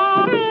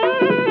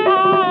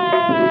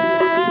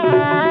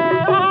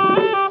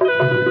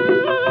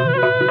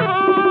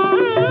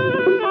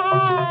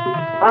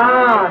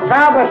 हाँ,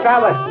 शाबाश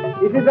शाबाश,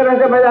 इसी तरह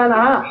से बजाना।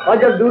 हाँ, और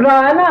जब दूल्हा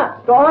है ना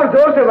तो और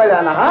जोर से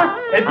बजाना। हाँ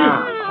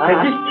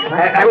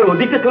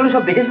ওদিকটা চলুন,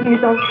 সব দেখে শুনে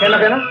নিতে হবে। কেন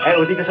কেন?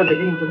 ওদিকটা সব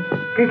দেখে নিতে হবে।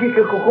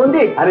 কোন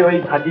দিক? আরে ওই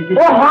ছাতি।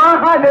 ও হ্যাঁ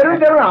হ্যাঁ, জরুর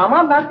জরুর।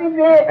 আমার নাতি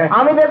যে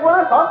আমি দেখবো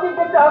না, সব দিক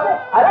দেখতে হবে।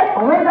 আরে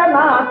সময়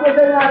না আছে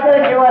আছে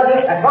কেউ আছে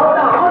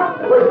সবটা আমার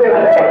করতে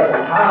হবে।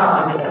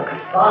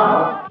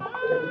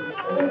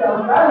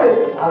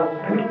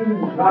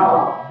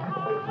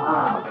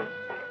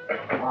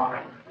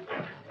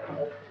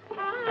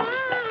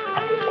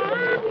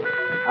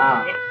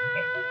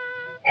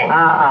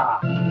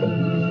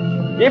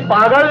 ये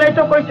पागल नहीं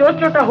तो कोई चोट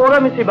चोटा होगा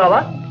मिसी बाबा।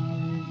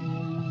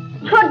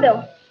 छोड़ दो।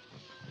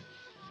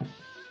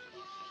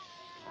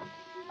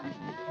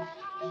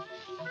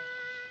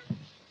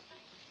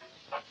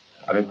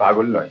 আমি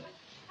পাগল নই,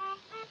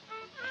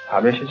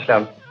 আমি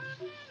এসেছিলাম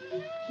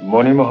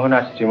মণিমোহন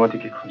আর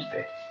শ্রীমতীকে খুঁজতে।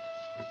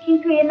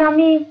 কিন্তু এ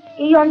নামে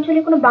এই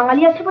অঞ্চলে কোনো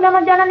বাঙালি আছে বলে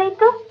আমার জানা নেই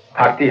তো।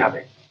 থাকতেই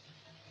হবে।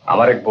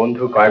 আমার এক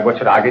বন্ধু কয়েক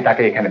বছর আগে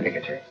তাকে এখানে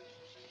দেখেছে।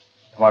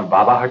 তোমার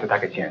বাবা হয়তো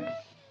তাকে চেনেন।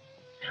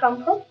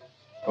 সম্ভব।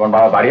 তোমার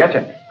বাবা বাড়ি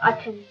আছেন?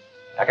 আছেন।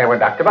 তাকে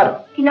একবার ডাকতে পারো?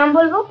 কি নাম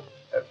বলবো?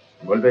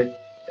 বলবে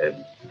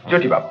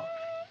জটি বাবু।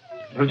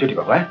 জটি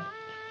বাবু। হ্যাঁ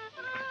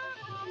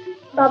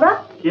বাবা,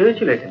 কি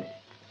হয়েছিল এখানে?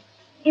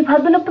 এই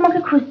ভদ্রলোক তোমাকে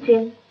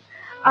খুঁজছেন,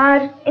 আর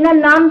এনার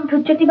নাম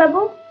ধুজ্জটি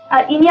বাবু,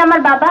 আর ইনি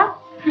আমার বাবা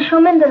শ্রী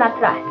সোমেন্দ্রনাথ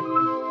রায়।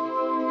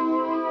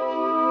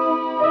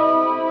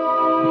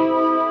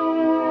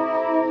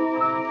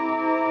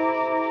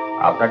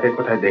 আপনাকে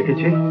কোথায়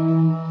দেখেছি?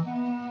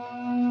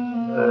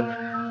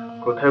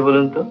 কোথায়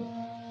বলুন তো?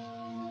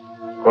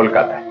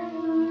 কলকাতায়।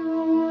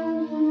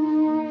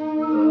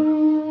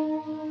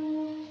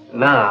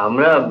 না,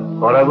 আমরা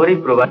বরাবরই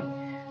প্রবাসী।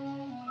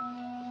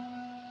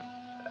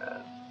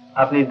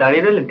 আপনি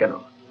দাঁড়িয়ে রইলেন কেন?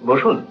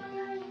 বসুন।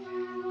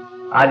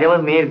 আজ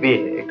আমার মেয়ের বিয়ে,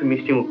 একটু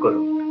মিষ্টি মুখ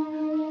করুন।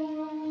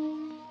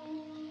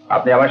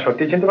 আপনি আমায়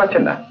সত্যি চিনতে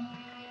পারছেন না?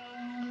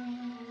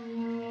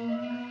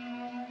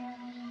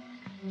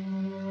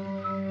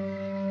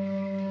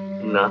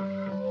 না।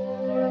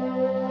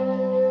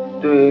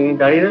 তুই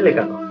দাঁড়িয়ে রইলে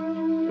কেন?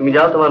 তুমি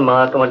যাও, তোমার মা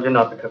তোমার জন্য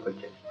অপেক্ষা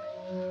করছে।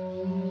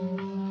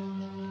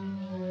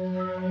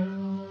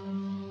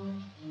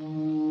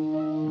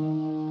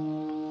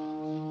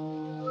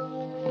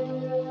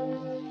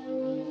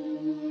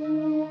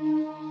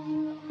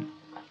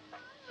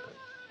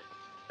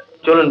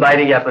 চলুন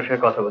বাইরে গিয়ে আপনার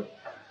সঙ্গে কথা বলি।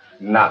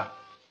 না,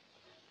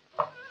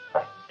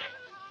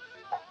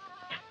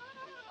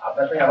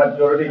 আপনার সঙ্গে আমার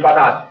জরুরি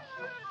কথা আছে।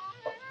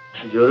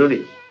 জরুরি?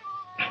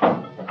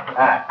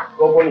 হ্যাঁ,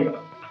 গোপনীয়।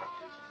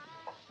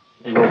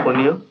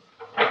 গোপনীয়?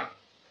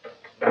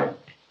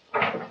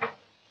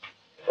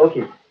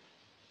 ওকে,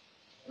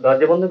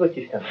 দরজা বন্ধ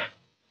করছিস কেন?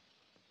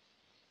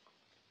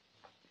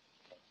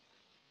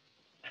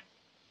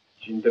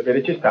 চিনতে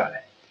পেরেছিস তাহলে?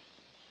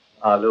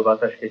 আলো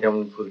বাতাসকে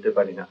যেমন ভুলতে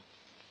পারি না,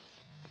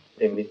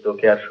 এমনি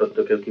তোকে আর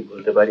সত্যকেও কি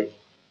ভুলতে পারি?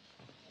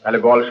 তাহলে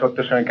বল,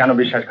 সত্যের সঙ্গে কেন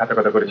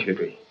বিশ্বাসঘাতকতা করেছিলি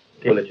তুই?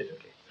 কে বলেছে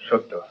তোকে?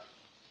 সত্য।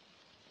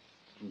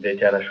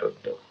 বেচারা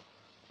সত্য,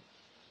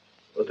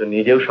 ও তো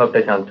নিজেও সবটা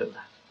জানতো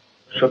না।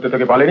 সত্য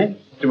তোকে বলেনি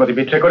শ্রীমতী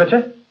বিট্রে করেছে?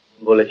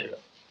 বলেছিল।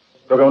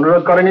 তোকে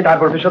অনুরোধ করেনি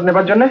তার প্রতিশোধ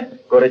নেবার জন্য?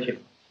 করেছিল।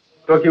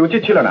 তোর কি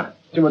উচিত ছিল না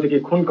শ্রীমতীকে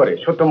খুন করে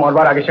সত্য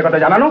মরবার আগে সে কথা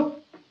জানানো?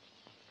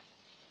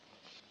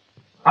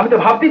 আমি তো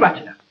ভাবতেই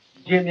পারছি না,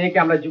 যে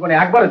মেয়েকে আমরা জীবনে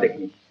একবারও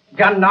দেখিনি,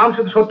 যার নাম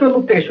শুধু সত্যর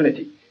মুখ থেকে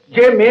শুনেছি,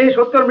 যে মেয়ে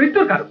সত্যর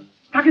মৃত্যুর কারণ,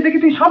 তাকে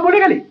দেখে তুই সব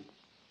বলে গেলি।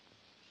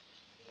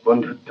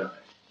 বন্ধুত্ব,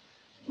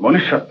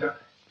 মনুষ্যত্ব,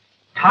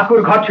 ঠাকুর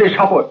ঘর ছুঁয়ে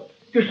শপথ,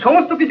 তুই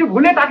সমস্ত কিছু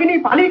ভুলে তাকে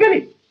নিয়ে পালিয়ে গেলি।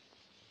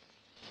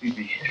 তুই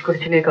বিশ্বাস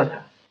করেছিলি এই কথা?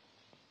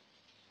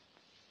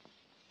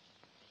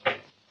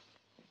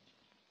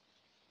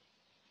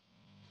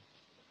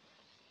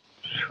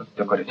 সত্য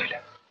করেছিল।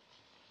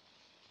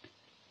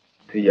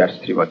 তুই আর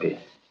শ্রীমতী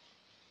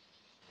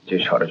যে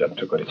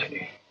ষড়যন্ত্র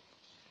করেছিলি,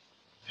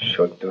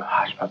 সত্য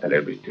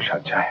হাসপাতালের মৃত্যু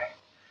সজ্জায়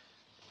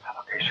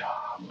আমাকে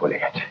সব বলে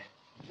গেছে।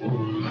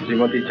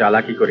 শ্রীমতী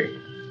চালাকি করে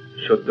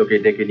সত্যকে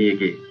ডেকে নিয়ে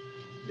গিয়ে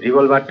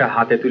রিভলভারটা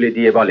হাতে তুলে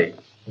দিয়ে বলে,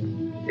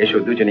 এসো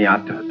দুজনেই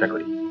আত্মহত্যা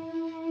করি।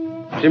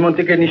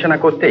 শ্রীমতীকে নিশানা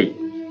করতেই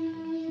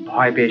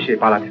ভয় পেয়ে সে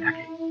পালাতে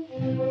থাকে।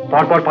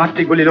 পরপর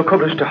 5টি গুলি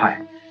লক্ষ্যভ্রষ্ট হয়,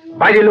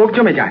 বাইরে লোক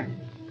জমে যায়।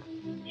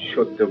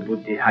 সত্য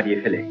বুদ্ধি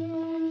হারিয়ে ফেলে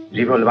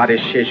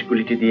রিভলভারের শেষ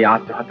গুলিটি দিয়ে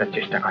আত্মহত্যার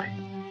চেষ্টা করে।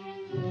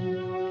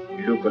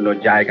 লুকোনো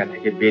জায়গা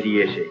থেকে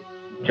বেরিয়ে এসে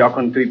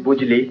যখন তুই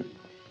বুঝলি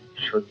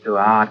সত্য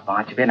আর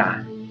বাঁচবে না,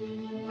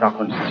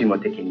 তখন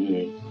শ্রীমতীকে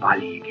নিয়ে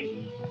পালিয়ে গেলি।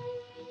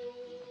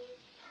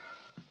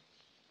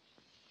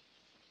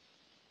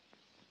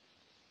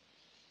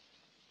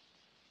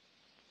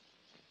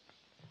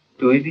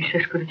 তুই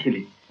বিশ্বাস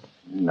করেছিলি?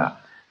 না,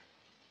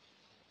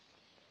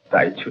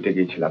 তাই ছুটে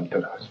গিয়েছিলাম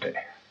তোর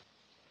হোস্টেলে।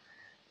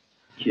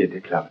 গিয়ে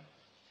দেখলাম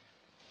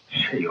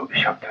সেই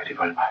অভিশপ্ত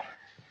রিভলভার।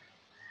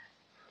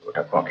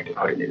 ওটা পকেটে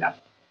ভরে নিলাম।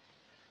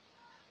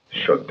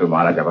 সত্য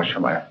মারা যাবার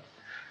সময়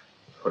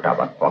ওটা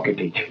আমার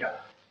পকেটেই ছিল।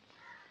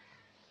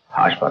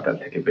 হাসপাতাল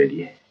থেকে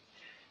বেরিয়ে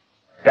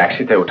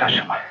ট্যাক্সিতে ওঠার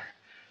সময়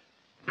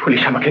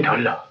পুলিশ আমাকে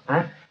ধরলো।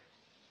 হ্যাঁ?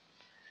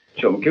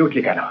 চমকে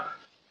উঠলি কেন?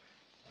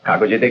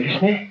 কাগজে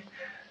দেখিসনি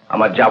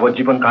আমার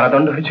যাবজ্জীবন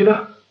কারাদণ্ড হয়েছিল?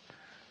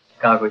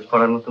 কাগজ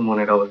পড়ার মতো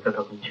মনের অবস্থা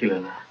তখন ছিল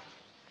না।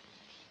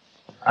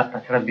 আর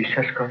তাছাড়া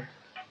বিশ্বাস কর,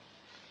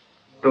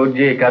 তোর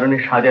যে এই কারণে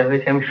সাজা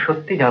হয়েছে আমি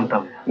সত্যি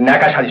জানতাম না।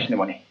 ন্যাকা সাজিস নি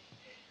মনে।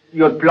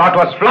 Your plot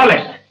was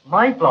flawless.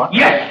 My plot?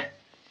 Yes.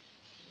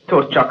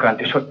 তোর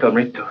চক্রান্তে সত্য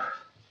মৃত্যু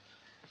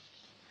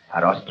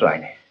আর অস্ত্র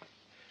আইনে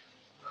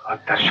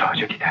হত্যার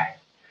সহযোগিতায়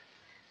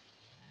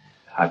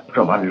আর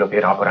প্রমাণ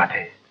লোপের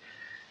অপরাধে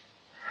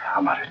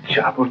আমার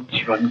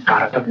যাবজ্জীবন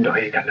কারাদণ্ড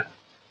হয়ে গেল।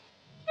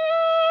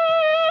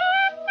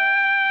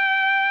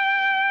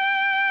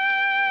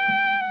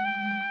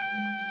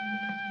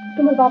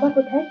 তোমার বাবা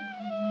কোথায়?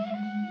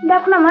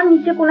 দেখো না মা,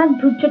 নিচে কোনাক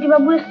ধ্রুবজ্যোতি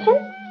বাবু এসছেন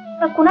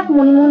আর কোনাক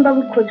মণিমোহন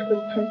বাবুর খোঁজ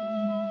করছেন।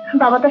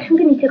 বাবা তার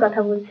সঙ্গে নিচে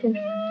কথা বলছেন।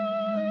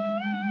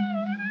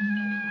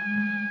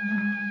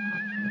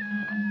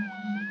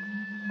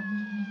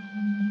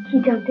 কি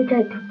জানতে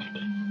চাই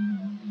ধ্রুবজ্যোতি?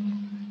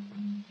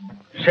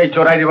 সেই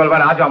চোরাই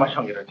রিভলভার আজও আমার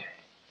সঙ্গে রয়েছে।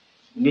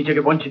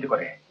 নিজেকে বঞ্চিত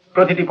করে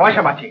প্রতিটি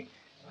পয়সা বাঁচে,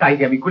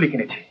 তাই আমি গুলি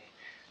কিনেছি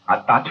আর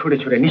তা ছুড়ে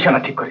ছুড়ে নিশানা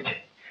ঠিক করেছে।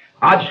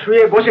 আজ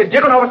শুয়ে বসে যে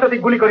কোনো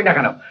অবস্থাতেই গুলি করি না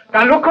কেন,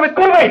 তার লক্ষ্যভেদ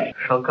করবেই।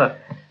 শঙ্কর,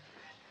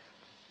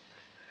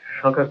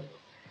 শঙ্কর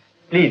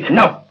প্লিজ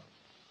নাও।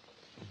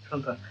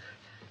 শঙ্কর,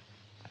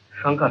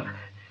 শঙ্কর,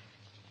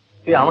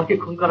 তুই আমাকে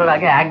খুন করার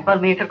আগে একবার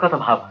মেয়েটার কথা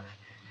ভাব।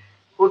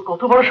 ওর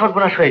কত বড়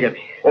সর্বনাশ হয়ে যাবে।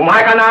 ও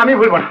মায়া কানা আমি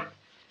ভুলব না।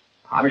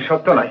 আমি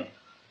সত্য নয়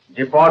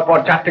যে পর পর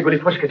 4টে গুলি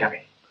ফসকে যাবে।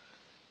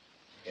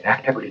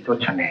 একটা গুলি তোর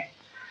জন্যে,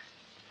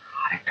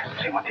 আরেকটা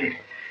শ্রীমতীর।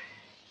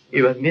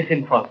 You R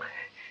মিসইনফর্মড,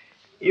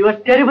 you R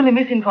terribly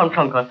মিসইনফর্মড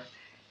Shankar.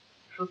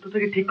 সত্য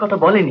থেকে ঠিক কথা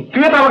বলেনি।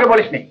 তুই তো আমাকে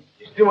বলিসনি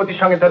শ্রীমতীর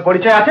সঙ্গে তোর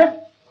পরিচয় আছে।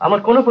 আমার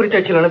কোনো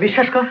পরিচয় ছিল না,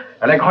 বিশ্বাস কর।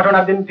 তাহলে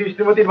ঘটনার দিন তুই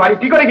শ্রীমতীর বাড়ি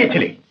কি করে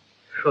গিয়েছিলি?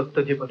 সত্য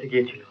যে পথে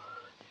গিয়েছিল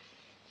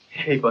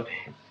সেই পথে।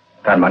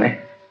 তার মানে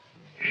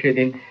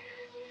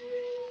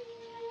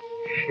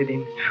সেদিন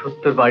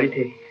সত্যর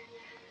বাড়িতে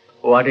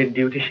ওয়ার্ডের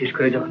ডিউটি শেষ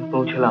করে যখন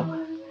পৌঁছলাম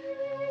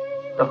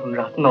তখন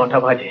রাত 9টা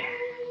বাজে।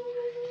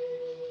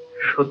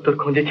 সত্যর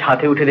খোঁজে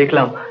ছাদে উঠে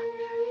দেখলাম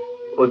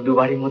ও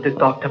দুবাড়ির মধ্যে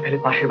তক্তা ফেলে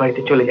পাশের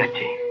বাড়িতে চলে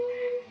যাচ্ছে।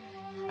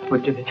 ওর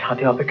জন্য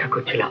ছাদে অপেক্ষা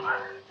করছিলাম।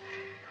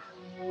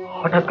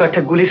 হঠাৎ করে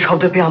একটা গুলির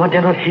শব্দ পেয়ে আমার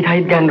যেন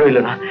হিতাহিত জ্ঞান রইল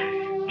না।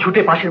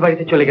 ছুটে পাশের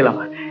বাড়িতে চলে গেলাম।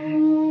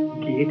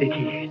 গিয়ে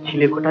দেখি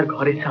ছিলেকোটার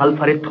ঘরে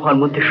সালফারের ধোঁয়ার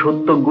মধ্যে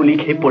সত্য গুলি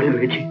খেয়ে পড়ে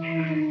রয়েছে।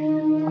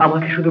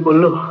 আমাকে শুধু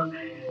বলল,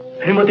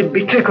 শ্রীমতী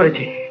বিট্রে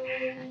করেছে,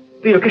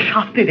 তুই ওকে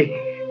শাস্তি দে।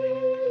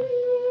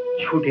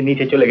 ছুটে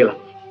নিচে চলে গেলাম।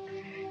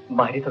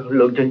 বাইরে তখন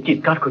লোকজন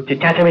চিৎকার করছে,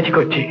 চেঁচামেচি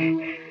করছে।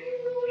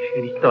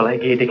 সিঁড়ির তলায়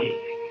গিয়ে দেখি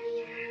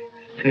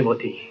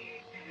শ্রীমতী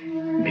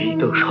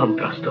ভীত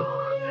সন্ত্রস্ত।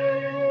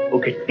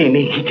 ওকে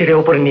টেনে হিচড়ে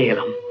ওপরে নিয়ে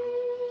এলাম।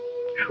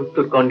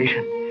 সত্যর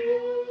কন্ডিশন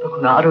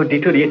তখন আরো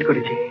ডিটোরিয়েট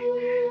করেছে।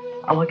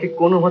 আমাকে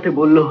কোনো মতে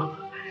বলল,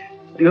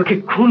 তুই ওকে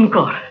খুন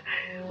কর,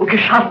 ওকে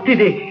শাস্তি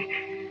দে।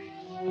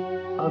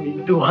 আমি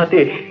দু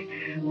হাতে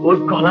ওর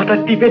গলাটা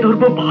টিপে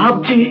ধরবো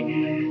ভাবছি,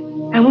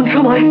 এমন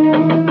সময়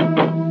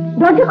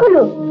দরজা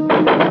খোলো।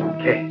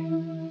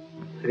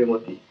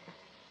 শ্রীমতী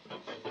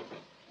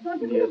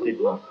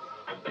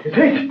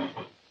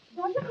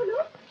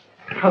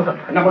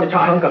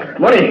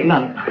না,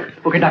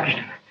 ওকে ডাকিস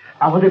না।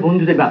 আমাদের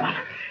বন্ধুদের ব্যাপার,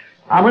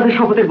 আমাদের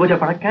শপথের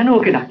বোঝাপড়া, কেন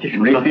ওকে ডাকছিস?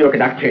 ওকে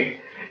ডাকছে,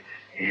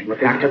 এর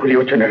মধ্যে একটা গুলি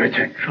ওর জন্য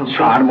রয়েছে।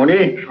 আর মনে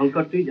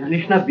শঙ্কর, তুই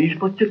জানিস না 20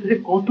 বছর ধরে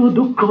কত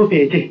দুঃখ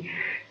পেয়েছে।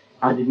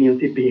 আজ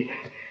নিয়তি পেয়ে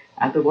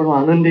এত বড়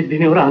আনন্দের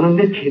দিনে ওর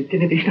আনন্দের ছেদ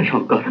টেনে দিস না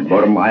শঙ্কর।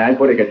 বড় মায়ায়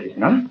পড়ে গেছিস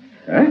না?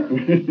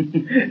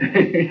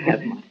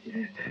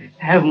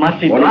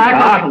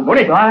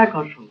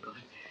 শঙ্কর,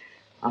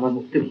 আমার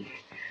মুক্তি নেই,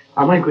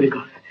 আমায় গুলি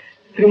কর,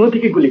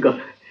 শ্রীমতীকে গুলি কর,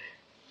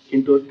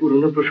 কিন্তু ওর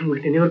পুরনো প্রসঙ্গ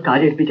টেনে ওর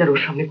কাজের বিচার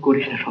ওর সামনে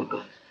করিস না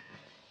Shankar,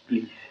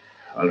 please.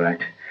 All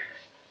right,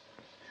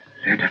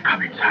 let her come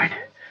inside.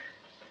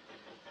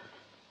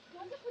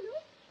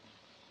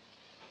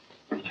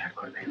 বিচার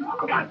করবে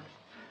ভগবান,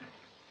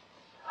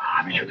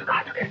 আমি শুধু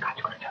ঘাতকের কাজ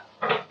করে যাব।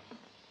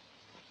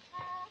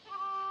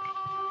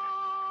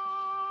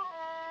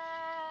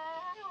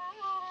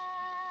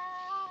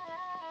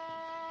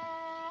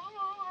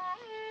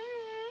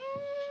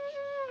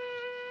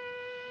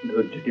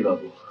 ধৈর্যটি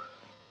বাবু,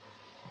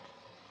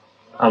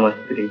 আমার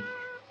স্ত্রী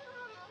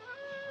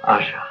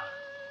আশা।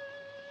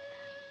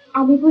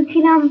 আমি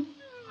বলছিলাম,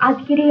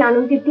 আজকের এই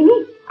আনন্দের দিনে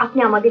আপনি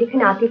আমাদের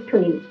এখানে আতিথ্য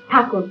নিন,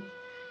 থাকুন,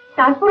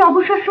 তারপর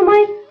অবসর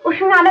সময় ওর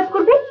সঙ্গে আলাপ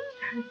করবেন।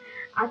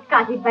 আজ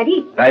কাজের বাড়ি,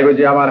 তাই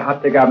বুঝি আমার হাত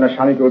থেকে আপনার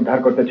স্বামীকে উদ্ধার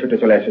করতে ছুটে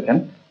চলে এসেছেন?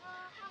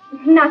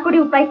 না করে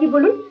উপায় কি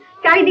বলুন?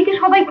 চারিদিকে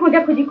সবাই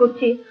খোঁজাখুঁজি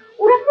করছে,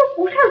 ওরা কোনো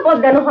পোশাক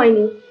বদলানো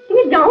হয়নি।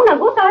 তুমি যাও না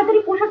গো, তাড়াতাড়ি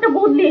পোশাকটা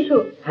বদলে এসো।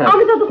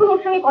 আমি ততক্ষণ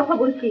ওর সঙ্গে কথা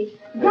বলছি,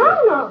 যাও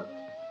না।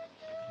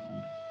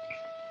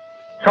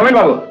 সমীর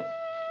বাবু,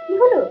 কি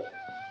হলো?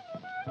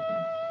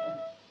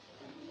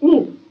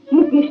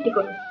 মুখ মিষ্টি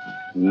করো।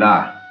 না।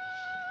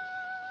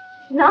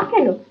 না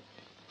কেন?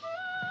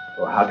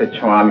 ও হাতের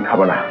ছোঁয়া আমি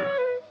খাবো না।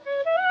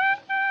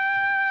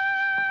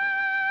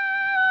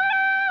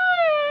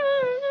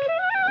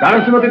 দাঁড়ান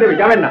শ্রীমতী দেবী,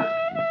 যাবেন না।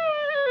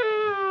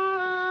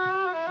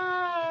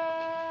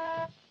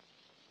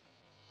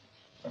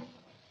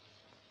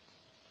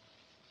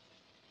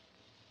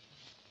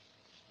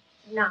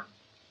 না,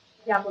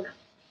 যাবো না।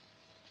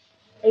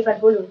 এইবার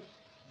বলুন,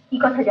 কি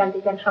কথা জানতে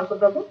চান শঙ্কর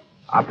বাবু?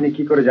 আপনি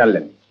কি করে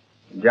জানলেন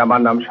যে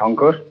আমার নাম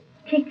শঙ্কর?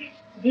 ঠিক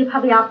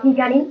যেভাবে আপনি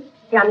জানেন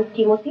যে আমি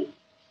শ্রীমতী।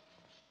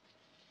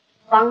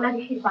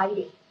 বাংলাদেশের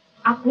বাইরে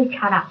আপনি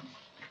ছাড়া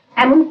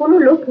এমন কোনো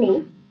লোক নেই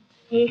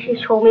যে সে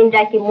সৌমেন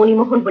রায়কে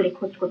মণিমোহন বলে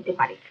খোঁজ করতে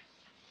পারে।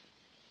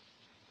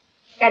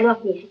 কেন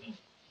আপনি এসেছেন?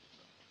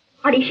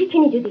 আর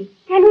এসেছেনই যদি,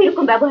 কেন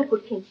এরকম ব্যবহার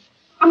করছেন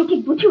আমি ঠিক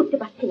বুঝে উঠতে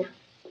পারছি না।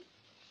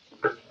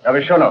 তবে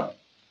শোনো,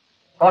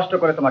 কষ্ট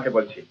করে তোমাকে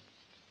বলছি,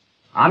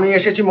 আমি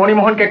এসেছি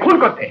মণিমোহনকে খুন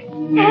করতে।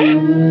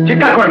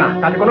 চিৎকার করে না,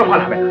 তাতে কোনো ফল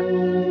হবে না।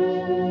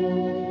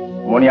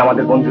 মণি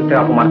আমাদের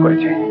বন্ধুত্বের অপমান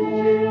করেছে,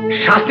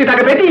 শাস্তি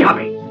তাকে পেতেই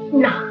হবে।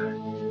 না,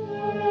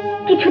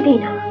 কিছুতেই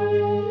না।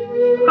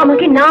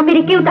 আমাকে না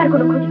মেরে কেউ তার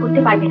কোনো খোঁজ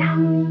করতে পারবে না।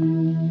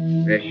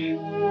 বেশ,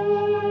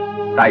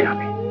 তাই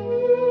হবে।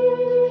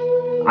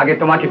 আগে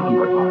তোমাকে খুন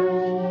করব,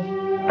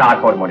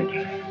 তারপর মণিকে।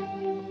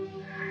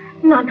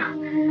 না না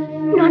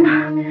না না,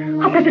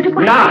 আপনার দুটো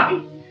না,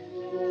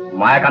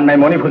 মায়া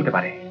কান্নায় মণি ভুলতে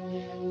পারে,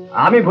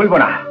 আমি ভুলবো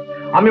না।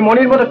 আমি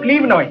মণির মতো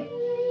ক্লিব নই।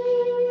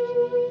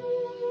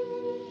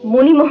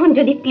 মণিমোহন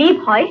যদি ক্লিব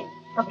হয়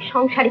তবে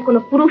সংসারে কোনো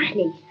পুরুষ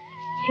নেই।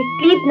 সে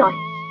ক্লিব নয়,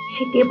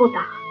 সে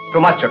দেবতা।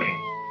 তোমার চোখে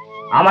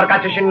আমার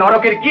কাছে সে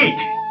নরকের কীট।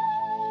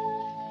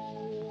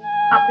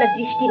 আপনার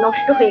দৃষ্টি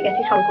নষ্ট হয়ে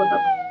গেছে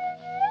শঙ্করবাবু।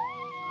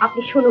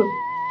 আপনি শুনুন,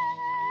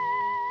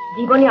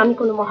 জীবনে আমি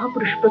কোনো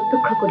মহাপুরুষ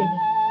প্রত্যক্ষ করিনি,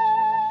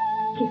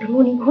 কিন্তু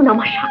মণিমোহন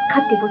আমার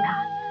সাক্ষাৎ দেবতা।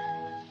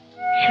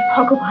 সে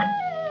ভগবান,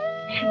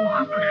 সে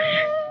মহাপুরুষ।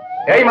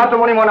 এই মাত্র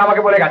মণিমোহন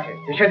আমাকে বলে গেছে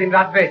যে সেদিন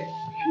রাত্রে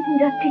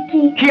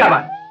কি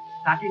আবার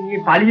তাকে নিয়ে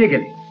পালিয়ে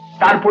গেলে,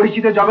 তার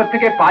পরিচিত জগৎ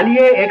থেকে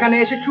পালিয়ে এখানে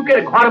এসে সুখের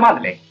ঘর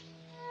বাঁধলে।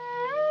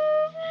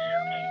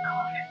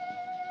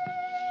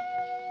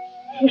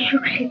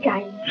 সুখ সে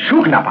চাই,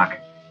 সুখ না পাক,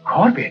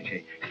 ঘর পেয়েছে,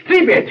 স্ত্রী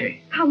পেয়েছে।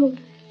 থামুন,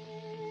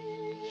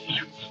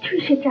 এসব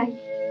কিছুই সে চাই।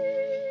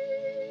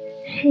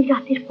 সেই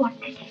রাতের পর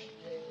থেকে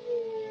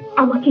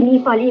আমাকে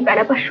নিয়ে পালিয়ে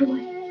বেড়াবার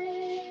সময়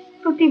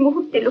প্রতি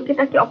মুহূর্তে লোকে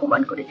তাকে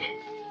অপমান করেছে।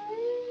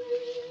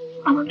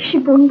 আমাকে সে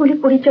বোন বলে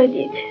পরিচয়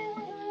দিয়েছে,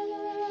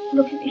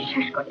 লোকে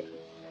বিশ্বাস করে।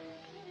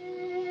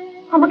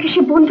 আমাকে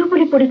সে বন্ধু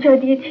বলে পরিচয়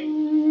দিয়েছে,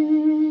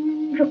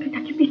 লোকে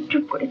তাকে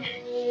বিদ্রুপ করেছে।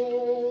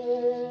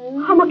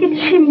 আমাকে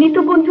সে মৃত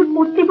বন্ধুর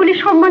মূর্তি বলে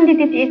সম্মান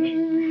দিতে চেয়েছে,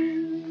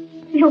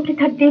 লোকে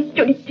তার দেব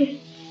চরিত্রে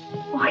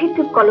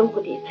অহেতুক কলঙ্ক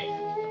দিয়েছে।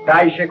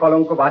 তাই সে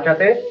কলঙ্ক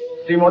বাঁচাতে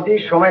শ্রীমতী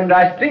সোমেন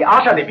রায় স্ত্রী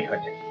আশা দেবী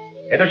হয়েছে।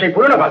 এটা সেই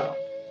পুরনো গল্প।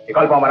 এই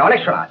গল্প আমার অনেক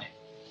শোনা আছে।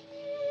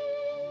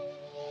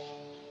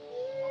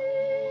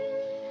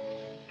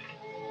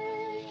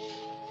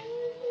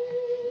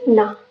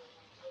 না,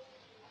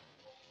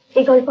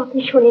 এই গল্প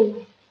আপনি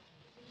শোনেননি।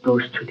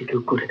 দোষ যদি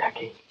কেউ করে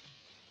থাকে,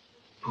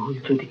 ভুল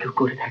যদি কেউ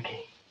করে থাকে,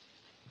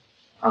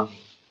 আমি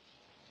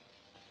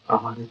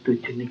আমার মৃত্যুর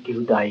জন্য কেউ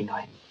দায়ী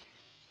নয়।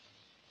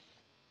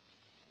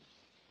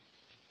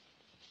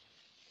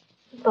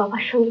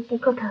 বাবার সঙ্গে কি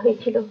কথা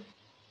হয়েছিল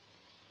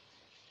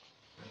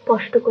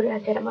স্পষ্ট করে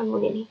আজ আর আমার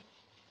মনে নেই,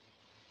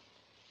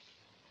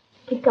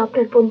 কিন্তু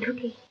আপনার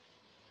বন্ধুকে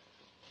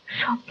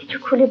সবকিছু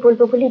খুলে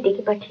বলবো বলে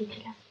ডেকে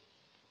পাঠিয়েছিলাম।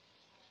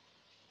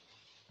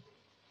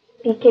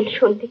 বিকেল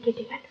সন্ধ্যে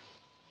কেটে গেল,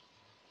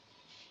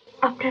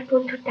 আপনার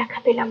বন্ধুর দেখা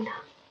পেলাম না।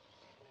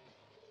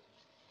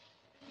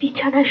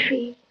 বিছানা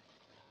শুয়ে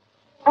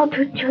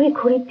অধৈর্য হয়ে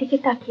ঘড়ির দিকে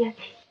তাকিয়ে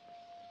আছি।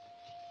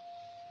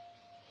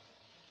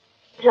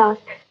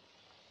 রাত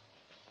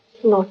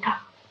 9টা।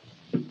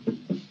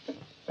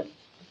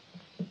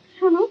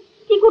 শোনো,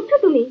 কি করছো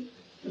তুমি?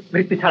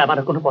 মৃত্যু ছাড়া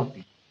আমার কোনো পথ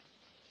নেই।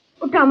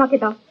 ওটা আমাকে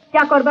দাও,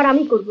 যা করবার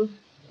আমি করব।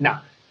 না,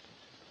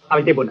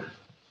 আমি দেব না।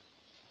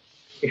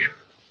 এসো,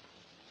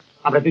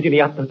 আমরা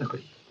দুজনেই আত্মহত্যা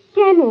করি।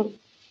 কেন?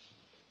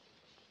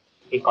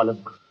 এই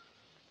কলঙ্ক,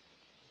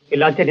 এই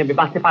লজ্জা নিয়ে আমি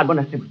বাঁচতে পারবো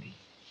না শ্রীমতী।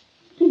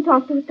 কিন্তু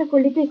আত্মহত্যা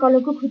করলে তো এই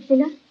কলঙ্ক খুঁজবে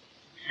না,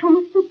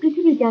 সমস্ত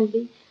পৃথিবী জানবে।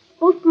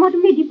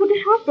 পোস্টমর্টমের রিপোর্টে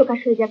সব প্রকাশ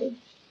হয়ে যাবে।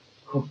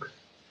 হোক,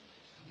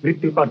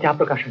 মৃত্যুর পর যা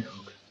প্রকাশ হয়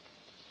হোক,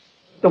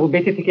 তবু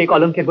বেঁচে থেকে এই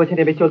কলঙ্কের বোঝা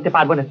নেবে চলতে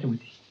পারবো না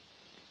শ্রীমতী।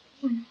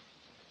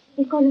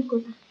 এই কলঙ্ক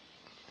না,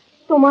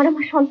 তোমার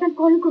আমার সন্তান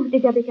কলঙ্ক হতে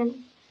যাবে কেন?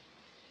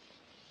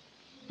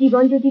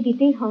 জীবন যদি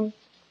দিতেই হয়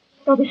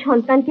তবে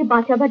সন্তানকে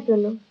বাঁচাবার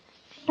জন্য,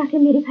 তাকে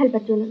মেরে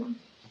ফেলবার জন্য না।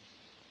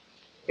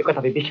 এ কথা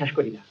আমি বিশ্বাস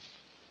করি না।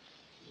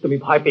 তুমি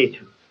ভয়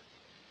পেয়েছো,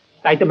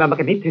 তাই তুমি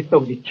আমাকে মিথ্যে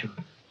স্তোক দিচ্ছ।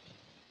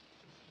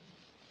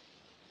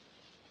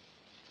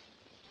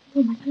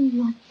 তোমাকে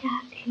লজ্জা,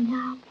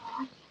 ঘৃণা,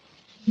 ভয়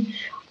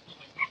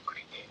সবকিছু ত্যাগ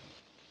করেছে।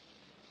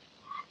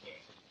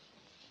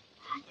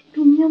 আজ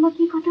তুমি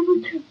আমাকে কথা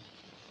বলছো?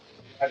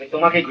 আমি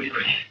তোমাকেই গুলি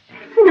করি।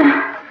 না,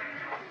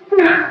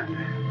 না,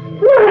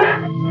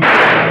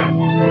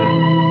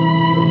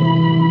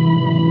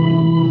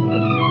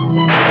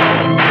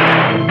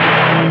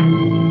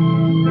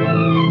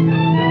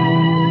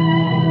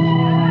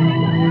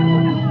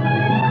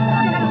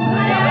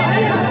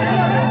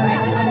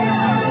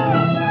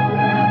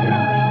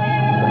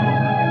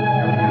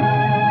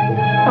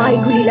 পায়ে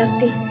গুলি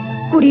লাগতে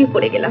কুড়িয়ে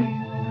পড়ে গেলাম।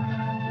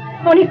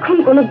 অনেকক্ষণ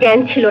কোনো জ্ঞান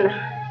ছিল না।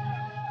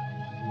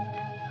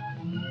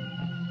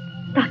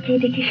 তাকিয়ে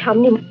দেখি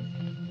সামনে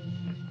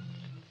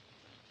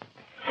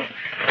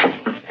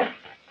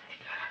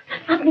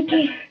আপনি কে?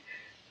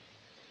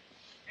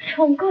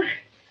 শঙ্কর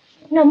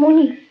না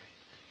মণি?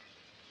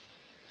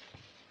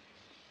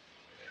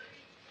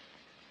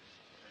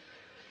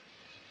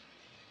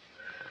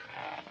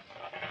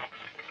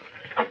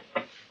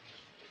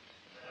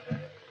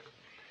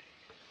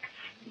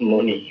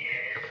 মণি।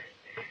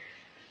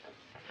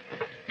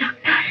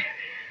 ডাক্তার,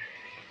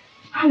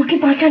 আমাকে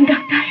বাঁচান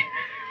ডাক্তার,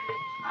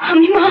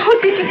 আমি মা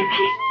হতে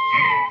চলেছি।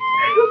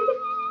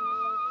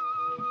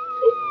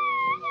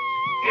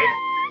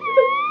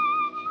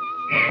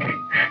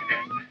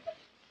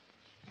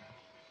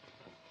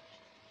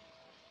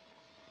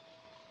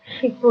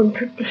 সে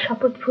বন্ধুত্বের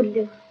শপথ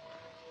ভুললেও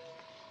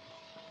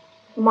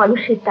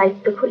মানুষের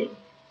দায়িত্ব ভুলে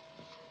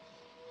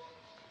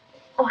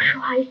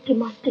অসহায় একটি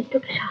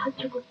মাতৃত্বকে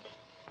সাহায্য করতে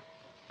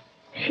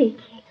সে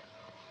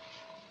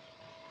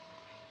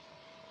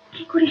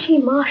কি করে সেই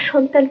মা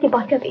সন্তানকে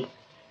বাঁচাবে,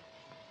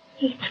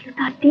 এই ছিল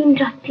তার দিন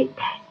রাত্রির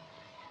ধ্যান।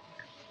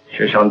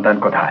 সে সন্তান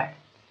কোথায়?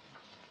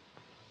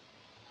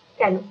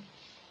 কেন?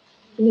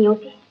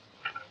 নিয়তি।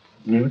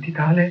 নিয়তি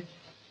তাহলে?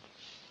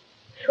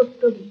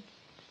 সত্যি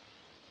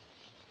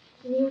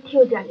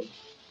নিয়তিও জানে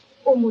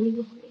ও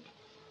মণিমোহনের।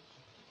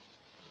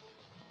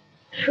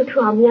 শুধু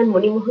আমি আর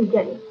মণিমোহন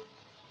জানি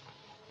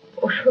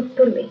ও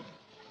সত্যর মেয়ে।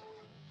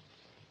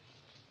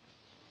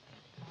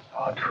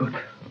 অদ্ভুত।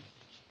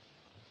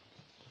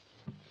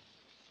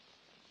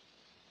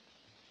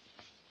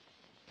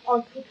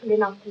 অদ্ভুত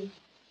হলেন আপনি।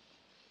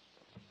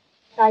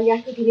 তাই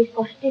এতদিনের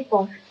কষ্টের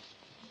পর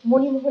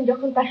মণিমোহন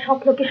যখন তার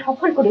স্বপ্নকে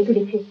সফল করে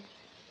তুলেছে,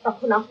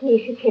 তখন আপনি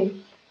এসেছেন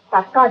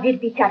তার কাজের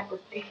বিচার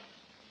করতে।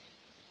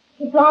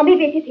 কিন্তু আমি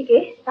বেঁচে থেকে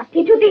তা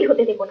কিছুতেই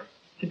হতে দেব না।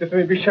 কিন্তু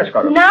তুমি বিশ্বাস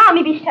করো না,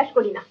 আমি বিশ্বাস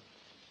করি না।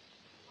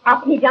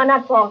 আপনি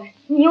জানার পর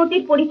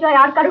নিয়তির পরিচয়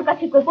আর কারোর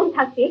কাছে গোপন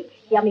থাকবে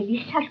এ আমি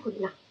বিশ্বাস করি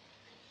না।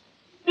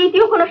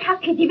 তৃতীয় কোনো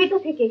সাক্ষী জীবিত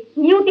থেকে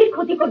নিয়তির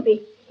ক্ষতি করবে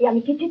এ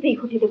আমি কিছুতেই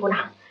হতে দেব না।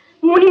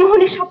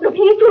 মণিমোহনের স্বপ্ন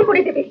ভেঙে চুর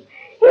করে দেবে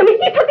আমি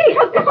কিছুতেই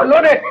সহ্য করব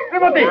না।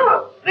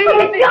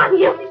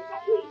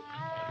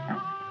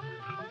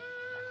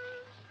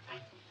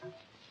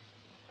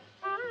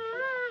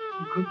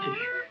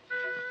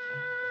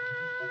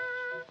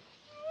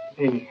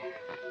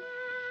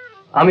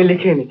 আমি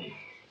লিখে এনেছি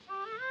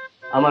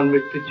আমার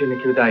মৃত্যুর জন্য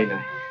কেউ দায়ী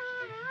নয়,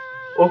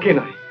 ওকে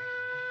নয়।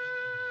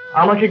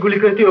 আমাকে গুলি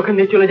করে তুই ওখান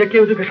দিয়ে চলে যা,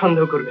 কেউ তোকে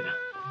সন্দেহ করবে না।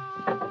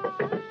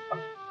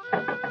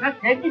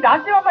 কি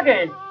ডাকছে আপনাকে?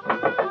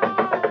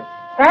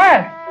 হ্যাঁ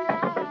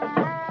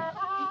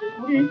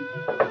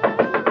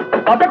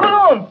কথা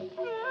বলুন।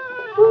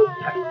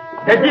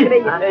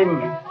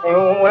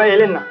 ওরা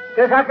এলেন না,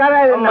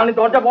 মানে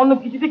দরজা বন্ধ,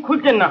 কিছুতেই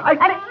খুলছেন না।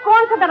 अरे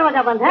कौन सा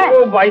दरवाजा बंद है? ও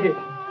বাইরে।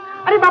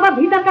 अरे बाबा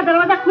भीतर का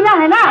दरवाजा खुला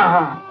है ना।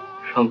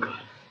 শঙ্কর,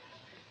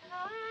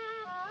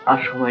 আর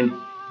সময় নেই,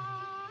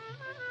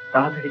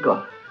 তাড়াতাড়ি কর।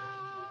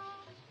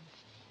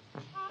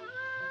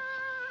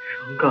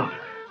 শঙ্কর।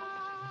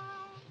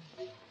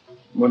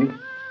 মণি,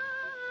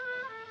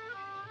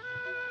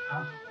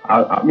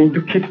 আমি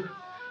দুঃখিত,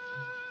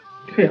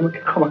 তুই আমাকে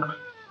ক্ষমা কর।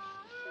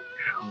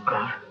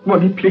 শঙ্কর।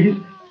 মণি প্লিজ,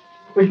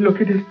 ওই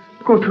লোকেদের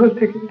কৌতূহল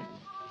থেকে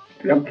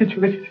তুই আমাকে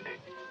চলে যেতে দে।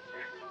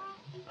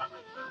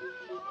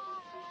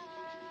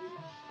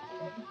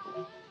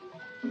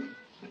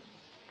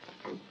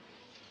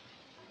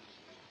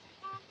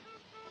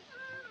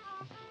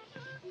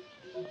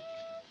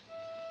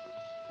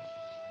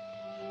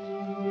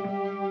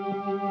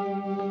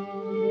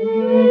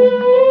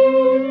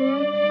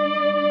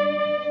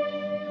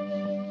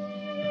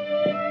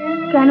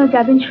 কেন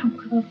যাবেন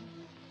শঙ্কর?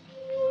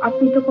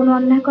 আপনি তো কোনো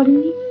অন্যায়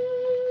করেননি।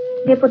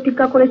 যে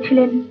প্রতিজ্ঞা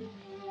করেছিলেন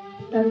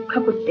তা রক্ষা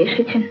করতে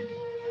এসেছেন।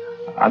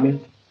 আমি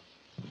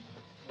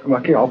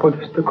তোমাকে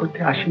অপদস্থ করতে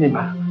আসিনি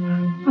মা।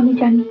 আমি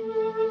জানি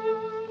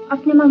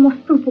আপনি আমার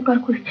মস্ত উপকার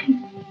করেছেন।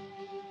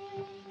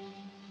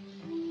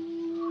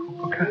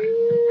 উপকার?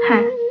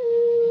 হ্যাঁ,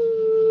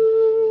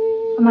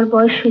 আমার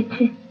বয়স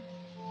হয়েছে,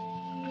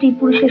 স্ত্রী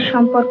পুরুষের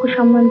সম্পর্ক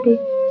সম্বন্ধে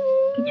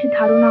কিছু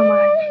ধারণা আমার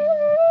আছে।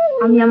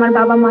 আমি আমার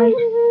বাবা মায়ের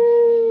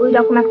ওই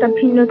রকম একটা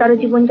ভিন্নতর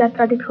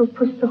জীবনযাত্রা দেখে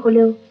অভ্যস্ত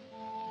হলেও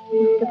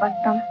বুঝতে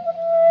পারতাম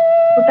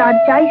ওটা আর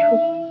যাই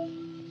হোক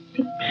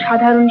ঠিক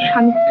সাধারণ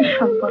স্বামী স্ত্রীর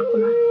সম্পর্ক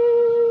না।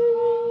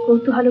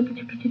 কৌতূহল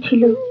কিছু কিছু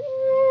ছিল,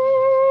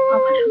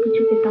 আভাসও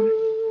কিছু পেতাম।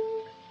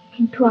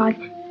 কিন্তু আজ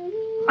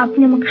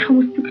আপনি আমাকে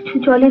সমস্ত কিছু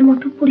জলের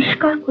মতো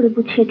পরিষ্কার করে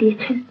বুঝিয়ে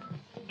দিয়েছেন।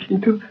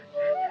 কিন্তু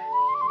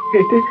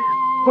এতে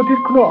ওদের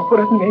কোনো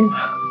অপরাধ নেই।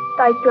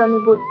 তাই তো আমি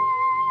বল,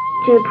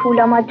 যে ভুল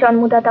আমার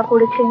জন্মদাতা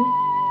করেছেন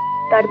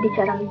তার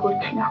বিচার আমি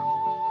করছি না,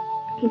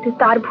 কিন্তু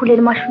তার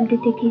ভুলের মাসুল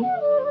দিতে গিয়ে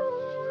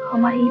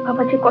আমার এই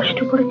বাবা যে কষ্ট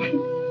করেছে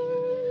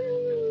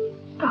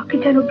তাকে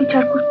যেন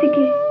বিচার করতে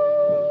গিয়ে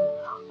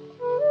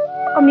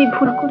আমি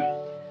ভুল করি।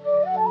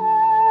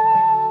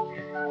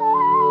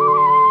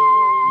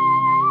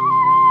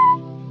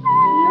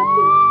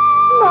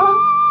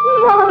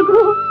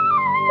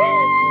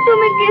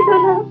 তুমি কেঁদো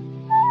না,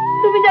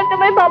 তুমি যাকে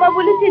আমায় বাবা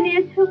বলে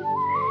চিনিয়েছো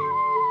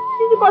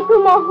কত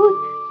মহৎ,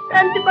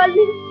 জানতে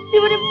পারলে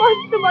জীবনে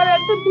কষ্ট বার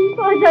একটা দিন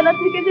অজানা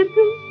থেকে যেত।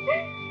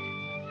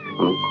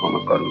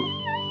 ক্ষমা করো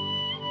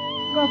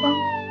বাবা,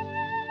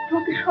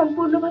 তোমাকে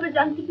সম্পূর্ণভাবে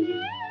জানতে পেরে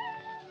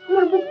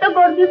আমার মুখটা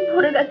গর্বে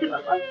ভরে গেছে।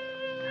 বাবা,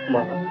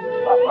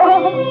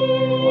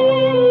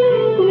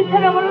 তুমি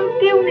ছাড়া আমার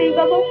কেউ নেই।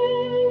 বাবা,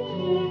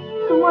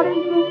 তোমার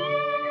এই মুখ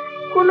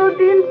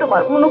কোনোদিন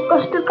তোমার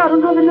মনোকষ্টের কারণ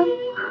হবে না।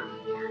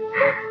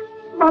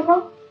 বাবা,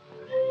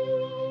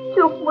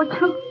 চোখ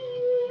মোছো।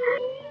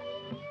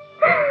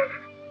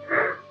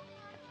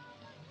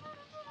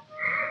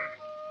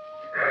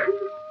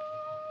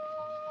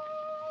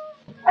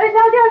 अरे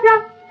जाओ जाओ जाओ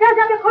जाओ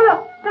जाके खोलो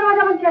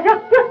दरवाजा बंद किया। जाओ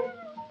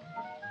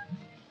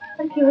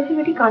কি হয়েছে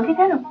বেটি, কাঁদছে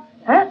কেন?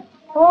 হ্যাঁ,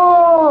 ও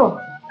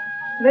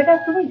বেটা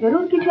তুমি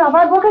জরুর কিছু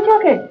আবার বকেছো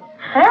ওকে?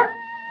 হ্যাঁ,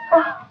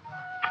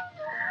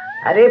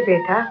 अरे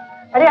बेटा,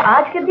 अरे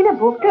आज के दिन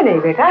भूखते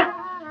नहीं बेटा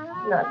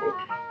ना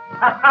बेटा।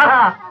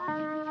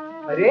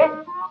 अरे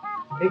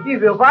কি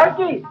ব্যাপার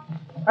কি?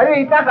 আরে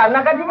এটা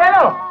কান্নাকাটি কেন?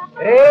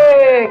 এ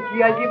কি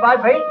আজী বাত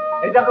ভাই,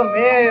 এই দেখো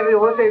মেয়ে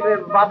ওতে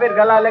বাপের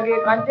গলা লাগিয়ে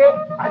কাঁদছে,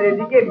 আর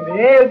এদিকে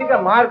মেয়ে ওদিকে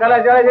মার গলা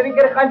জড়াজড়ি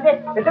করে কাঁদছে।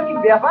 এটা কি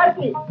ব্যাপার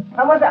কি?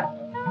 সমস্যা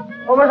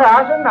সমস্যা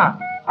আসুন না,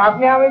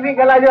 আপনি আমি भी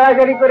গলা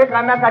জড়াজড়ি করে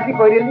কান্নাকাটি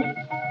করিনি।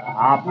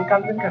 আপনি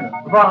কাঁদছেন কেন?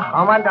 বাহ,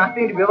 আমার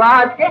নাতির বিবাহ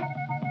আজকে।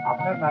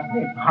 আপনার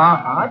নাতনি? হ্যাঁ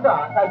হ্যাঁ, তো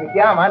আশা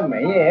বিটিয়া আমার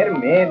মেয়ের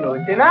মেয়ে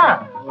রয়েছে না,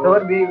 তোর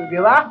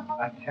বিবাহ।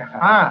 আচ্ছা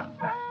হ্যাঁ,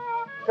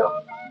 তো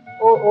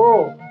ও ও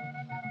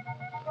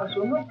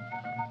শুনুন,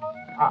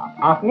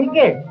 আপনি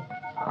কে?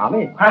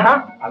 আমি? হ্যাঁ হ্যাঁ,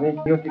 আমি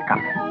নিয়তির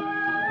কাকা।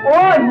 ও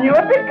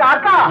নিয়তির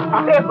কাকা,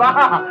 আরে বাহ!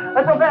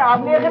 তবে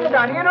আপনি এখানে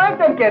দাঁড়িয়ে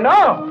রয়েছেন কেন?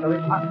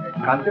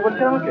 কাঁদতে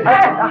বলছেন আমাকে?